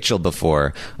Rachel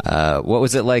before. What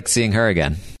was it like seeing her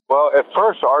again? Well, at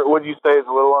first, Art, would you say is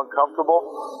a little uncomfortable?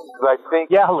 Because I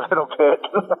think... Yeah, a little bit.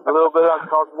 A little bit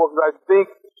uncomfortable, because I think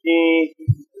she...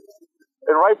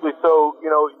 And rightfully so,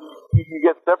 you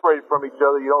get separated from each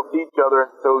other, you don't see each other,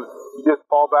 and so you just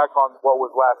fall back on what was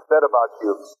last said about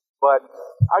you. But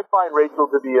I find Rachel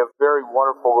to be a very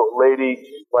wonderful lady.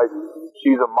 Like,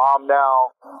 she's a mom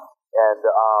now, and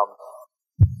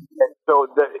so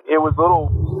it was a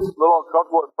little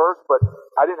uncomfortable at first, but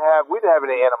we didn't have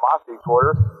any animosity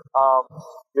toward her.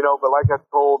 But like I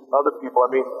told other people, I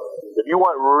mean, if you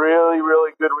want really,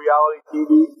 really good reality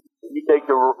TV, you take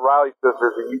the Riley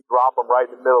sisters and you drop them right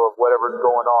in the middle of whatever's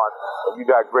going on, and you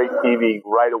got great TV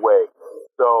right away.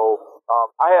 So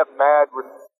I have mad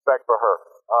respect for her.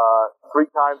 3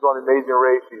 times on Amazing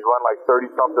Race, she's run like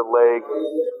 30-something legs.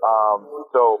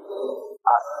 So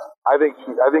I think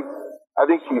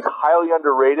she's highly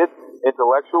underrated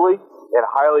intellectually and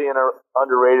highly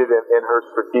underrated in her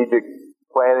strategic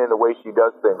planning and the way she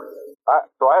does things.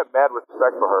 So I have mad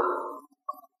respect for her.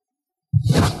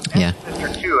 Yeah.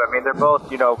 Sister too. I mean, they're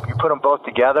both, you put them both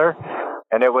together,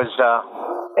 and it was,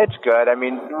 it's good. I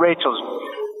mean, Rachel's,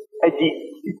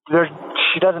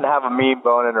 she doesn't have a mean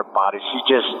bone in her body.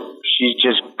 She's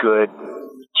just good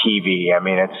TV. I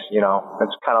mean, it's,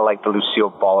 it's kind of like the Lucille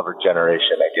Ball of her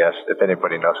generation, I guess, if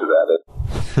anybody knows who that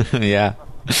is. Yeah.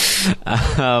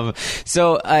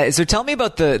 So tell me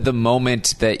about the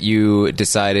moment that you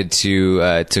decided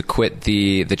to quit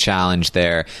the challenge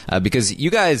there, because you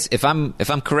guys, if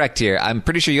I'm correct here, I'm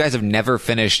pretty sure you guys have never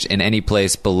finished in any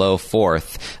place below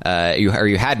 4th,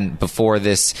 you hadn't before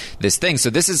this thing. So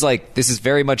this is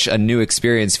very much a new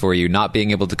experience for you, not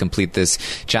being able to complete this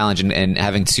challenge and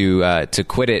having to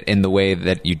quit it in the way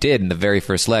that you did in the very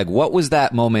first leg. What was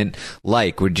that moment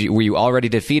like? Were you already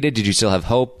defeated? Did you still have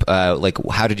hope?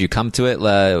 How did you come to it?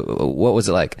 What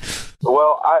was it like?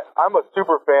 Well, I'm a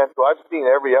super fan, so I've seen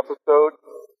every episode.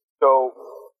 So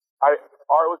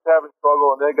Art was having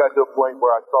struggle, and then it got to a point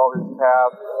where I saw his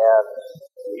path, and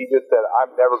he just said,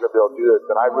 I'm never going to be able to do this.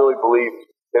 And I really believed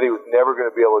that he was never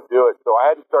going to be able to do it. So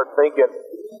I had to start thinking,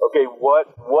 okay, what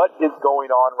is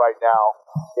going on right now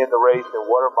in the race, and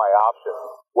what are my options?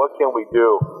 What can we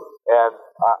do? And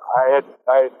I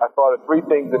thought of 3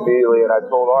 things immediately, and I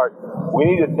told Art, we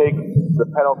need to take the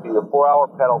penalty, the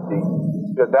 4-hour penalty,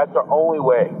 because that's our only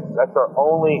way. That's our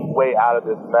only way out of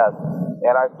this mess.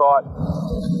 And I thought,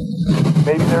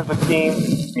 maybe there's a team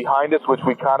behind us, which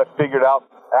we kind of figured out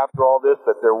after all this,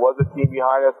 that there was a team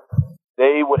behind us.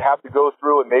 They would have to go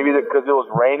through it, maybe because it was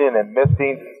raining and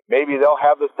misting, maybe they'll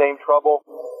have the same trouble,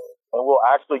 and we'll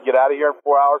actually get out of here in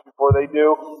 4 hours before they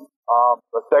do.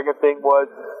 The second thing was,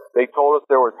 they told us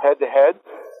there was head-to-head.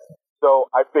 So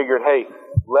I figured, hey,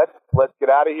 let's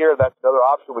get out of here. That's another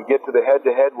option. We get to the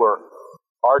head-to-head where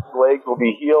Art's legs will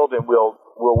be healed and we'll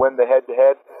win the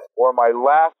head-to-head. Or my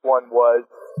last one was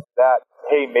that,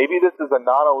 hey, maybe this is a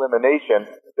non-elimination.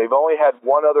 They've only had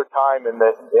one other time in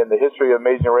the history of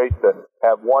Amazing Race to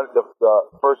have the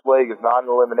first leg is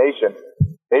non-elimination.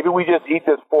 Maybe we just eat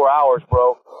this 4 hours,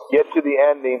 bro, get to the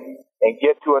ending and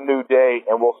get to a new day,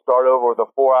 and we'll start over with a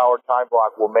 4-hour time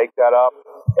block. We'll make that up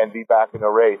and be back in the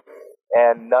race.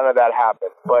 And none of that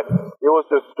happened. But it was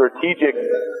a strategic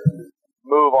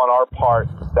move on our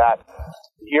part that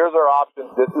here's our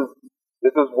options.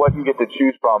 This is what you get to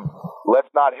choose from. Let's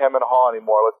not hem and haw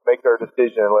anymore. Let's make our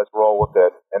decision and let's roll with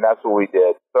it. And that's what we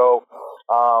did. So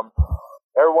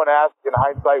everyone asked, in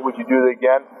hindsight, would you do it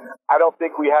again? I don't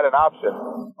think we had an option.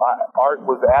 Art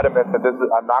was adamant that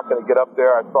I'm not going to get up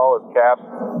there. I saw his calves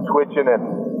twitching and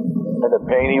the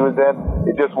pain he was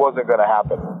in. It just wasn't going to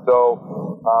happen. So,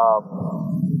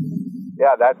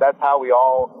 that's how we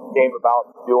all came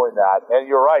about doing that. And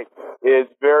you're right.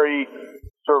 It's very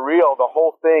surreal. The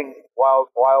whole thing, while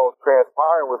it was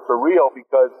transpiring, was surreal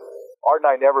because Art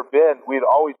and I we'd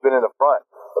always been in the front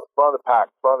of the pack.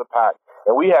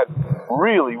 And we had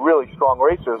really, really strong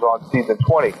racers on season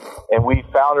 20, and we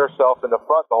found ourselves in the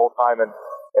front the whole time, and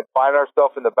find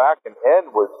ourselves in the back and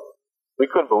end was, we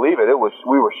couldn't believe it.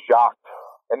 We were shocked.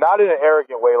 And not in an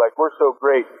arrogant way, like we're so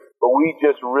great, but we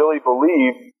just really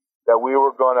believed that we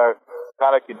were going to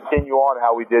kind of continue on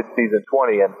how we did season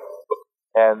 20.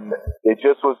 And it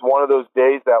just was one of those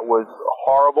days that was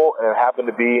horrible, and it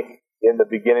happened to be in the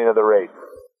beginning of the race.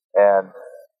 And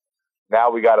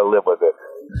now we got to live with it.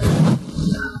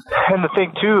 And the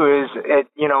thing too is,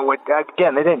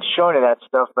 again, they didn't show any of that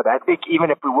stuff, but I think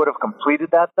even if we would have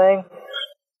completed that thing,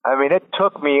 I mean, it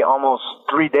took me almost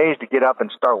 3 days to get up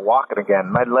and start walking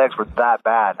again. My legs were that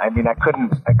bad. I mean, I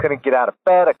couldn't get out of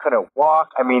bed. I couldn't walk.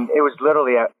 I mean, it was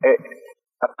literally,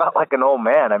 I felt like an old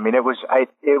man. I mean, it was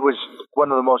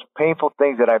one of the most painful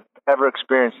things that I've ever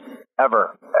experienced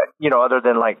ever. Other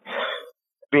than like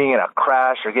being in a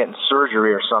crash or getting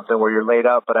surgery or something where you're laid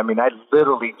up. But I mean, I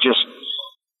literally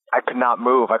I could not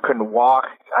move. I couldn't walk.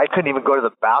 I couldn't even go to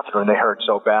the bathroom. They hurt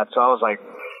so bad. So I was like,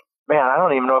 man, I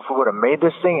don't even know if we would have made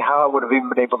this thing, how I would have even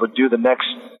been able to do the next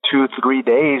 2-3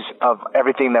 days of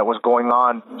everything that was going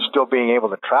on, still being able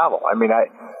to travel. I mean, I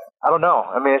don't know.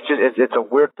 I mean, it's a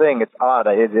weird thing. It's odd.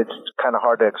 It's kind of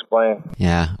hard to explain.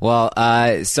 Yeah. Well,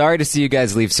 sorry to see you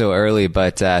guys leave so early,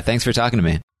 but thanks for talking to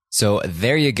me. So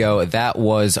there you go. That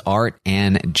was Art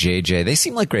and JJ. They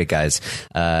seem like great guys.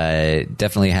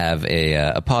 Definitely have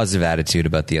a positive attitude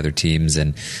about the other teams.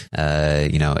 And,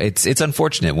 it's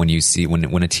unfortunate when you see,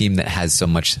 when a team that has so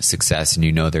much success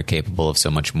and they're capable of so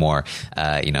much more,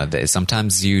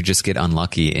 sometimes you just get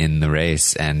unlucky in the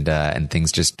race and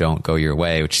things just don't go your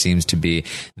way, which seems to be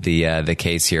the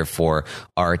case here for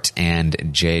Art and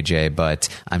JJ. But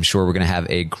I'm sure we're going to have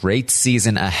a great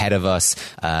season ahead of us.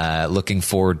 Looking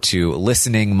forward to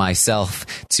listening myself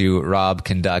to Rob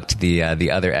conduct the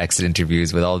other exit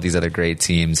interviews with all of these other great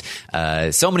teams.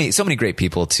 So many great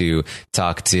people to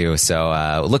talk to.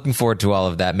 So looking forward to all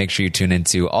of that. Make sure you tune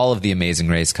into all of the amazing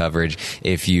race coverage.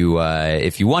 If you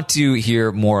want to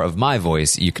hear more of my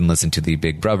voice, you can listen to the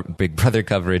Big Brother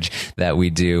coverage that we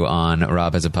do on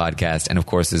Rob Has a Podcast. And of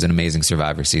course, there's an amazing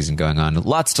Survivor season going on.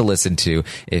 Lots to listen to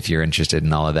if you're interested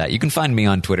in all of that. You can find me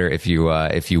on Twitter if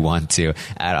you want to,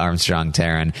 at Armstrong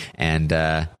Taran. And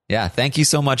thank you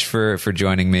so much for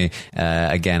joining me.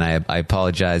 Again, I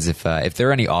apologize if there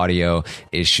are any audio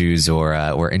issues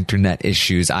or internet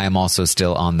issues. I am also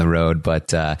still on the road,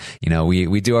 but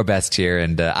we do our best here,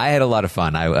 and I had a lot of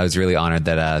fun. I was really honored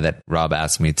that Rob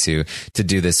asked me to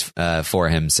do this for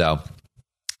him. So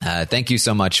thank you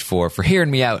so much for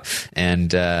hearing me out,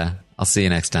 and I'll see you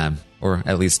next time, or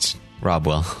at least Rob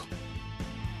will.